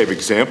mean, I gave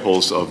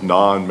examples of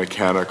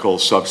non-mechanical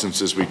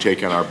substances we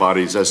take in our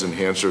bodies as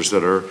enhancers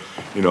that are,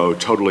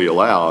 totally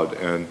allowed.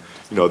 And,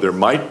 there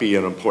might be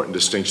an important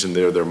distinction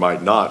there, there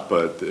might not,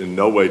 but in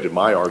no way did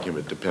my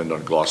argument depend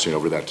on glossing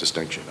over that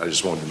distinction. I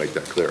just wanted to make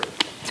that clear.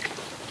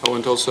 I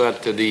want to also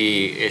add to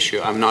the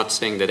issue, I'm not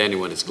saying that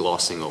anyone is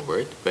glossing over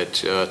it, but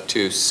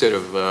to sort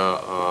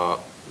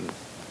of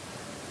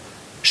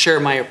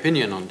share my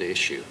opinion on the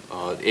issue.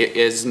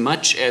 As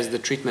much as the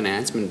treatment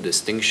enhancement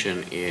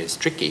distinction is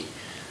tricky,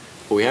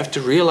 we have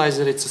to realize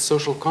that it's a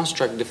social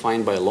construct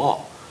defined by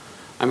law.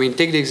 I mean,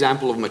 take the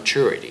example of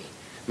maturity.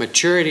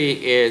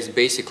 Maturity is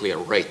basically a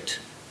right.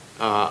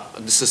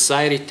 The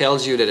society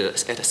tells you that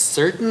at a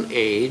certain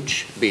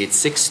age, be it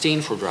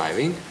 16 for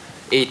driving,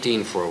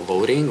 18 for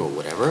voting or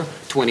whatever,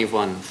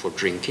 21 for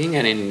drinking,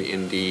 and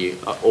in the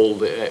old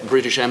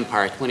British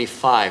Empire,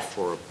 25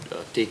 for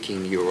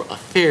taking your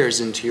affairs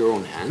into your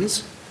own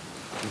hands,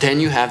 then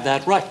you have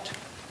that right.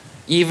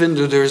 Even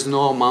though there's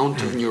no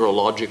amount of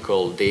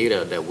neurological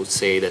data that would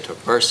say that a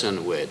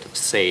person with,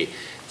 say,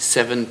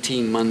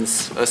 17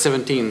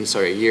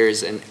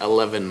 years and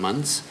 11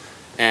 months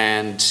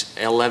and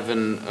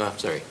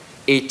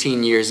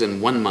 18 years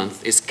and 1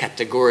 month is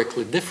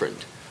categorically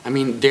different. I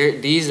mean,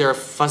 these are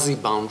fuzzy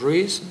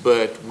boundaries,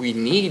 but we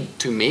need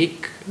to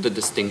make the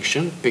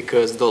distinction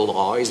because the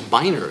law is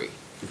binary.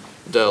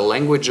 The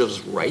language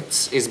of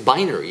rights is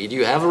binary.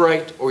 You have a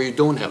right or you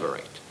don't have a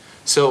right.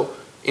 So,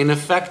 in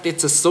effect,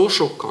 it's a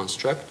social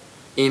construct.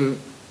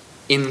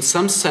 In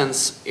some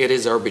sense, it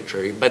is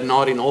arbitrary, but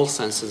not in all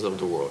senses of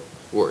the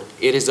word.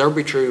 It is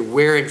arbitrary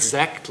where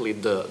exactly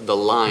the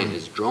line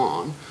is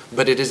drawn,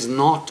 but it is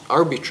not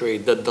arbitrary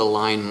that the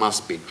line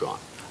must be drawn.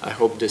 I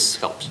hope this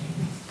helps.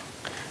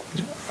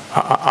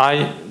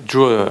 I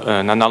drew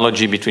an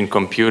analogy between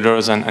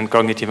computers and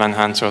cognitive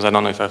enhancers. I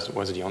don't know if I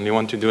was the only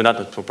one to do that,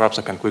 but perhaps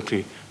I can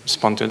quickly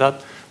respond to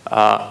that.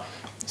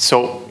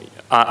 So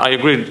I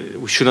agree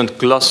we shouldn't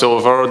gloss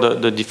over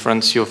the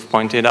difference you've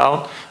pointed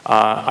out.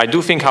 I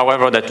do think,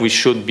 however, that we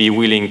should be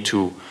willing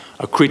to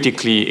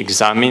critically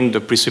examine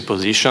the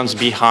presuppositions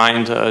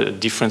behind a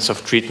difference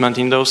of treatment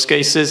in those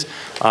cases.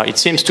 It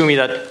seems to me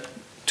that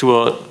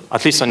to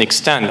at least an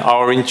extent,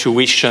 our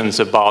intuitions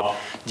about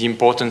the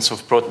importance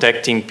of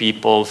protecting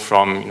people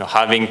from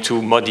having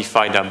to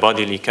modify their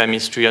bodily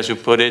chemistry, as you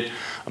put it,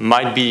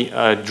 might be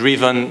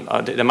driven,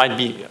 there might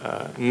be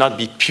not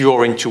be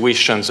pure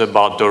intuitions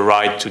about the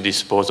right to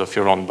dispose of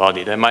your own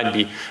body. There might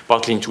be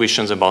partly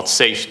intuitions about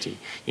safety.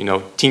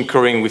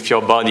 Tinkering with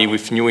your body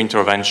with new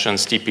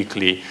interventions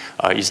typically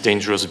is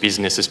dangerous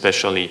business,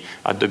 especially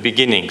at the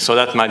beginning. So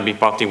that might be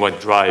partly what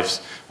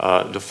drives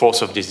the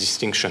force of this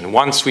distinction.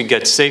 Once we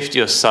get safety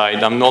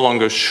aside, I'm no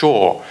longer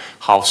sure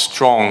how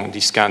strong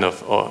this kind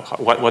of,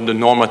 what the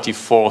normative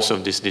force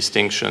of this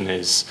distinction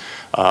is.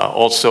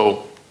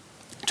 Also,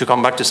 to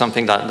come back to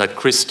something that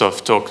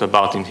Christoph talked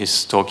about in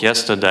his talk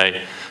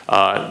yesterday,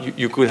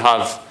 you could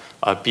have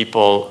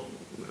people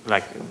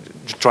like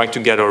trying to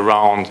get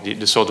around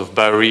the sort of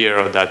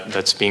barrier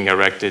that's being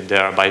erected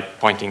there by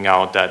pointing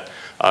out that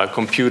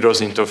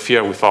computers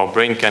interfere with our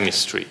brain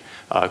chemistry.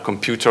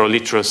 Computer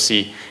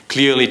literacy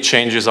clearly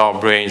changes our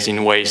brains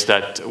in ways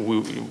that we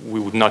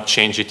would not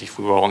change it if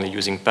we were only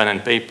using pen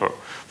and paper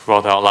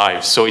throughout our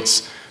lives. So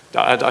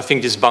I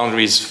think this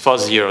boundary is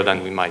fuzzier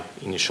than we might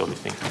initially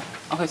think.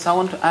 Okay, so I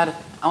want to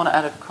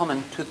add a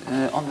comment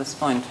on this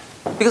point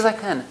because I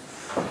can.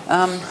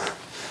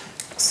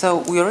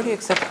 So we already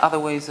accept other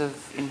ways of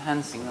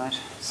enhancing, right?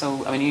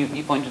 So I mean,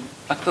 you pointed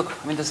like, look,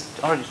 I mean, there's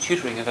already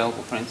tutoring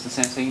available, for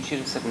instance, so you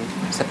tutor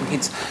certain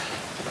kids.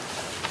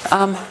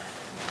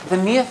 The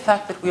mere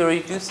fact that we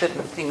already do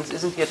certain things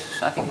isn't yet,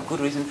 I think, a good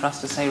reason for us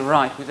to say,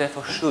 right, we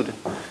therefore should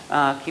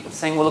keep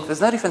saying, well, look,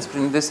 there's no difference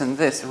between this and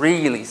this,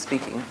 really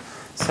speaking,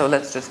 so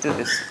let's just do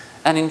this.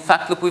 And in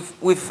fact, look,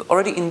 we've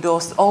already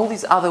endorsed all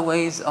these other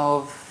ways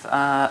of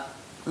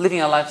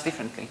living our lives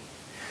differently.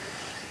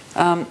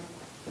 And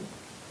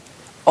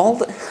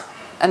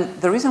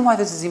the reason why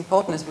this is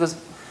important is because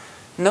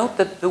note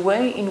that the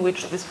way in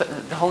which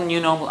the whole new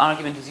normal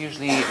argument is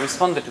usually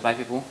responded to by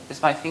people is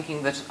by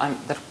thinking that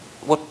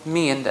what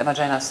me and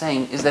Emma-Jane are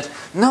saying is that,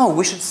 no,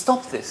 we should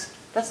stop this.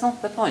 That's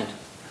not the point.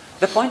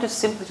 The point is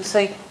simply to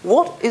say,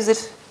 what is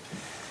it?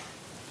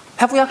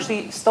 Have we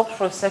actually stopped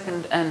for a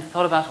second and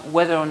thought about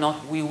whether or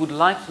not we would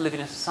like to live in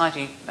a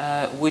society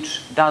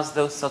which does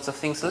those sorts of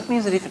things? So let me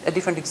use a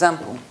different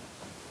example.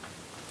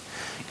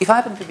 If I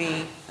happen to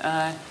be,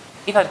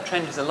 if I'm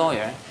trained as a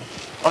lawyer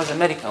or as a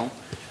medical,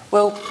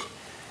 well,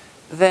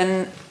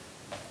 then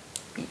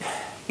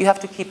you have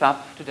to keep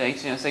up to date,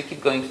 so you keep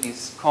going to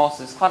these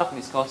courses. Quite often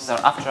these courses are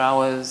after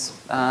hours,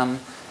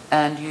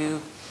 and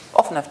you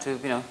often have to,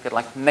 get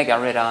like mega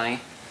red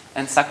eye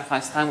and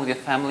sacrifice time with your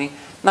family.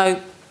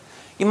 Now,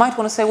 you might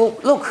want to say, well,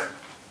 look,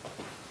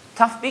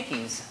 tough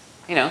bickies,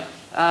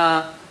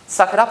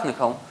 suck it up,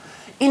 Nicole.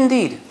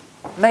 Indeed,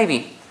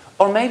 maybe.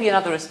 Or maybe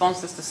another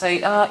response is to say,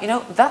 you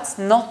know, that's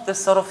not the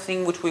sort of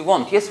thing which we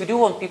want. Yes, we do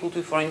want people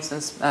to, for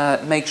instance,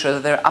 make sure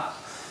that they're up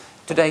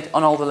to date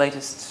on all the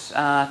latest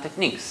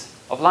techniques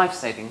of life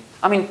saving.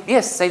 I mean,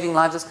 yes, saving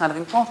lives is kind of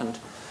important.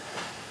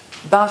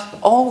 But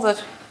all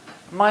that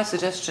my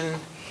suggestion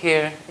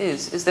here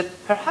is that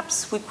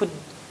perhaps we could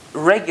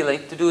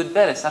regulate to do it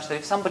better, such that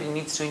if somebody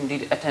needs to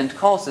indeed attend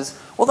courses,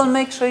 well, then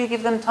make sure you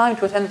give them time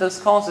to attend those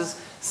courses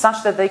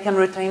such that they can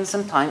retain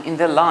some time in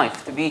their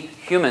life to be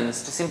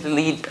humans, to simply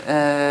lead,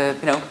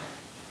 you know,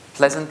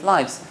 pleasant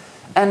lives.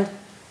 And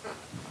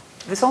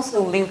this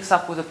also links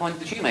up with the point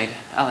that you made,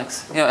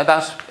 Alex, you know,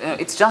 about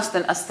it's just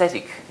an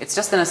aesthetic. It's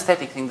just an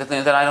aesthetic thing that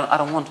I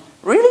don't want.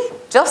 Really?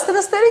 Just an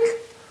aesthetic?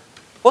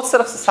 What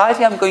sort of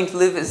society I'm going to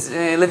live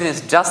in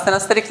is just an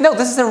aesthetic? No,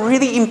 this is a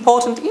really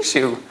important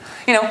issue.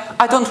 You know,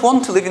 I don't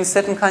want to live in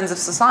certain kinds of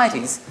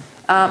societies.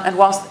 And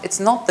whilst it's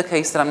not the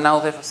case that I'm now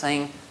therefore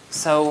saying,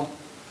 so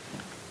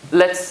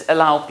let's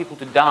allow people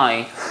to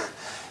die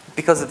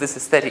because of this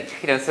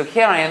aesthetic. You know, so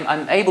here I am,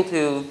 I'm able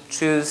to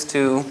choose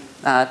to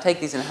take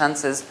these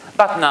enhancers,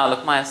 but now,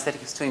 look, my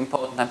aesthetic is too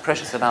important, I'm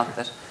precious about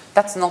that.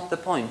 That's not the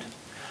point.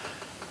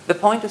 The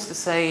point is to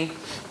say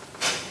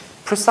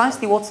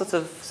precisely what sorts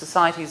of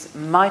societies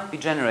might be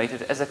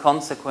generated as a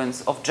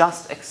consequence of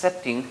just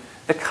accepting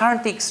the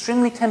currently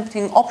extremely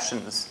tempting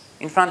options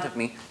in front of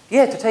me.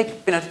 Yeah, to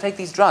take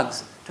these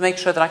drugs, to make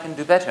sure that I can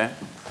do better,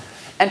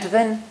 and to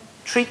then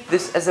treat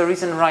this as a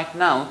reason right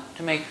now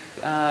to make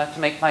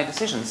my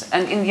decisions.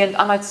 And in the end,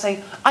 I might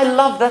say, I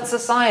love that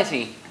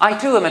society. I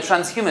too am a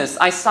transhumanist.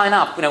 I sign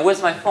up. You know,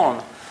 where's my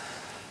form?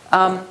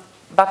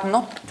 But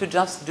not to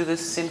just do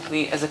this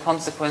simply as a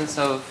consequence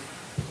of,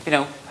 you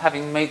know,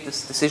 having made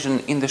this decision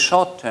in the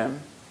short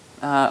term.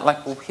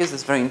 Like, well, here's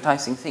this very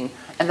enticing thing,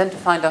 and then to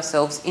find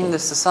ourselves in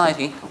this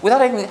society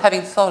without even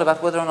having thought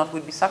about whether or not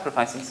we'd be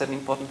sacrificing certain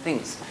important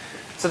things.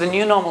 So the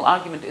new normal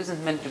argument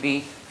isn't meant to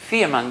be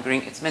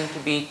fear-mongering, it's meant to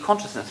be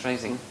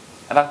consciousness-raising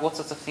about what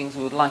sorts of things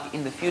we would like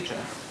in the future.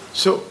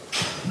 So,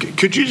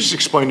 could you just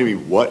explain to me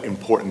what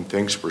important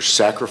things we're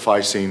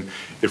sacrificing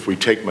if we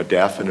take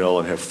modafinil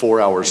and have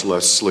 4 hours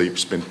less sleep,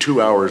 spend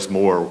 2 hours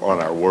more on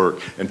our work,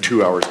 and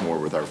 2 hours more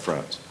with our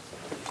friends?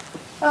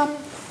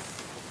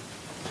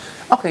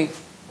 Okay.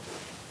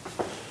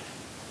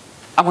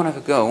 I want to have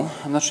a go.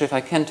 I'm not sure if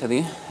I can tell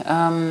you.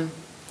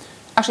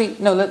 Actually,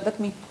 no, let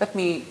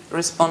me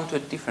respond to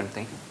it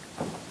differently.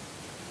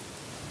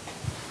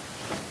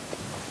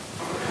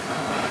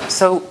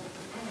 So,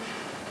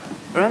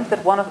 remember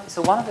that one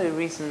of the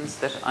reasons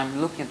that I'm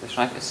looking at this,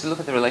 right, is to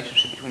look at the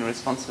relationship between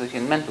responsibility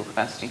and mental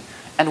capacity.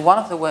 And one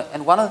of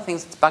the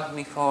things that's bugged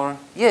me for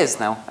years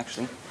now,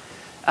 actually,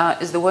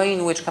 is the way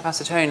in which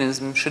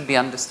capacitarianism should be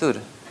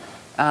understood.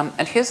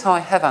 And here's how I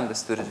have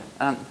understood it.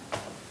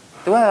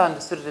 The way I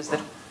understood it is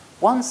that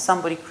once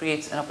somebody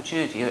creates an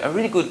opportunity, a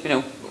really good, you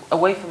know, a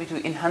way for me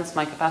to enhance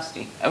my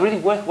capacity, a really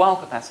worthwhile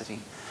capacity,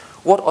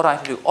 what ought I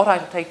to do? Ought I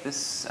to take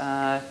this,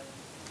 to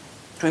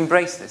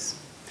embrace this?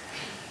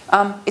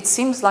 It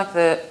seems like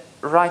the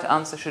right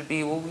answer should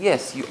be, well,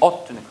 yes, you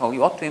ought to, Nicole,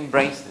 you ought to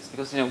embrace this,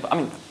 because, you know, I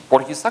mean,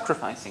 what are you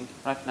sacrificing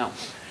right now?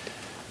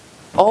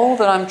 All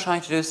that I'm trying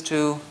to do is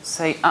to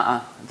say,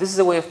 this is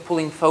a way of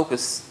pulling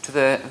focus to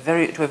a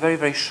very,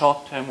 very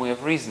short-term way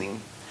of reasoning.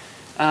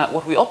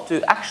 What we ought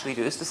to actually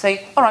do is to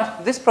say, all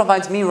right, this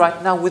provides me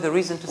right now with a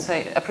reason to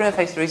say, a prima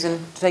facie reason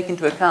to take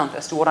into account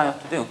as to what I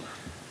ought to do.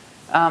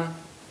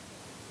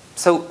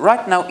 So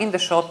right now, in the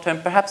short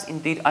term, perhaps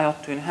indeed I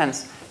ought to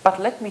enhance. But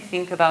let me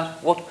think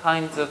about what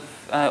kind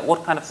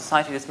of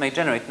society this may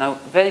generate. Now,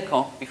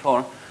 Veliko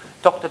before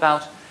talked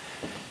about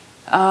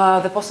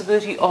the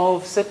possibility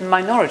of certain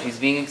minorities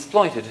being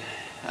exploited.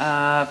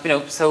 You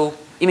know, so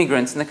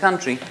immigrants in the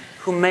country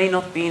who may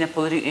not be in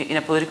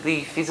a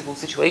politically feasible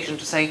situation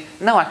to say,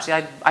 no,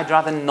 actually, I'd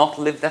rather not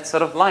live that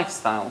sort of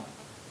lifestyle.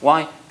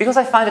 Why? Because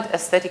I find it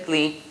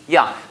aesthetically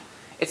yuck.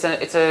 It's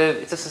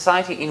a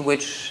society in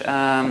which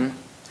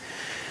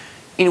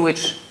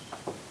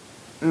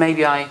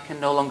maybe I can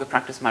no longer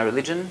practice my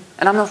religion,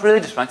 and I'm not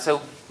religious, right?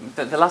 So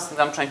the last thing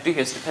that I'm trying to do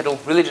here is to peddle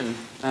religion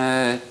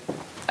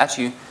at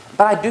you.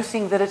 But I do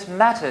think that it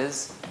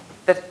matters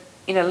that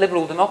in a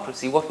liberal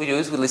democracy, what we do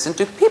is we listen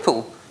to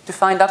people to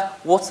find out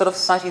what sort of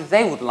society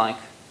they would like,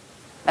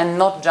 and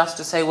not just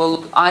to say, well,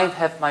 look, I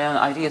have my own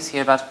ideas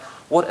here about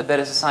what a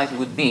better society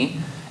would be,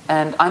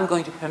 and I'm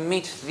going to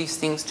permit these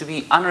things to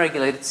be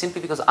unregulated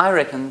simply because I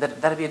reckon that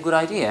that'd be a good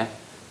idea.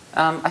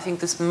 I think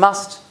this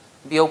must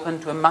be open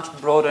to a much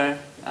broader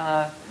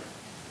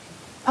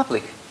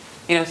public.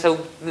 You know,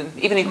 so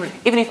even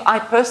if I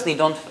personally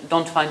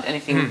don't find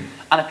anything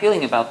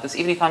unappealing about this,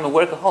 even if I'm a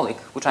workaholic,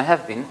 which I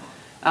have been,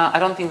 I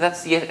don't think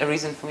that's yet a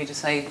reason for me to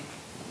say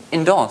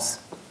endorse.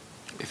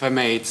 If I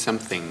may add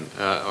something,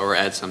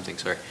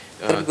 sorry,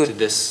 to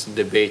this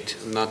debate,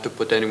 not to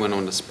put anyone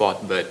on the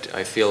spot, but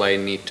I feel I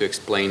need to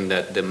explain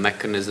that the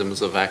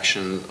mechanisms of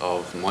action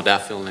of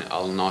modafinil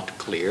are not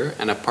clear,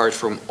 and apart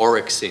from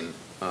orexin,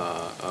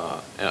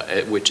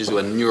 which is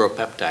a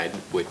neuropeptide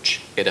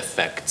which it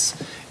affects,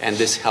 And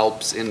this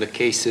helps in the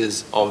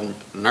cases of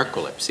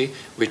narcolepsy,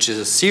 which is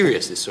a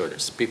serious disorder.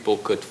 So people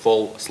could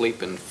fall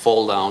asleep and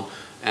fall down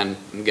and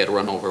get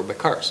run over by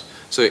cars.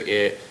 So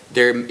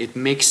it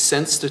makes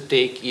sense to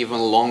take even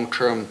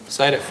long-term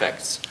side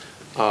effects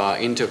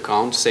into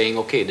account, saying,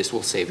 okay, this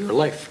will save your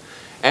life.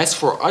 As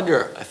for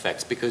other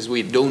effects, because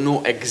we don't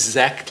know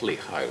exactly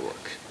how it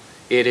works,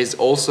 it is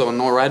also a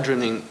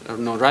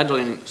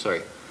noradrenaline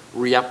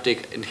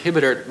reuptake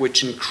inhibitor,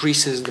 which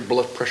increases the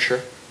blood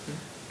pressure,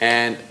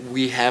 and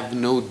we have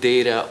no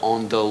data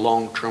on the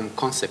long-term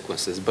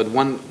consequences. But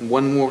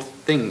one more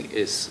thing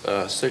is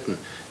certain: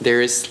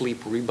 there is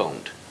sleep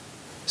rebound.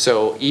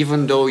 So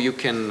even though you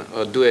can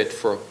do it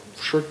for a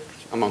short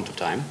amount of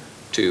time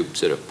to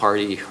sort of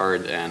party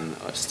hard and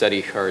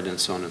study hard and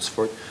so on and so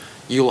forth,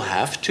 you'll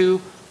have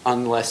to,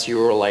 unless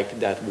you're like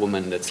that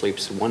woman that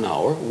sleeps 1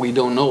 hour. We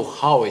don't know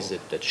how is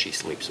it that she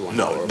sleeps 1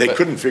 hour. No, they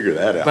couldn't figure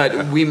that out.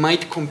 But we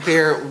might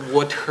compare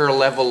what her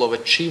level of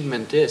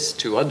achievement is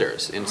to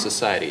others in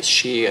society. Is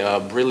she a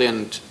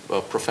brilliant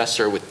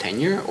professor with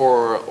tenure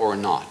or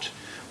not?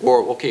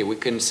 Or, okay, we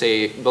can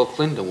say Bill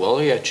Clinton, well,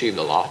 he achieved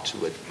a lot.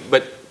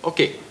 But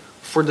okay,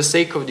 for the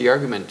sake of the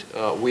argument,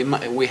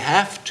 we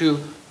have to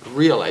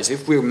realize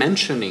if we're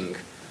mentioning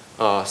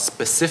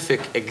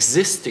specific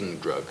existing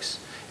drugs.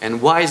 And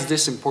why is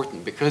this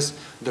important? Because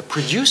the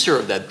producer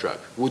of that drug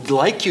would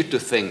like you to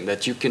think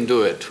that you can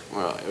do it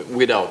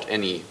without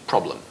any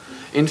problem.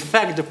 In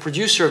fact, the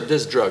producer of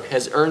this drug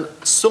has earned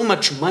so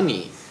much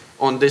money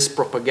on this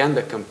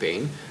propaganda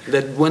campaign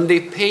that when they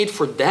paid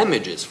for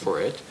damages for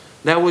it,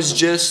 that was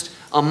just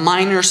a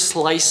minor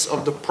slice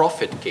of the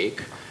profit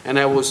cake, and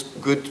that was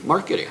good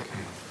marketing.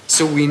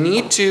 So we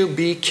need to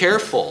be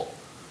careful.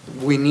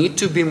 We need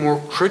to be more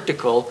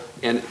critical,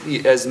 and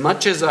as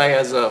much as I,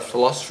 as a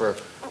philosopher,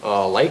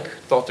 like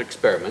thought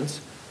experiments,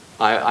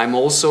 I'm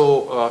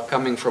also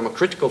coming from a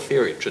critical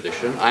theory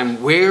tradition.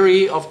 I'm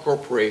wary of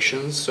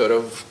corporations sort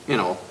of,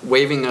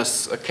 waving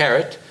us a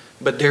carrot,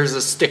 but there's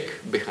a stick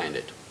behind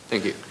it.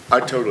 Thank you. I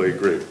totally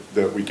agree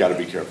that we got to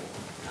be careful.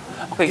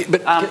 Okay,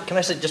 but can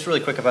I say just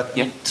really quick about that?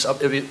 Yeah.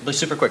 It'll be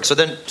super quick.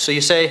 So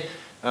you say,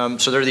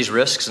 so there are these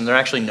risks, and they're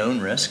actually known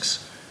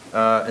risks.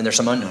 And there's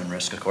some unknown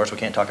risks, of course. We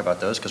can't talk about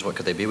those because what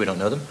could they be? We don't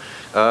know them.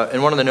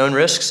 And one of the known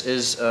risks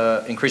is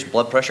increased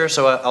blood pressure,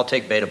 so I'll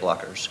take beta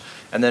blockers.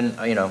 And then,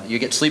 you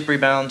get sleep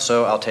rebound,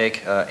 so I'll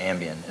take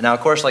Ambien. And now,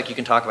 of course, like you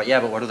can talk about, yeah,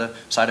 but what are the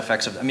side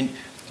effects of,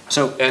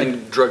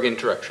 And drug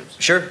interactions.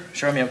 Sure.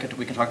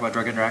 We can talk about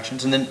drug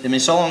interactions. And then,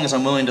 so long as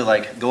I'm willing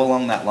to, go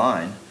along that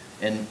line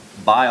and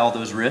buy all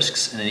those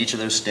risks, and in each of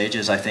those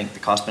stages, I think the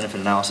cost-benefit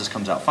analysis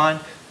comes out fine.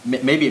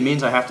 Maybe it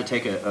means I have to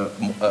take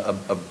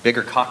a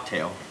bigger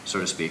cocktail, so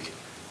to speak.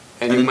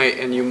 And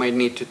you might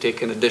need to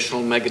take an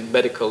additional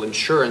medical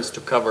insurance to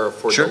cover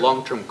for the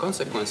long-term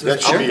consequences.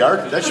 That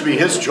should be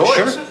his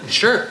choice.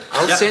 Sure.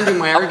 I'll send you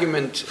my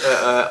argument,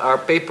 our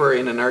paper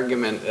in an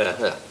argument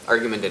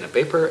in a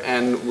paper,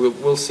 and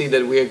we'll see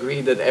that we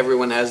agree that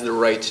everyone has the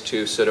right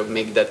to sort of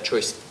make that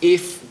choice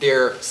if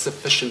they're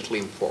sufficiently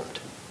informed.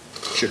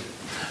 Sure.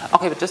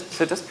 Okay, but just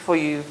before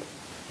we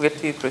get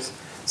to you, Chris.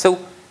 So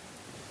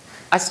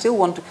I still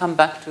want to come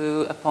back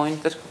to a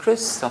point that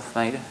Christoph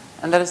made,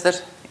 and that is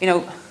that,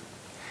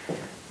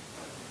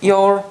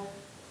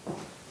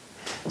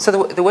 so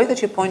the way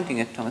that you're pointing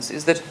it, Thomas,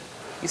 is that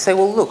you say,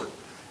 well, look,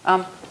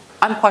 I'm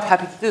quite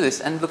happy to do this,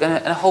 and look,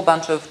 and a whole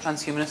bunch of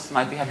transhumanists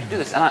might be happy to do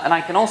this, and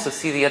I can also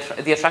see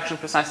the attraction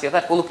precisely of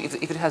that. Well, look,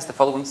 if it has the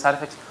following side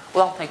effects,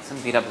 well, I'll take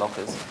some beta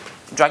blockers.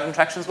 Drug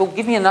interactions, well,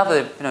 give me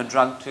another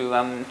drug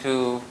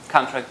to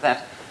counteract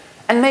that.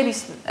 And maybe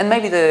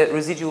the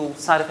residual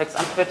side effects,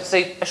 I'm prepared to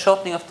say a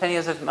shortening of 10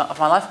 years of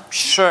my life,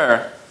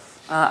 sure,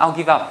 I'll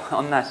give up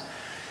on that.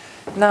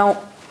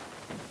 Now,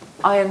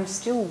 I am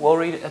still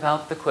worried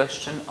about the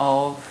question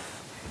of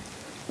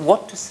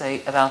what to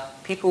say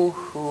about people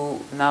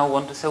who now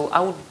want to say,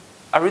 well,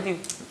 I really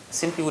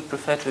simply would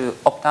prefer to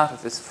opt out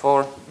of this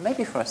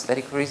maybe for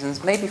aesthetic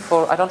reasons, maybe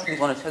I don't really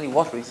want to tell you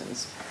what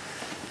reasons.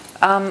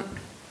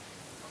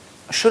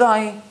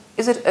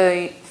 Is it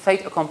a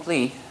fait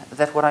accompli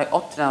that what I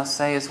ought to now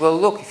say is, well,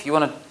 look, if you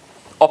want to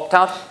opt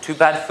out, too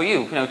bad for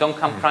you. Don't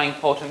come crying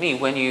poor to me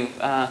when you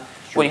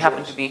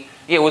happen to be,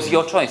 it was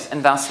your choice,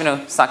 and thus,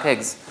 suck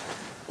eggs.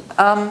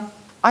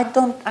 I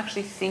don't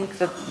actually think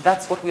that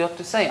that's what we ought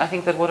to say. I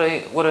think that what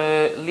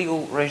a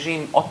legal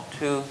regime ought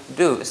to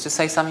do is to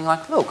say something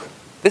like, look,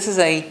 this is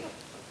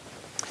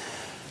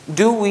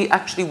do we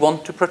actually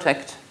want to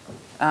protect,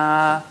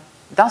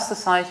 does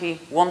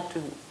society want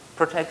to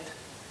protect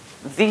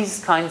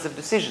these kinds of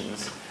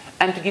decisions,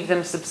 and to give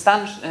them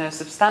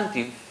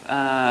substantive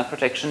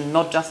protection,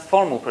 not just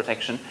formal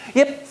protection.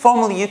 Yep,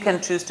 formally you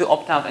can choose to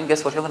opt out, and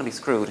guess what, you're going to be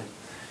screwed.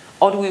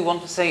 Or do we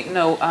want to say,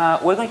 no,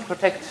 we're going to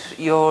protect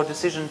your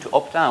decision to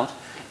opt out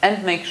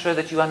and make sure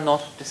that you are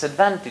not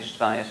disadvantaged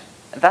by it?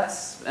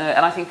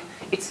 And I think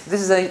this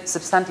is a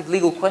substantive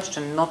legal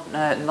question,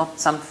 not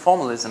some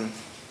formalism.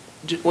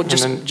 Well,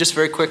 just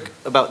very quick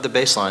about the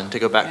baseline, to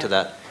go back to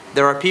that.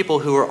 There are people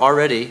who are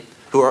already,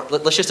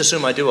 let's just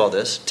assume I do all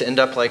this, to end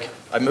up like,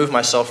 I move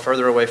myself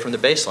further away from the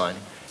baseline.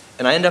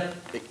 And I end up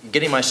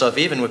getting myself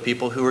even with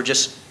people who are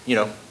just, you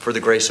know, for the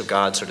grace of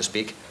God, so to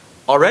speak,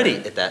 already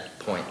at that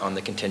point on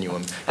the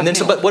continuum. And then,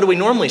 so, but what do we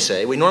normally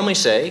say? We normally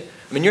say,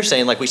 I mean, you're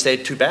saying like we say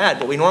too bad.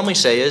 What we normally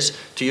say is,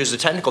 to use the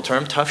technical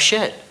term, tough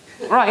shit.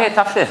 Right, yeah,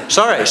 tough shit.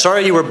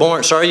 Sorry you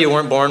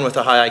weren't born with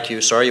a high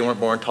IQ. Sorry you weren't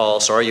born tall.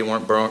 Sorry you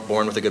weren't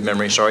born with a good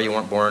memory. Sorry you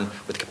weren't born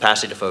with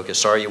capacity to focus.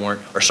 Sorry you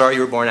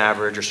were born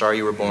average, or sorry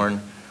you were born.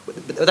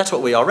 But that's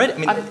what we already, I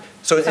mean,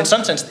 so in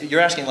some sense,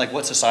 you're asking like,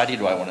 what society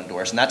do I want to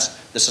endorse? And that's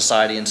the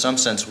society, in some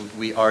sense,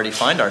 we already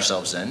find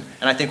ourselves in.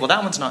 And I think, well,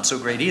 that one's not so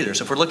great either.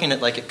 So if we're looking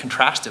at like it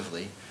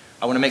contrastively,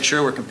 I want to make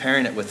sure we're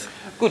comparing it with.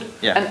 Good.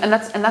 Yeah. And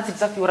that's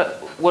exactly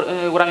what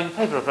I'm in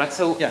favor of, right?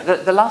 So yeah.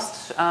 the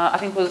last, I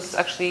think, was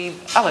actually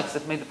Alex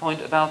that made the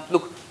point about,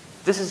 look,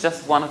 this is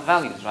just one of the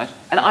values, right?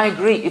 And I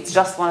agree, it's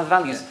just one of the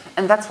values.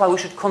 And that's why we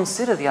should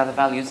consider the other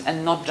values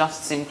and not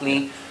just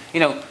simply, you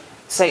know,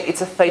 say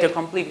it's a fait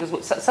accompli.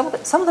 Because some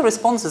of the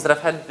responses that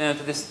I've had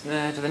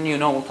to the new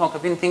normal talk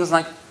have been things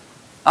like,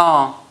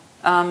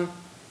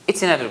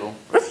 it's inevitable.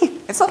 Really?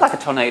 It's not like a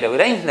tornado. It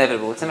ain't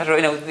inevitable. It's a matter of,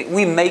 you know,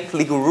 we make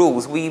legal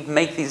rules. We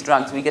make these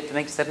drugs. We get to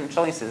make certain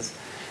choices.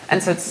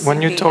 And so it's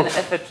simply an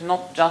effort to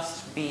not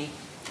just be...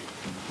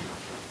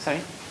 Sorry?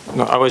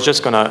 No, I was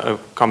just going to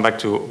come back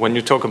to when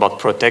you talk about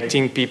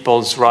protecting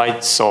people's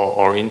rights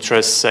or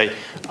interests, say,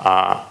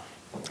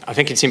 I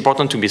think it's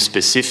important to be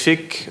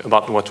specific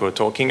about what we're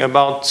talking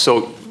about.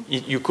 So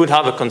you could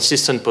have a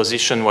consistent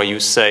position where you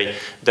say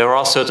there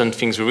are certain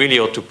things we really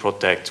ought to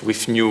protect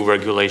with new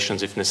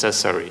regulations if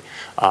necessary.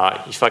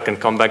 If I can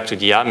come back to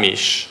the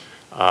Amish,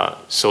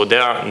 so they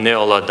are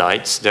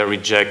neo-Luddites. They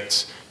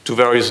reject, to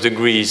various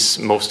degrees,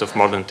 most of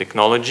modern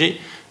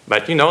technology.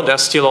 But, you know, they're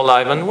still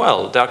alive and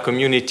well. Their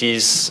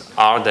communities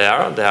are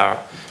there. They are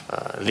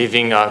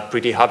living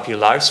pretty happy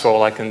lives, for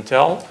all I can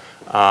tell.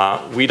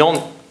 We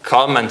don't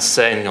come and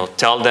say, you know,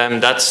 tell them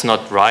that's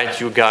not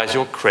right, you guys,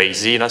 you're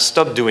crazy, let's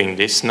stop doing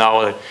this.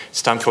 Now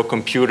it's time for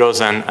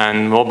computers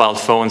and mobile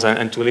phones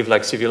and to live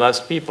like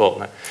civilized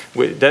people.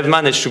 They've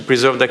managed to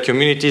preserve their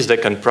communities, they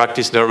can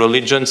practice their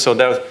religion,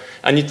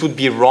 and it would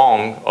be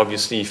wrong,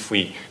 obviously, if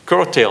we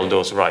curtail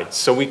those rights.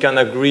 So we can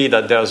agree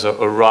that there's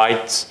a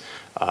right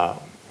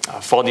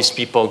for these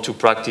people to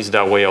practice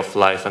their way of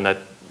life and that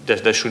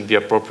there should be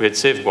appropriate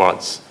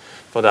safeguards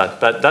for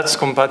that. But that's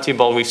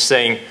compatible with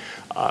saying,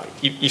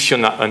 if you're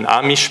an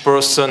Amish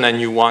person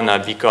and you want to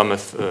become a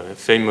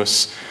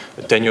famous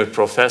tenured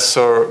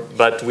professor,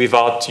 but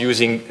without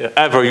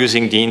ever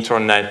using the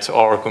internet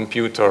or a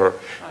computer,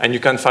 and you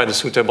can find a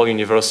suitable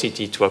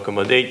university to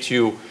accommodate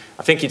you,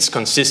 I think it's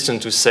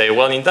consistent to say,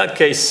 well, in that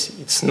case,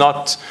 it's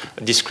not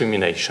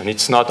discrimination.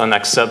 It's not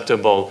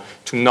unacceptable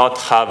to not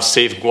have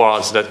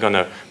safeguards that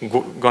are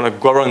gonna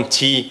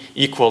guarantee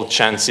equal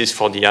chances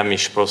for the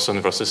Amish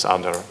person versus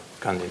other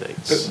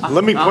candidates.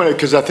 Let me point out,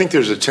 because I think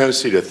there's a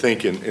tendency to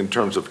think in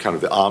terms of kind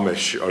of the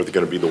Amish are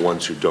going to be the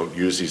ones who don't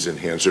use these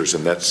enhancers,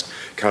 and that's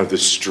kind of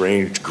this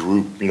strange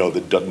group, you know,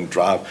 that doesn't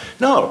drive.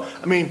 No,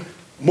 I mean,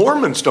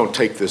 Mormons don't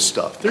take this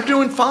stuff. They're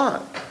doing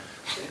fine,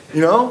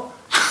 you know?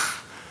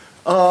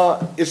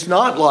 It's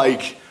not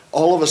like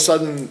all of a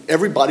sudden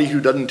everybody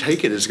who doesn't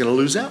take it is going to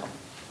lose out.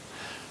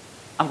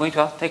 I'm going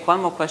to take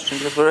one more question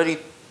because we're already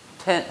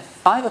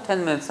 5 or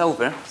 10 minutes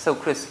over. So,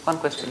 Chris, one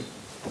question.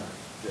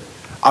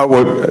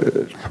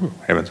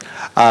 Heavens.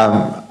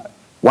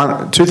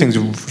 Two things.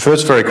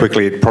 First, very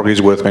quickly, it probably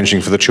is worth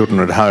mentioning for the children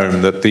at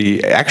home that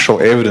the actual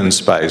evidence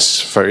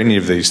base for any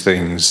of these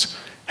things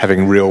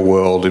having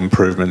real-world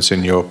improvements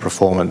in your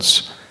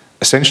performance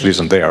essentially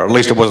isn't there. At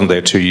least it wasn't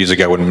there 2 years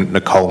ago when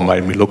Nicole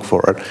made me look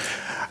for it.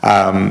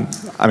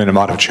 I mean, it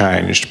might have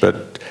changed,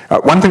 but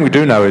one thing we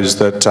do know is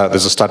that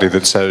there's a study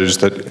that shows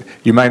that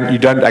you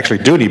don't actually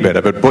do any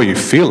better, but boy, you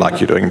feel like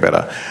you're doing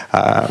better,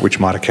 which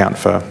might account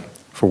for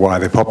why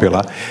they're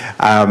popular.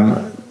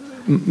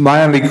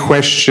 My only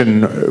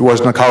question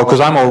was, Nicole, because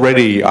I'm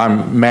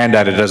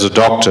mandated as a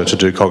doctor to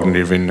do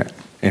cognitive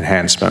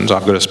enhancement.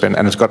 I've got to spend,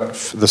 and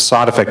the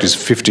side effect is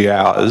 50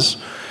 hours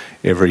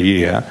every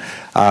year.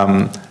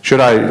 Should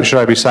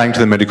I be saying to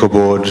the medical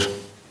board,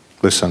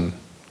 listen,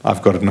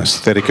 I've got an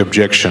aesthetic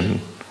objection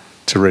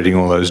to reading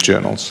all those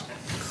journals?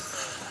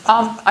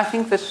 I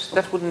think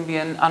that wouldn't be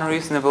an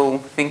unreasonable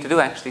thing to do,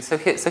 actually. So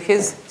here's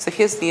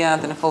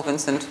the Nicole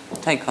Vincent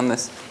take on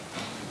this.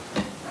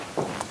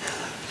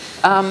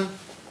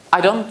 I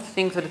don't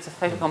think that it's a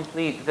fait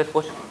accompli that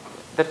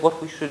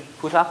what we should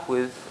put up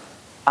with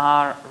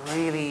are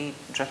really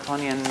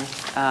draconian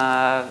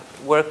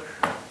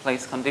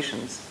workplace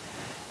conditions,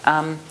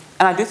 and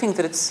I do think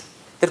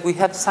that we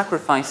have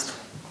sacrificed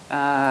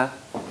a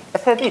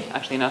fair bit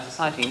actually in our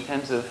society in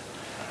terms of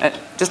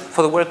just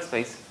for the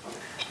workspace.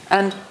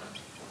 And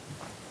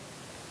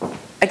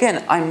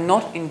again, I'm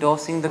not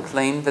endorsing the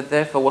claim that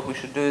therefore what we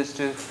should do is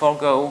to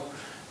forego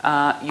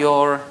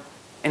your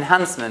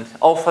enhancement,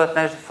 or for that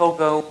matter, to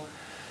forego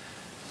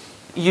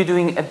you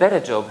doing a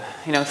better job.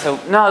 You know, so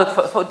no,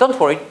 don't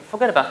worry,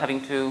 forget about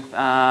having to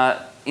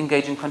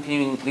engage in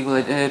continuing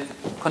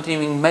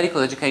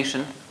medical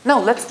education. no,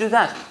 let's do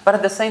that. But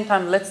at the same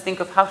time, let's think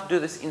of how to do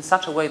this in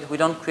such a way that we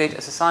don't create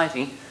a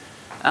society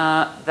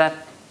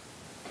that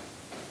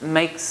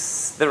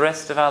makes the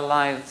rest of our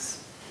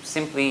lives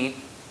simply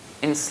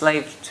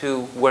enslaved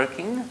to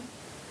working.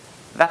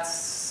 That's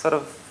sort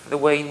of the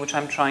way in which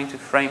I'm trying to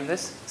frame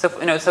this. So,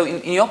 so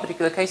in your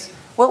particular case,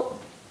 well,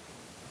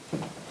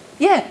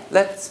 yeah,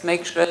 let's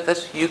make sure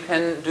that you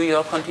can do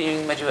your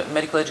continuing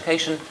medical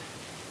education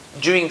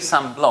during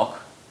some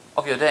block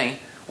of your day,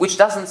 which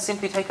doesn't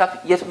simply take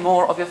up yet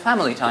more of your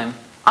family time,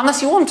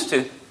 unless you want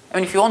to. I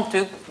mean, if you want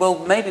to, well,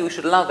 maybe we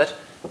should allow that,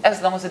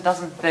 as long as it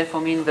doesn't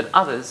therefore mean that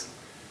others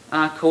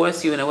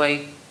coerce you in a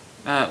way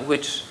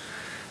which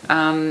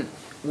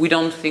we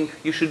don't think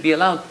you should be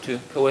allowed to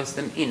coerce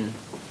them in.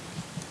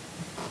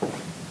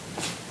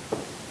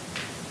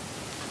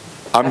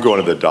 I'm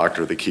going to the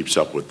doctor that keeps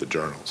up with the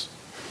journals.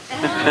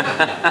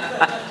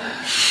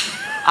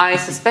 I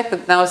suspect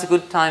that now is a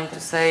good time to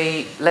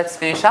say, let's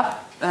finish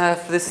up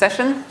for this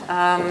session.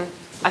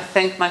 I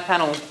thank my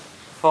panel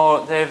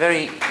for their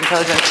very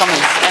intelligent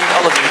comments, and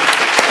all of you.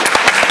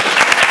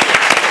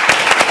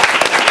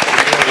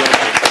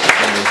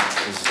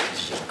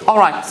 All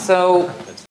right, so